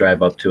 You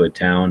drive up to a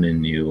town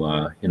and you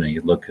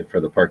look for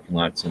the parking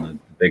lots in the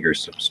bigger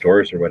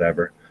stores or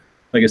whatever.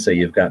 Like I say,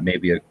 you've got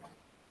maybe a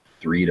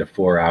 3 to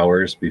 4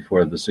 hours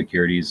before the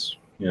security's,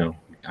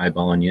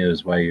 eyeballing you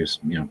is why you're,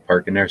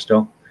 parking there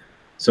still.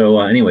 So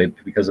anyway,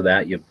 because of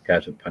that, you've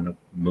got to kind of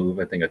move.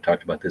 I think I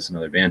talked about this in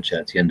other van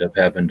chats. You end up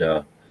having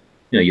to,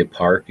 you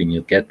park and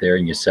you get there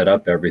and you set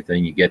up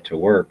everything. You get to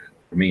work.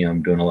 For me,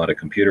 I'm doing a lot of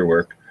computer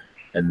work.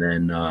 And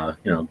then,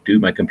 do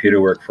my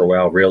computer work for a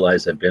while,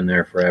 realize I've been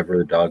there forever,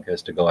 the dog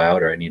has to go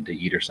out or I need to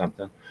eat or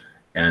something.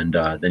 And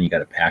then you got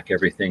to pack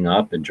everything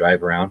up and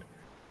drive around.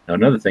 Now,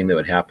 another thing that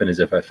would happen is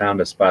if I found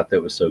a spot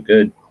that was so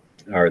good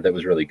or that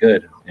was really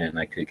good and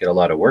I could get a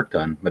lot of work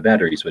done, my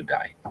batteries would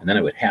die. And then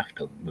I would have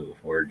to move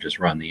or just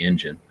run the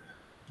engine.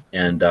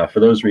 And for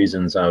those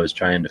reasons, I was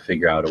trying to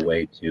figure out a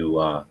way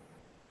to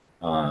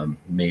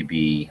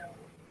maybe,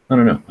 I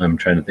don't know, I'm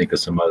trying to think of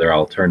some other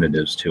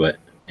alternatives to it.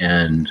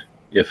 And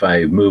if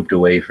I moved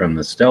away from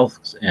the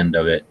stealth end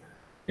of it,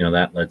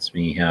 that lets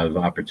me have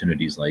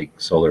opportunities like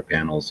solar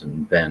panels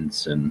and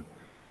vents and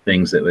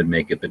things that would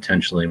make it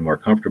potentially more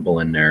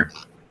comfortable in there.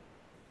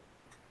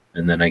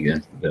 And then I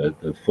get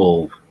the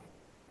full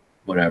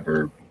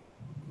whatever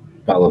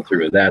follow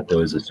through with that, though,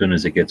 is as soon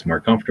as it gets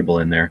more comfortable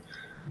in there,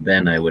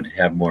 then I would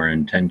have more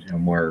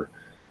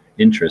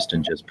interest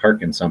in just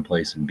parking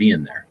someplace and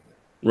being there.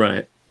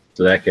 Right.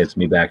 So that gets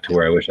me back to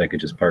where I wish I could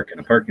just park in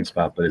a parking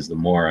spot, but as the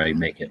more I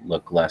make it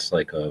look less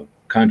like a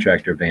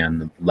contractor van,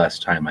 the less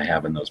time I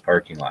have in those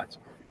parking lots.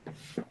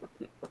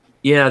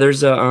 Yeah, there's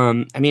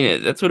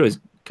that's what always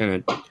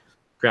kind of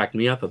cracked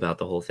me up about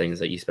the whole thing is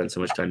that you spend so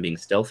much time being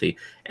stealthy.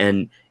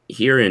 And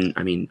here I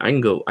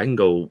can go,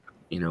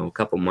 a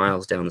couple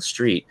miles down the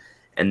street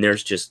and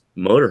there's just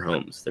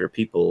motorhomes that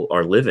people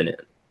are living in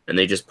and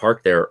they just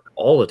park there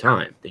all the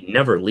time. They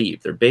never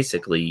leave. They're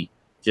basically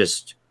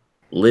just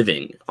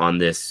living on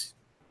this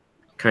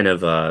kind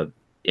of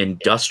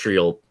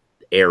industrial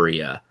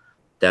area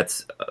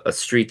that's a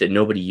street that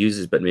nobody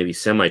uses but maybe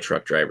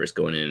semi-truck drivers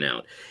going in and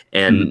out.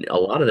 And a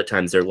lot of the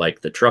times they're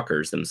like the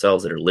truckers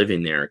themselves that are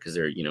living there because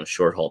they're,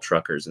 short haul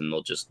truckers and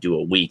they'll just do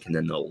a week and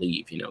then they'll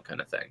leave, kind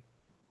of thing.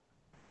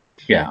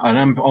 Yeah, and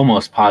I'm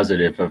almost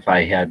positive if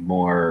I had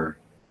more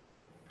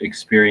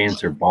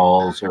experience or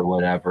balls or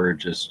whatever,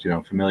 just,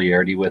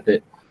 familiarity with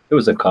it. There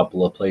was a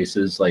couple of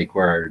places like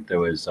where there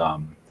was,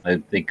 I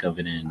think of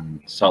it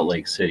in Salt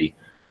Lake City.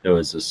 There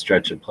was a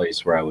stretch of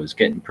place where I was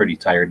getting pretty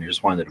tired and I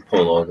just wanted to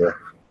pull over.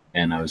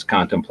 And I was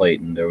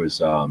contemplating, there was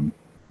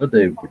what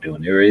they were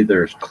doing. They were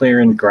either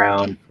clearing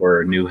ground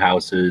for new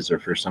houses or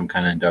for some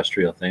kind of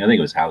industrial thing. I think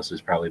it was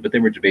houses probably, but they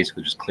were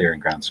basically just clearing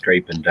ground,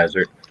 scraping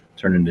desert,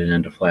 turning it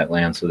into flat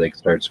land so they could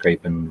start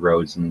scraping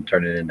roads and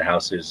turning it into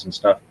houses and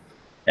stuff.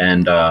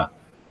 And,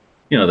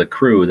 the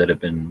crew that had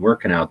been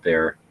working out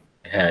there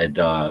had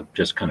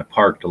just kind of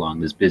parked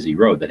along this busy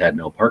road that had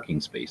no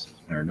parking spaces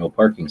or no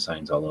parking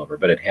signs all over,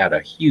 but it had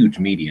a huge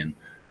median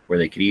where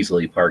they could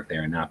easily park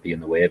there and not be in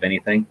the way of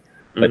anything.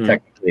 But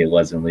technically it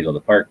wasn't legal to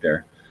park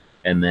there.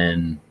 And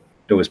then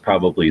there was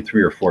probably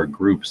 3 or 4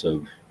 groups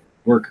of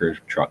worker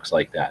trucks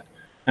like that.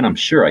 And I'm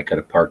sure I could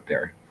have parked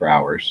there for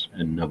hours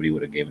and nobody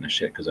would have given a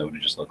shit because I would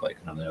have just looked like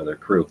another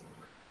crew.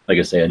 Like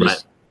I say,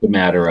 just a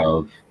matter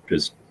of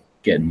just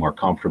getting more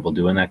comfortable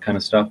doing that kind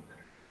of stuff.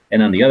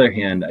 And on the other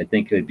hand, I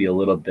think it would be a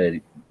little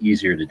bit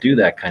easier to do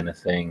that kind of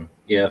thing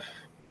if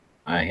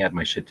I had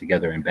my shit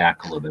together and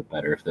back a little bit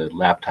better. If the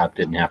laptop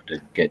didn't have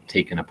to get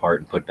taken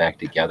apart and put back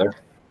together.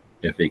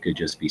 If it could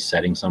just be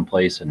setting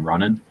someplace and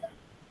running,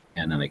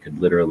 and then I could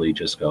literally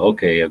just go,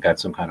 okay, I've got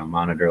some kind of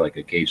monitor, like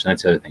a gauge.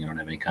 That's the other thing. I don't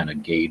have any kind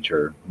of gauge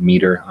or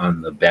meter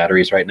on the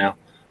batteries right now.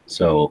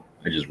 So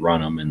I just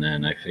run them, and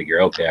then I figure,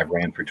 okay, I've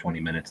ran for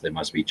 20 minutes. They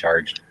must be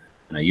charged,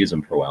 and I use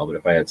them for a while. But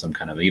if I had some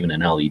kind of, even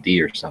an LED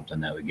or something,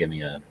 that would give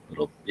me a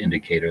little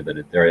indicator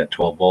that they're at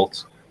 12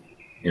 volts,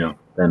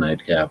 then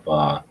I'd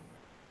have,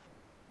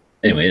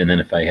 anyway, and then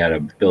if I had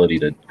ability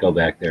to go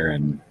back there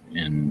and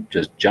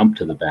just jump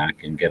to the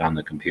back and get on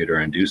the computer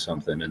and do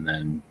something and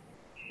then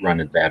run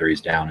the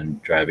batteries down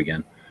and drive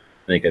again,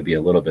 I think I'd be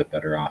a little bit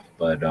better off.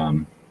 But I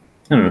don't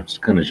know, it's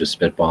kind of just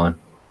spitballing.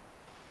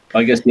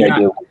 I guess the Yeah.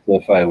 idea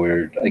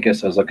was I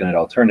guess I was looking at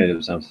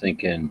alternatives. I'm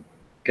thinking,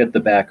 get the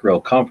back row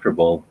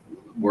comfortable,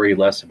 worry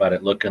less about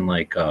it looking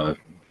like a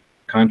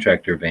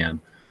contractor van,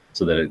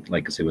 so that it,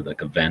 like I say, with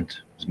like a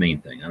vent is the main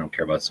thing. I don't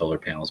care about solar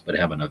panels, but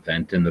having a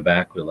vent in the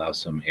back would allow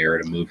some air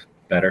to move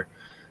better.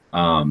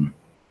 Um,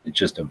 it's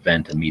just a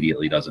vent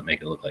immediately doesn't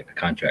make it look like a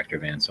contractor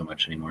van so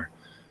much anymore.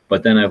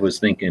 But then I was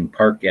thinking,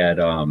 park at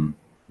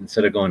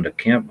instead of going to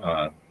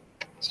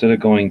instead of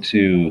going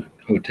to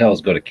hotels,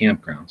 go to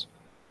campgrounds.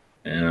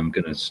 And I'm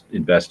going to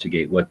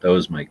investigate what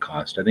those might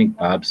cost. I think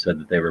Bob said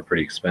that they were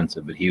pretty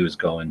expensive, but he was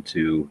going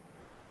to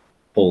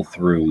pull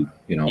through,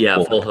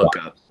 full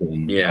hookup.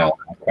 and Yeah. all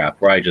that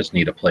crap. Where I just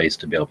need a place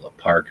to be able to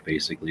park,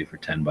 basically for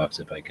 $10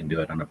 if I can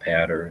do it on a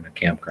pad or in a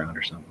campground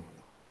or something.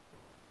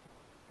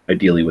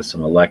 Ideally, with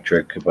some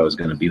electric if I was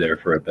going to be there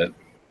for a bit.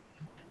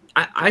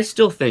 I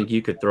still think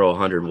you could throw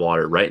 100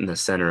 watt right in the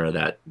center of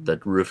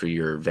the roof of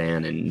your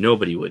van, and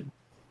nobody would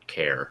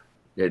care.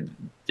 It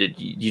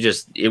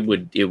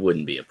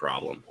wouldn't be a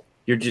problem.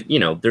 You're just,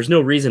 there's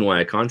no reason why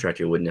a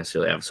contractor wouldn't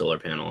necessarily have a solar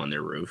panel on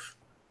their roof.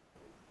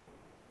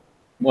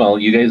 Well,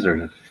 you guys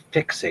are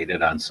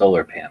fixated on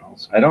solar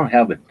panels. I don't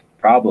have a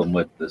problem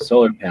with the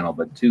solar panel,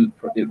 but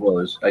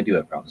I do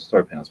have problems with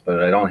solar panels,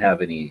 but I don't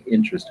have any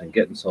interest in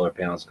getting solar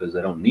panels because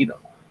I don't need them.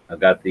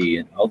 I've got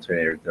the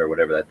alternator or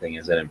whatever that thing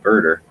is, that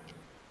inverter.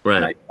 Right.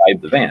 And I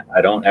drive the van.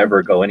 I don't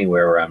ever go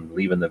anywhere where I'm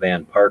leaving the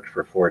van parked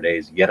for 4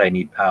 days, yet I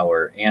need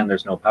power, and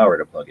there's no power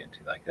to plug into.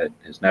 Like, that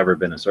has never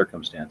been a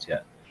circumstance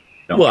yet.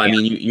 Well, I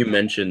mean, you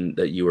mentioned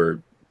that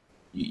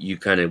you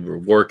kind of were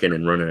working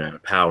and running out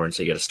of power, and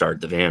so you got to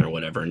start the van or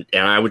whatever. And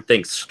I would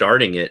think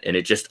starting it and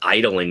it just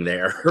idling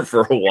there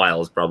for a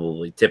while is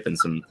probably tipping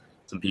some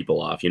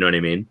people off. You know what I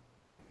mean?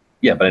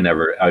 Yeah, but I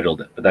never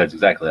idled it. But that's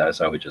exactly that.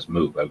 So I would just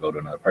move. I would go to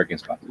another parking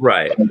spot.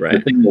 Right.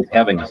 The thing is,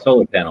 having a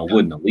solar panel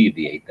wouldn't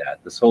alleviate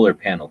that. The solar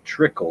panel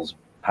trickles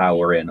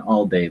power in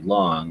all day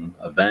long,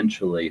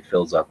 eventually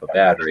fills up a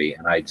battery,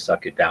 and I'd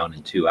suck it down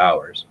in 2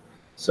 hours.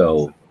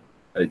 So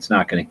it's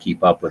not going to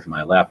keep up with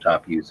my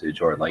laptop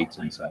usage or lights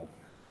inside.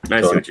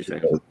 I see what you're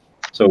saying.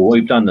 So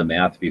we've done the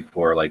math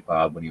before, like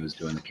Bob, when he was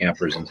doing the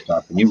campers and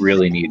stuff, and you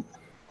really need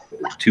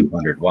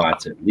 200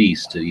 watts at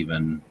least to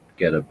even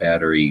get a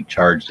battery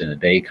charged in a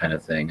day kind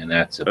of thing. And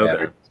that's a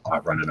battery that's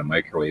not running a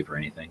microwave or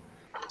anything.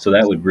 So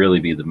that would really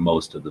be the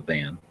most of the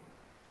van.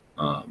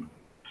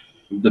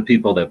 The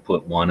people that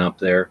put one up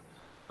there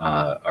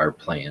are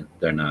playing.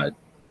 They're not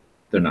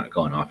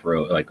going off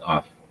road, like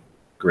off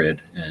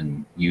grid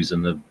and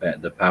using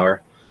the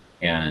power.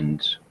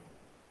 And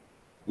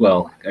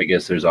well, I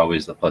guess there's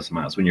always the plus and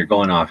minus. When you're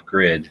going off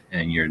grid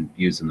and you're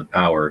using the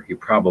power, you're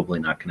probably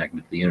not connected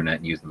to the internet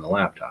and using the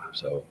laptop.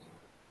 So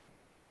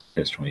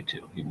it's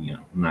 22.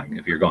 Not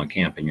if you're going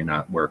camping, you're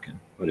not working.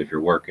 But if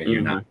you're working,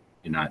 you're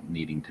not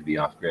needing to be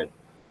off grid.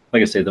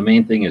 Like I say, the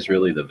main thing is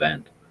really the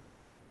vent.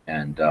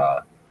 And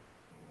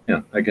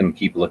I can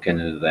keep looking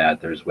into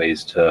that. There's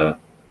ways to,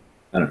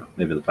 I don't know,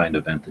 maybe to find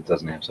a vent that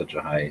doesn't have such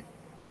a high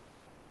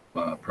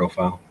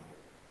profile.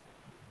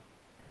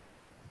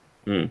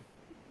 And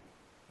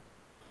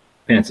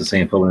it's the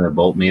same, put one of the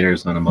volt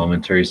meters on a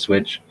momentary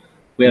switch.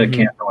 We had a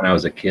camper when I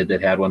was a kid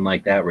that had one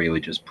like that, where you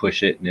would just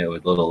push it and a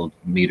little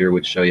meter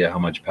would show you how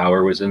much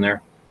power was in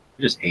there.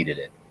 I just hated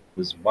it. It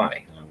was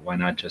why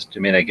not just,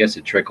 I guess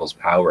it trickles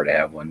power to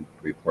have one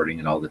reporting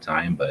it all the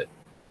time, but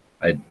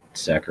I'd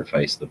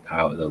sacrifice the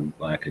power, the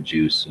lack of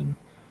juice, and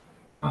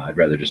I'd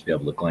rather just be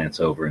able to glance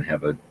over and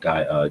have a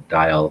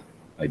dial,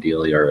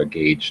 ideally, or a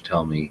gauge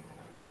tell me,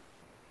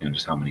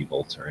 just how many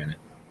volts are in it.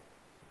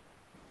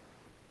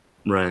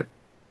 Right.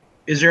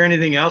 Is there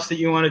anything else that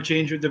you want to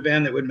change with the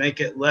van that would make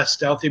it less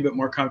stealthy but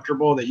more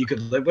comfortable that you could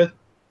live with?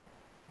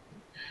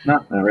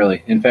 Not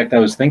really. In fact, I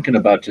was thinking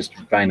about just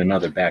buying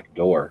another back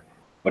door.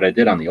 What I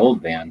did on the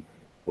old van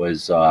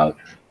was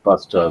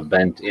bust a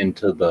vent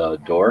into the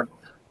door,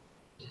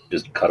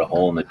 just cut a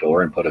hole in the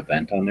door and put a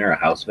vent on there, a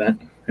house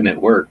vent, and it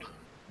worked.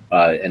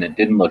 And it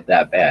didn't look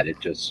that bad. It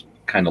just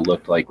kind of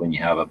looked like when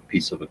you have a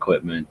piece of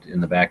equipment in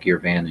the back of your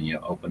van and you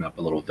open up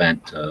a little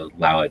vent to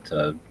allow it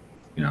to,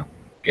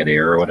 get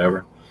air or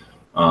whatever,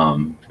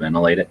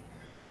 ventilate it.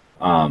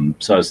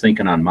 So I was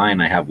thinking on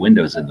mine, I have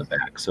windows in the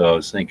back. So I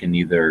was thinking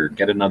either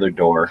get another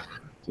door.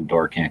 The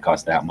door can't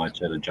cost that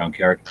much at a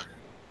junkyard,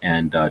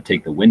 and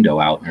take the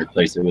window out and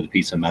replace it with a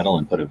piece of metal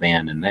and put a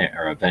van in there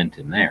or a vent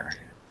in there.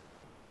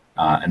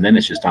 And then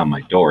it's just on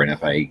my door. And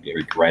if I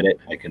regret it,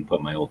 I can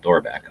put my old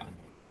door back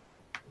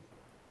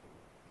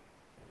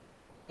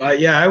on.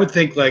 Yeah, I would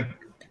think like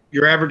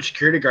your average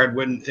security guard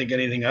wouldn't think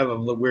anything of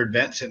a weird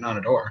vent sitting on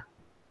a door.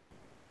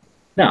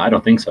 No, I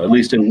don't think so. At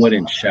least it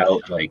wouldn't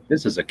shout like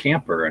this is a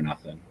camper or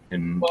nothing.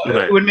 And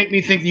it would make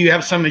me think that you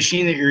have some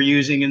machine that you're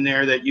using in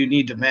there that you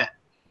need to vent.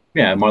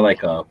 Yeah, more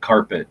like a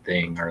carpet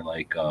thing or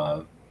like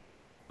a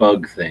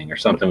bug thing or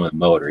something with a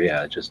motor.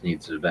 Yeah, it just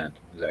needs a vent.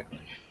 Exactly.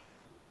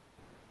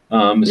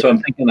 So I'm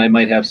thinking I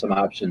might have some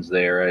options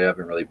there. I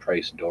haven't really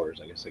priced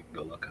doors. I guess I can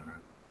go look on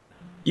it.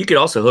 You could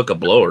also hook a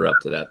blower up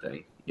to that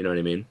thing. You know what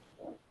I mean?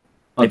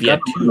 If you had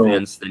I've got a two little-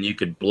 vents, then you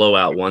could blow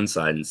out one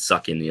side and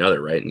suck in the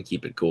other, right, and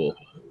keep it cool.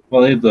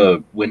 Well, they have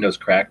the windows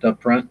cracked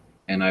up front,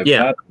 and I've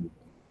Yeah. got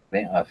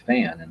a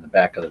fan in the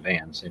back of the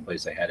van, same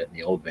place I had it in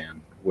the old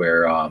van,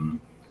 where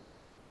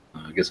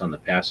I guess on the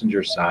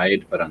passenger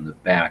side, but on the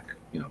back,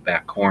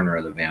 back corner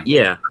of the van,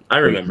 Yeah, I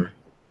remember.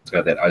 it's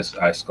got that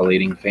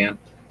escalating fan,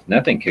 and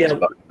that thing kicks Yeah.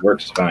 butt,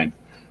 works fine.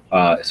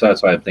 So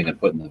that's why I'm thinking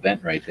putting the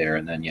vent right there,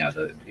 and then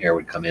the air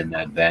would come in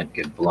that vent,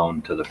 get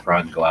blown to the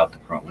front, go out the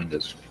front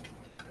windows.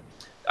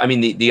 I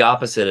mean, the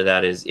opposite of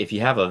that is if you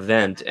have a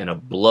vent and a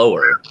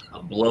blower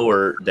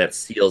that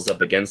seals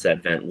up against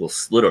that vent will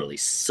literally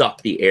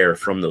suck the air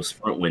from those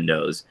front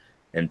windows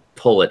and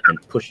pull it and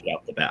push it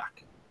out the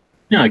back.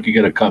 Yeah, I could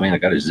get I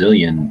got a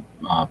zillion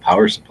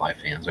power supply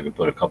fans. I could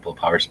put a couple of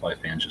power supply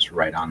fans just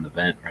right on the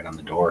vent, right on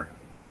the door.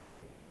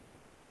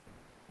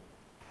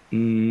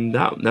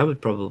 That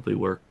would probably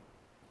work.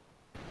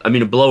 I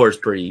mean, a blower's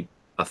pretty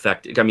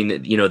effective. I mean,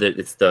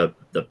 it's the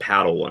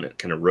paddle one. It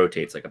kind of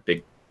rotates like a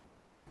big,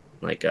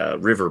 like a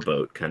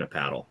riverboat kind of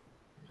paddle.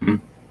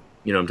 Mhm.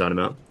 You know what I'm talking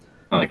about?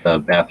 Like a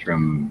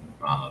bathroom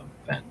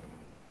vent.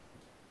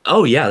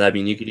 Oh yeah, I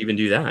mean, you could even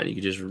do that. You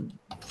could just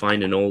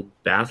find an old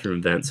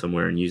bathroom vent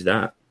somewhere and use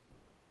that.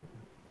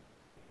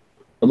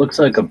 It looks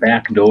like a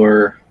back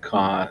door.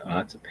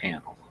 That's a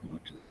panel.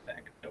 Which is a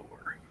back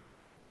door.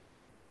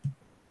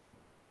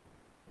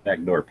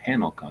 Back door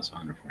panel costs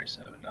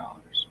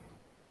 $147.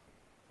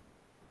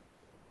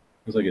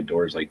 Looks like a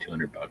door is like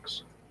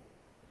 $200.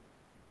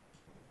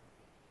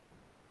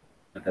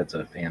 But that's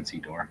a fancy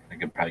door. I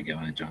could probably get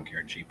one at a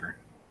junkyard cheaper.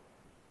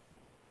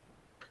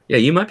 Yeah,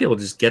 you might be able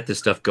to just get this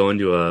stuff going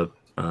to a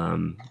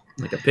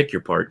like a pick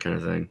your part kind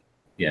of thing.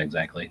 Yeah,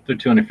 exactly. They're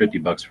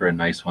 $250 for a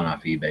nice one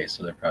off eBay,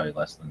 so they're probably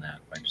less than that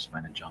if I just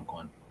find a junk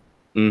one.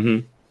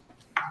 Mm-hmm.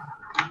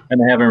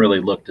 And I haven't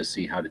really looked to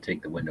see how to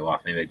take the window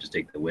off. Maybe I just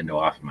take the window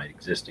off of my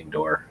existing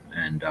door,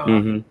 and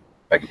if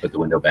I could put the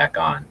window back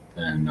on,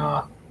 then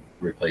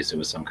replace it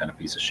with some kind of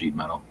piece of sheet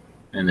metal,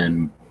 and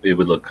then it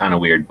would look kind of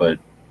weird, but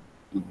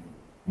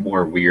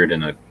more weird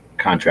in a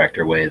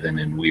contractor way than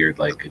in weird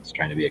like it's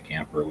trying to be a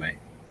camper way.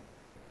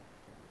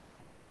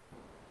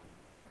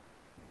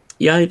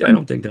 Yeah, I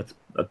don't think that's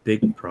a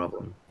big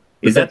problem.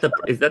 Is that the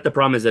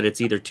problem? Is that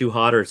it's either too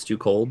hot or it's too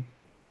cold?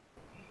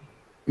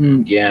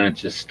 Yeah, and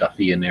it's just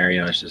stuffy in there.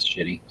 It's just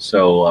shitty.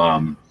 So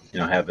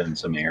having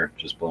some air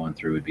just blowing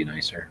through would be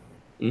nicer.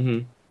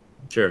 Mm-hmm.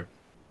 Sure.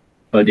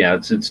 But yeah,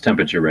 it's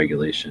temperature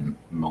regulation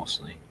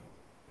mostly.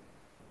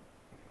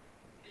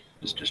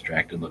 Just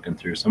distracted looking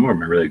through. Some of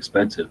them are really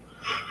expensive.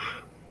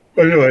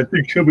 I know. I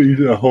think somebody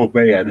did a whole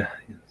band.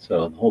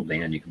 So the whole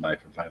band you can buy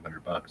for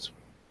 $500.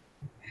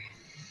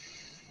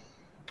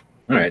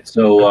 All right.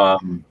 So I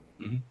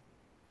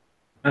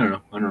don't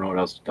know. I don't know what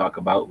else to talk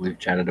about. We've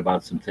chatted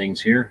about some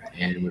things here,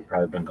 and we've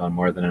probably been gone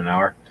more than an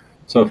hour.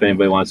 So if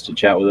anybody wants to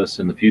chat with us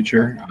in the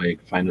future, you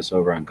can find us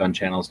over on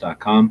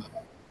gunchannels.com.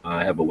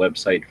 I have a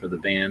website for the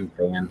van,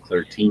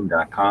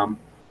 van13.com,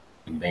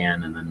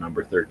 van and then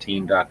number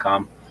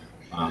 13.com.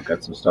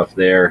 Got some stuff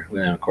there.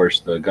 And of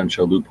course, the Gun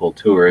Show Loophole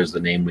Tour is the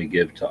name we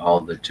give to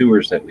all the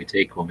tours that we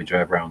take when we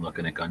drive around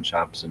looking at gun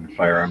shops and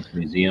firearms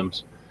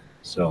museums.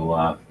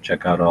 So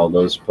check out all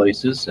those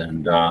places.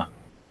 And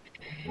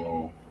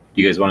do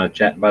you guys want to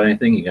chat about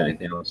anything? You got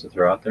anything else to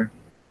throw out there?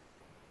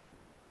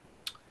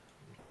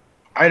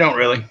 I don't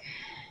really.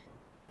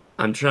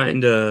 I'm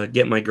trying to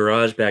get my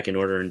garage back in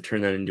order and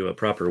turn that into a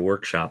proper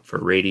workshop for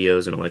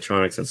radios and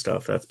electronics and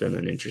stuff. That's been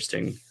an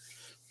interesting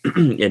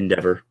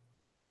endeavor.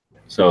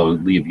 So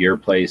leave your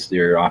place,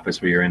 your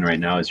office where you're in right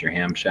now is your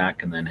ham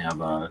shack, and then have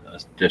a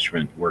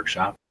different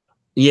workshop.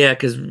 Yeah,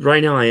 because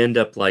right now I end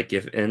up like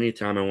if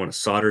anytime I want to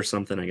solder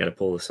something, I got to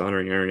pull the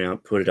soldering iron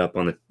out, put it up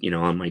on the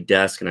on my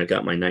desk, and I've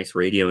got my nice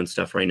radio and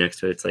stuff right next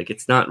to it. It's like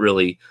it's not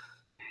really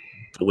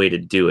the way to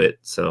do it.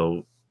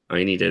 So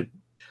I need to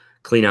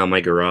clean out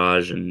my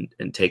garage and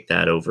take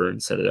that over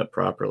and set it up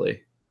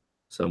properly.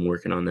 So I'm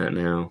working on that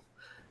now.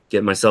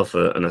 Get myself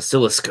an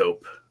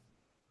oscilloscope.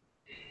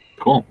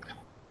 Cool.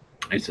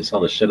 I used to sell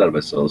the shit out of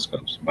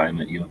oscilloscopes. Buy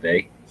them at U of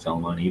A, sell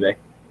them on eBay.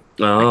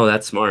 Oh,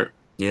 that's smart.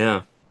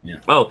 Yeah. Yeah.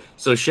 Oh,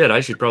 so shit, I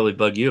should probably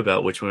bug you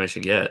about which one I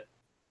should get.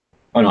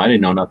 Oh, no, I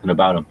didn't know nothing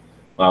about them.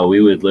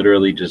 We would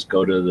literally just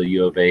go to the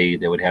U of A.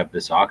 They would have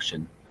this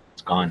auction.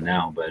 It's gone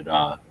now, but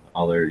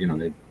all their,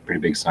 they're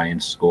pretty big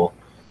science school.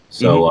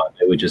 So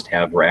they would just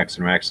have racks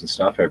and racks and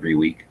stuff every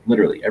week.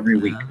 Literally every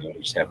week, they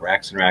would just have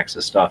racks and racks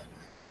of stuff.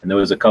 And there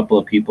was a couple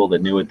of people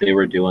that knew what they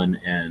were doing,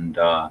 and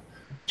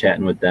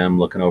chatting with them,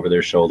 looking over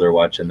their shoulder,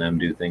 watching them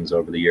do things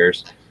over the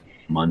years,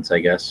 months, I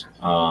guess.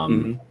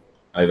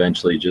 I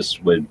eventually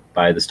just would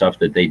buy the stuff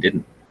that they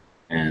didn't.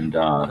 And,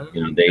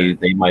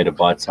 they might have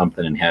bought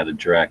something and had a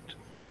direct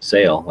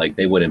sale. Like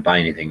they wouldn't buy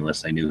anything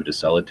unless they knew who to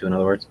sell it to, in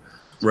other words.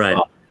 Right.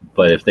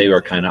 But if they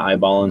were kind of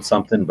eyeballing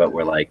something, but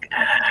were like,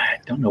 I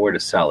don't know where to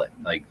sell it,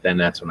 like then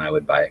that's when I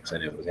would buy it because I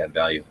knew it had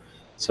value.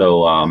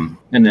 So,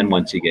 and then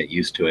once you get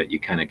used to it, you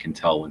kind of can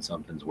tell when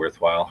something's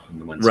worthwhile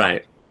and when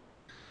right.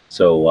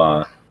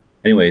 So,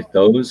 anyway,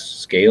 those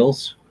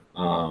scales,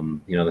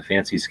 You know, the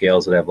fancy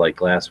scales that have like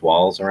glass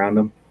walls around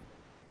them.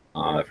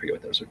 I forget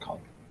what those are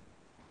called.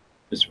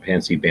 Just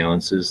fancy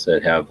balances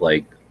that have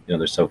like, you know,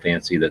 they're so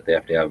fancy that they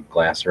have to have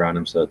glass around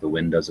them so that the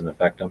wind doesn't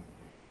affect them.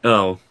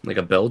 Oh, like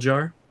a bell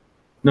jar?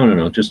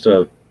 No. Just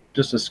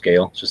a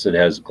scale. Just that it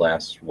has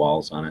glass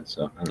walls on it.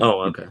 So I don't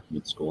know, Oh, okay.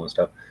 with school and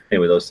stuff.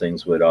 Anyway, those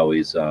things would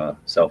always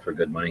sell for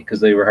good money because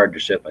they were hard to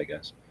ship, I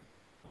guess.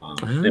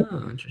 Anyway.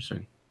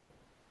 Interesting.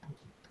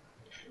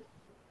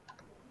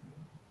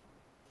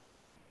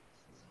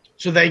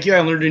 So thank you. I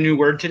learned a new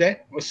word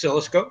today,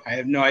 oscilloscope. I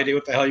have no idea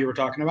what the hell you were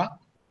talking about.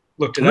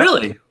 Looked it up.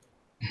 Really?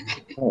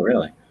 Oh,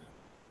 really?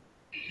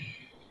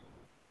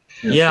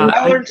 Yeah.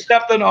 I learn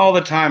something all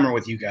the time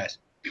with you guys.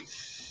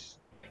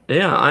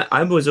 Yeah,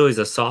 I was always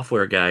a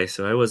software guy,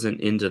 so I wasn't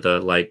into the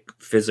like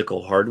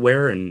physical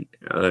hardware. And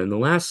in the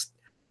last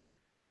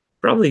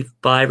probably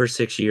 5 or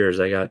 6 years,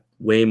 I got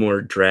way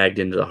more dragged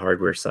into the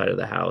hardware side of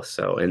the house.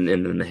 So and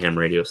then the ham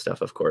radio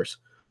stuff, of course.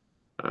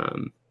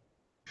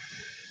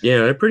 Yeah,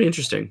 they're pretty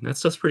interesting. That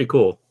stuff's pretty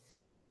cool.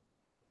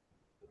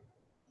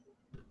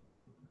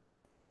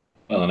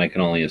 Well, and I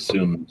can only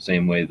assume the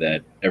same way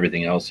that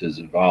everything else has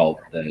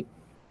evolved, that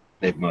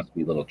they must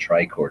be little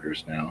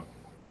tricorders now.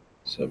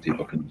 So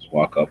people can just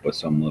walk up with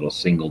some little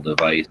single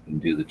device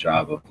and do the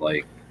job of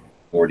like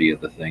 40 of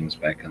the things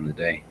back in the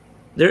day.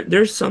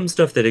 There's some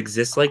stuff that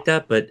exists like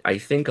that, but I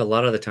think a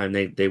lot of the time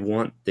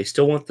they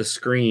still want the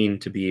screen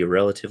to be a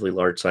relatively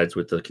large size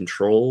with the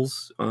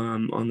controls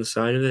on the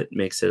side of it.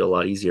 Makes it a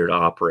lot easier to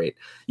operate.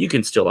 You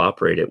can still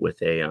operate it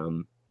with a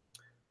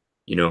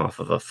off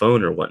of a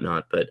phone or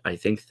whatnot, but I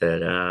think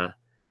that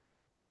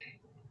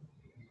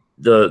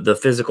the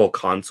physical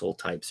console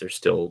types are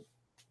still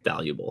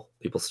valuable.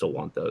 People still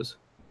want those.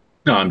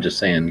 No, I'm just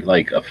saying,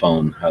 like a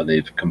phone, how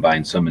they've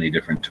combined so many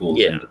different tools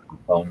Yeah. into the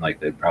phone, like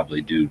they probably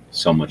do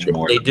so much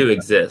more. They do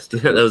exist.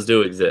 Those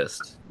do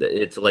exist.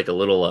 It's like a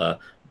little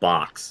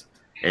box,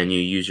 and you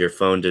use your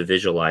phone to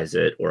visualize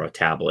it or a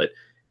tablet,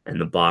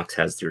 and the box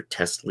has your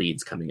test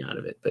leads coming out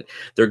of it. But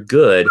they're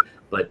good,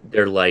 but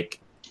they're like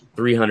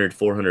 $300,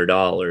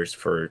 $400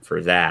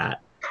 for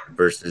that,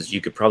 versus you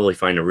could probably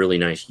find a really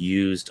nice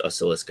used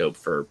oscilloscope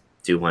for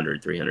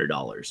 $200,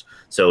 $300.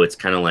 So it's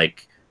kind of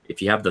like,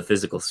 if you have the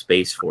physical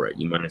space for it,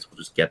 you might as well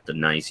just get the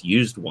nice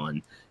used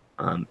one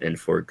and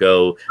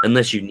forego,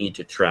 unless you need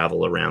to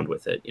travel around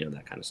with it,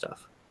 that kind of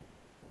stuff.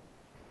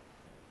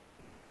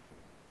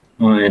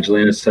 Well,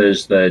 Angelina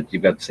says that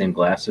you've got the same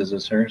glasses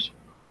as hers.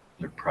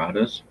 They're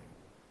Pradas.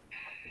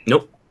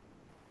 Nope.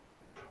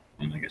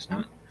 And I guess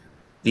not.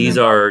 These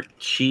are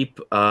cheap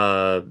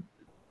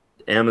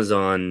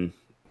Amazon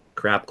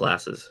crap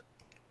glasses.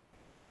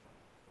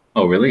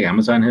 Oh, really?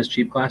 Amazon has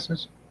cheap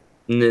glasses?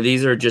 No,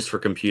 these are just for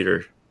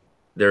computer.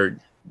 They're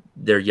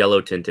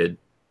yellow tinted.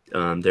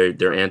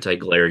 They're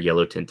anti-glare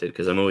yellow tinted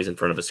because I'm always in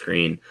front of a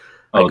screen.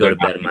 I go to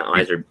bed and my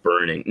eyes are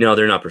burning. No,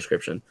 they're not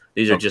prescription.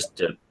 These are just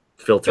to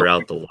filter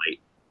out the light.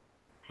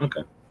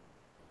 Okay.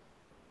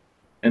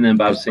 And then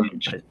Bob's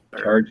saying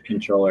charge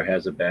controller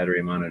has a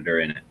battery monitor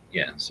in it.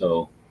 Yeah,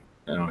 so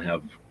I don't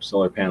have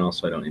solar panels,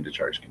 so I don't need a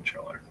charge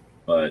controller.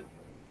 But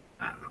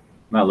I don't know.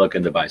 I'm not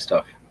looking to buy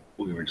stuff.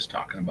 We were just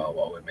talking about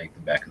what would make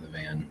the back of the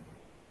van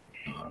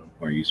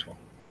more useful.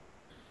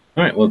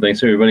 All right. Well,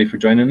 thanks everybody for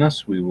joining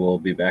us. We will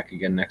be back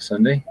again next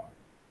Sunday.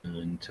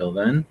 Until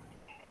then.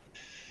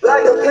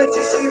 Like a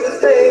picture she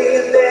was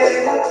laying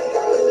there,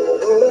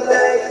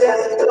 moonlight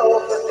dancing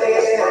over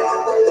there.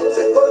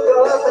 She woke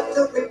up and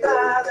took me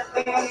by the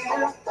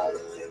hand.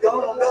 She's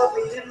gonna love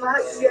me in my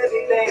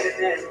Chevy van,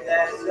 and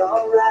that's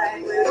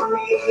alright with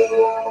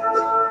me.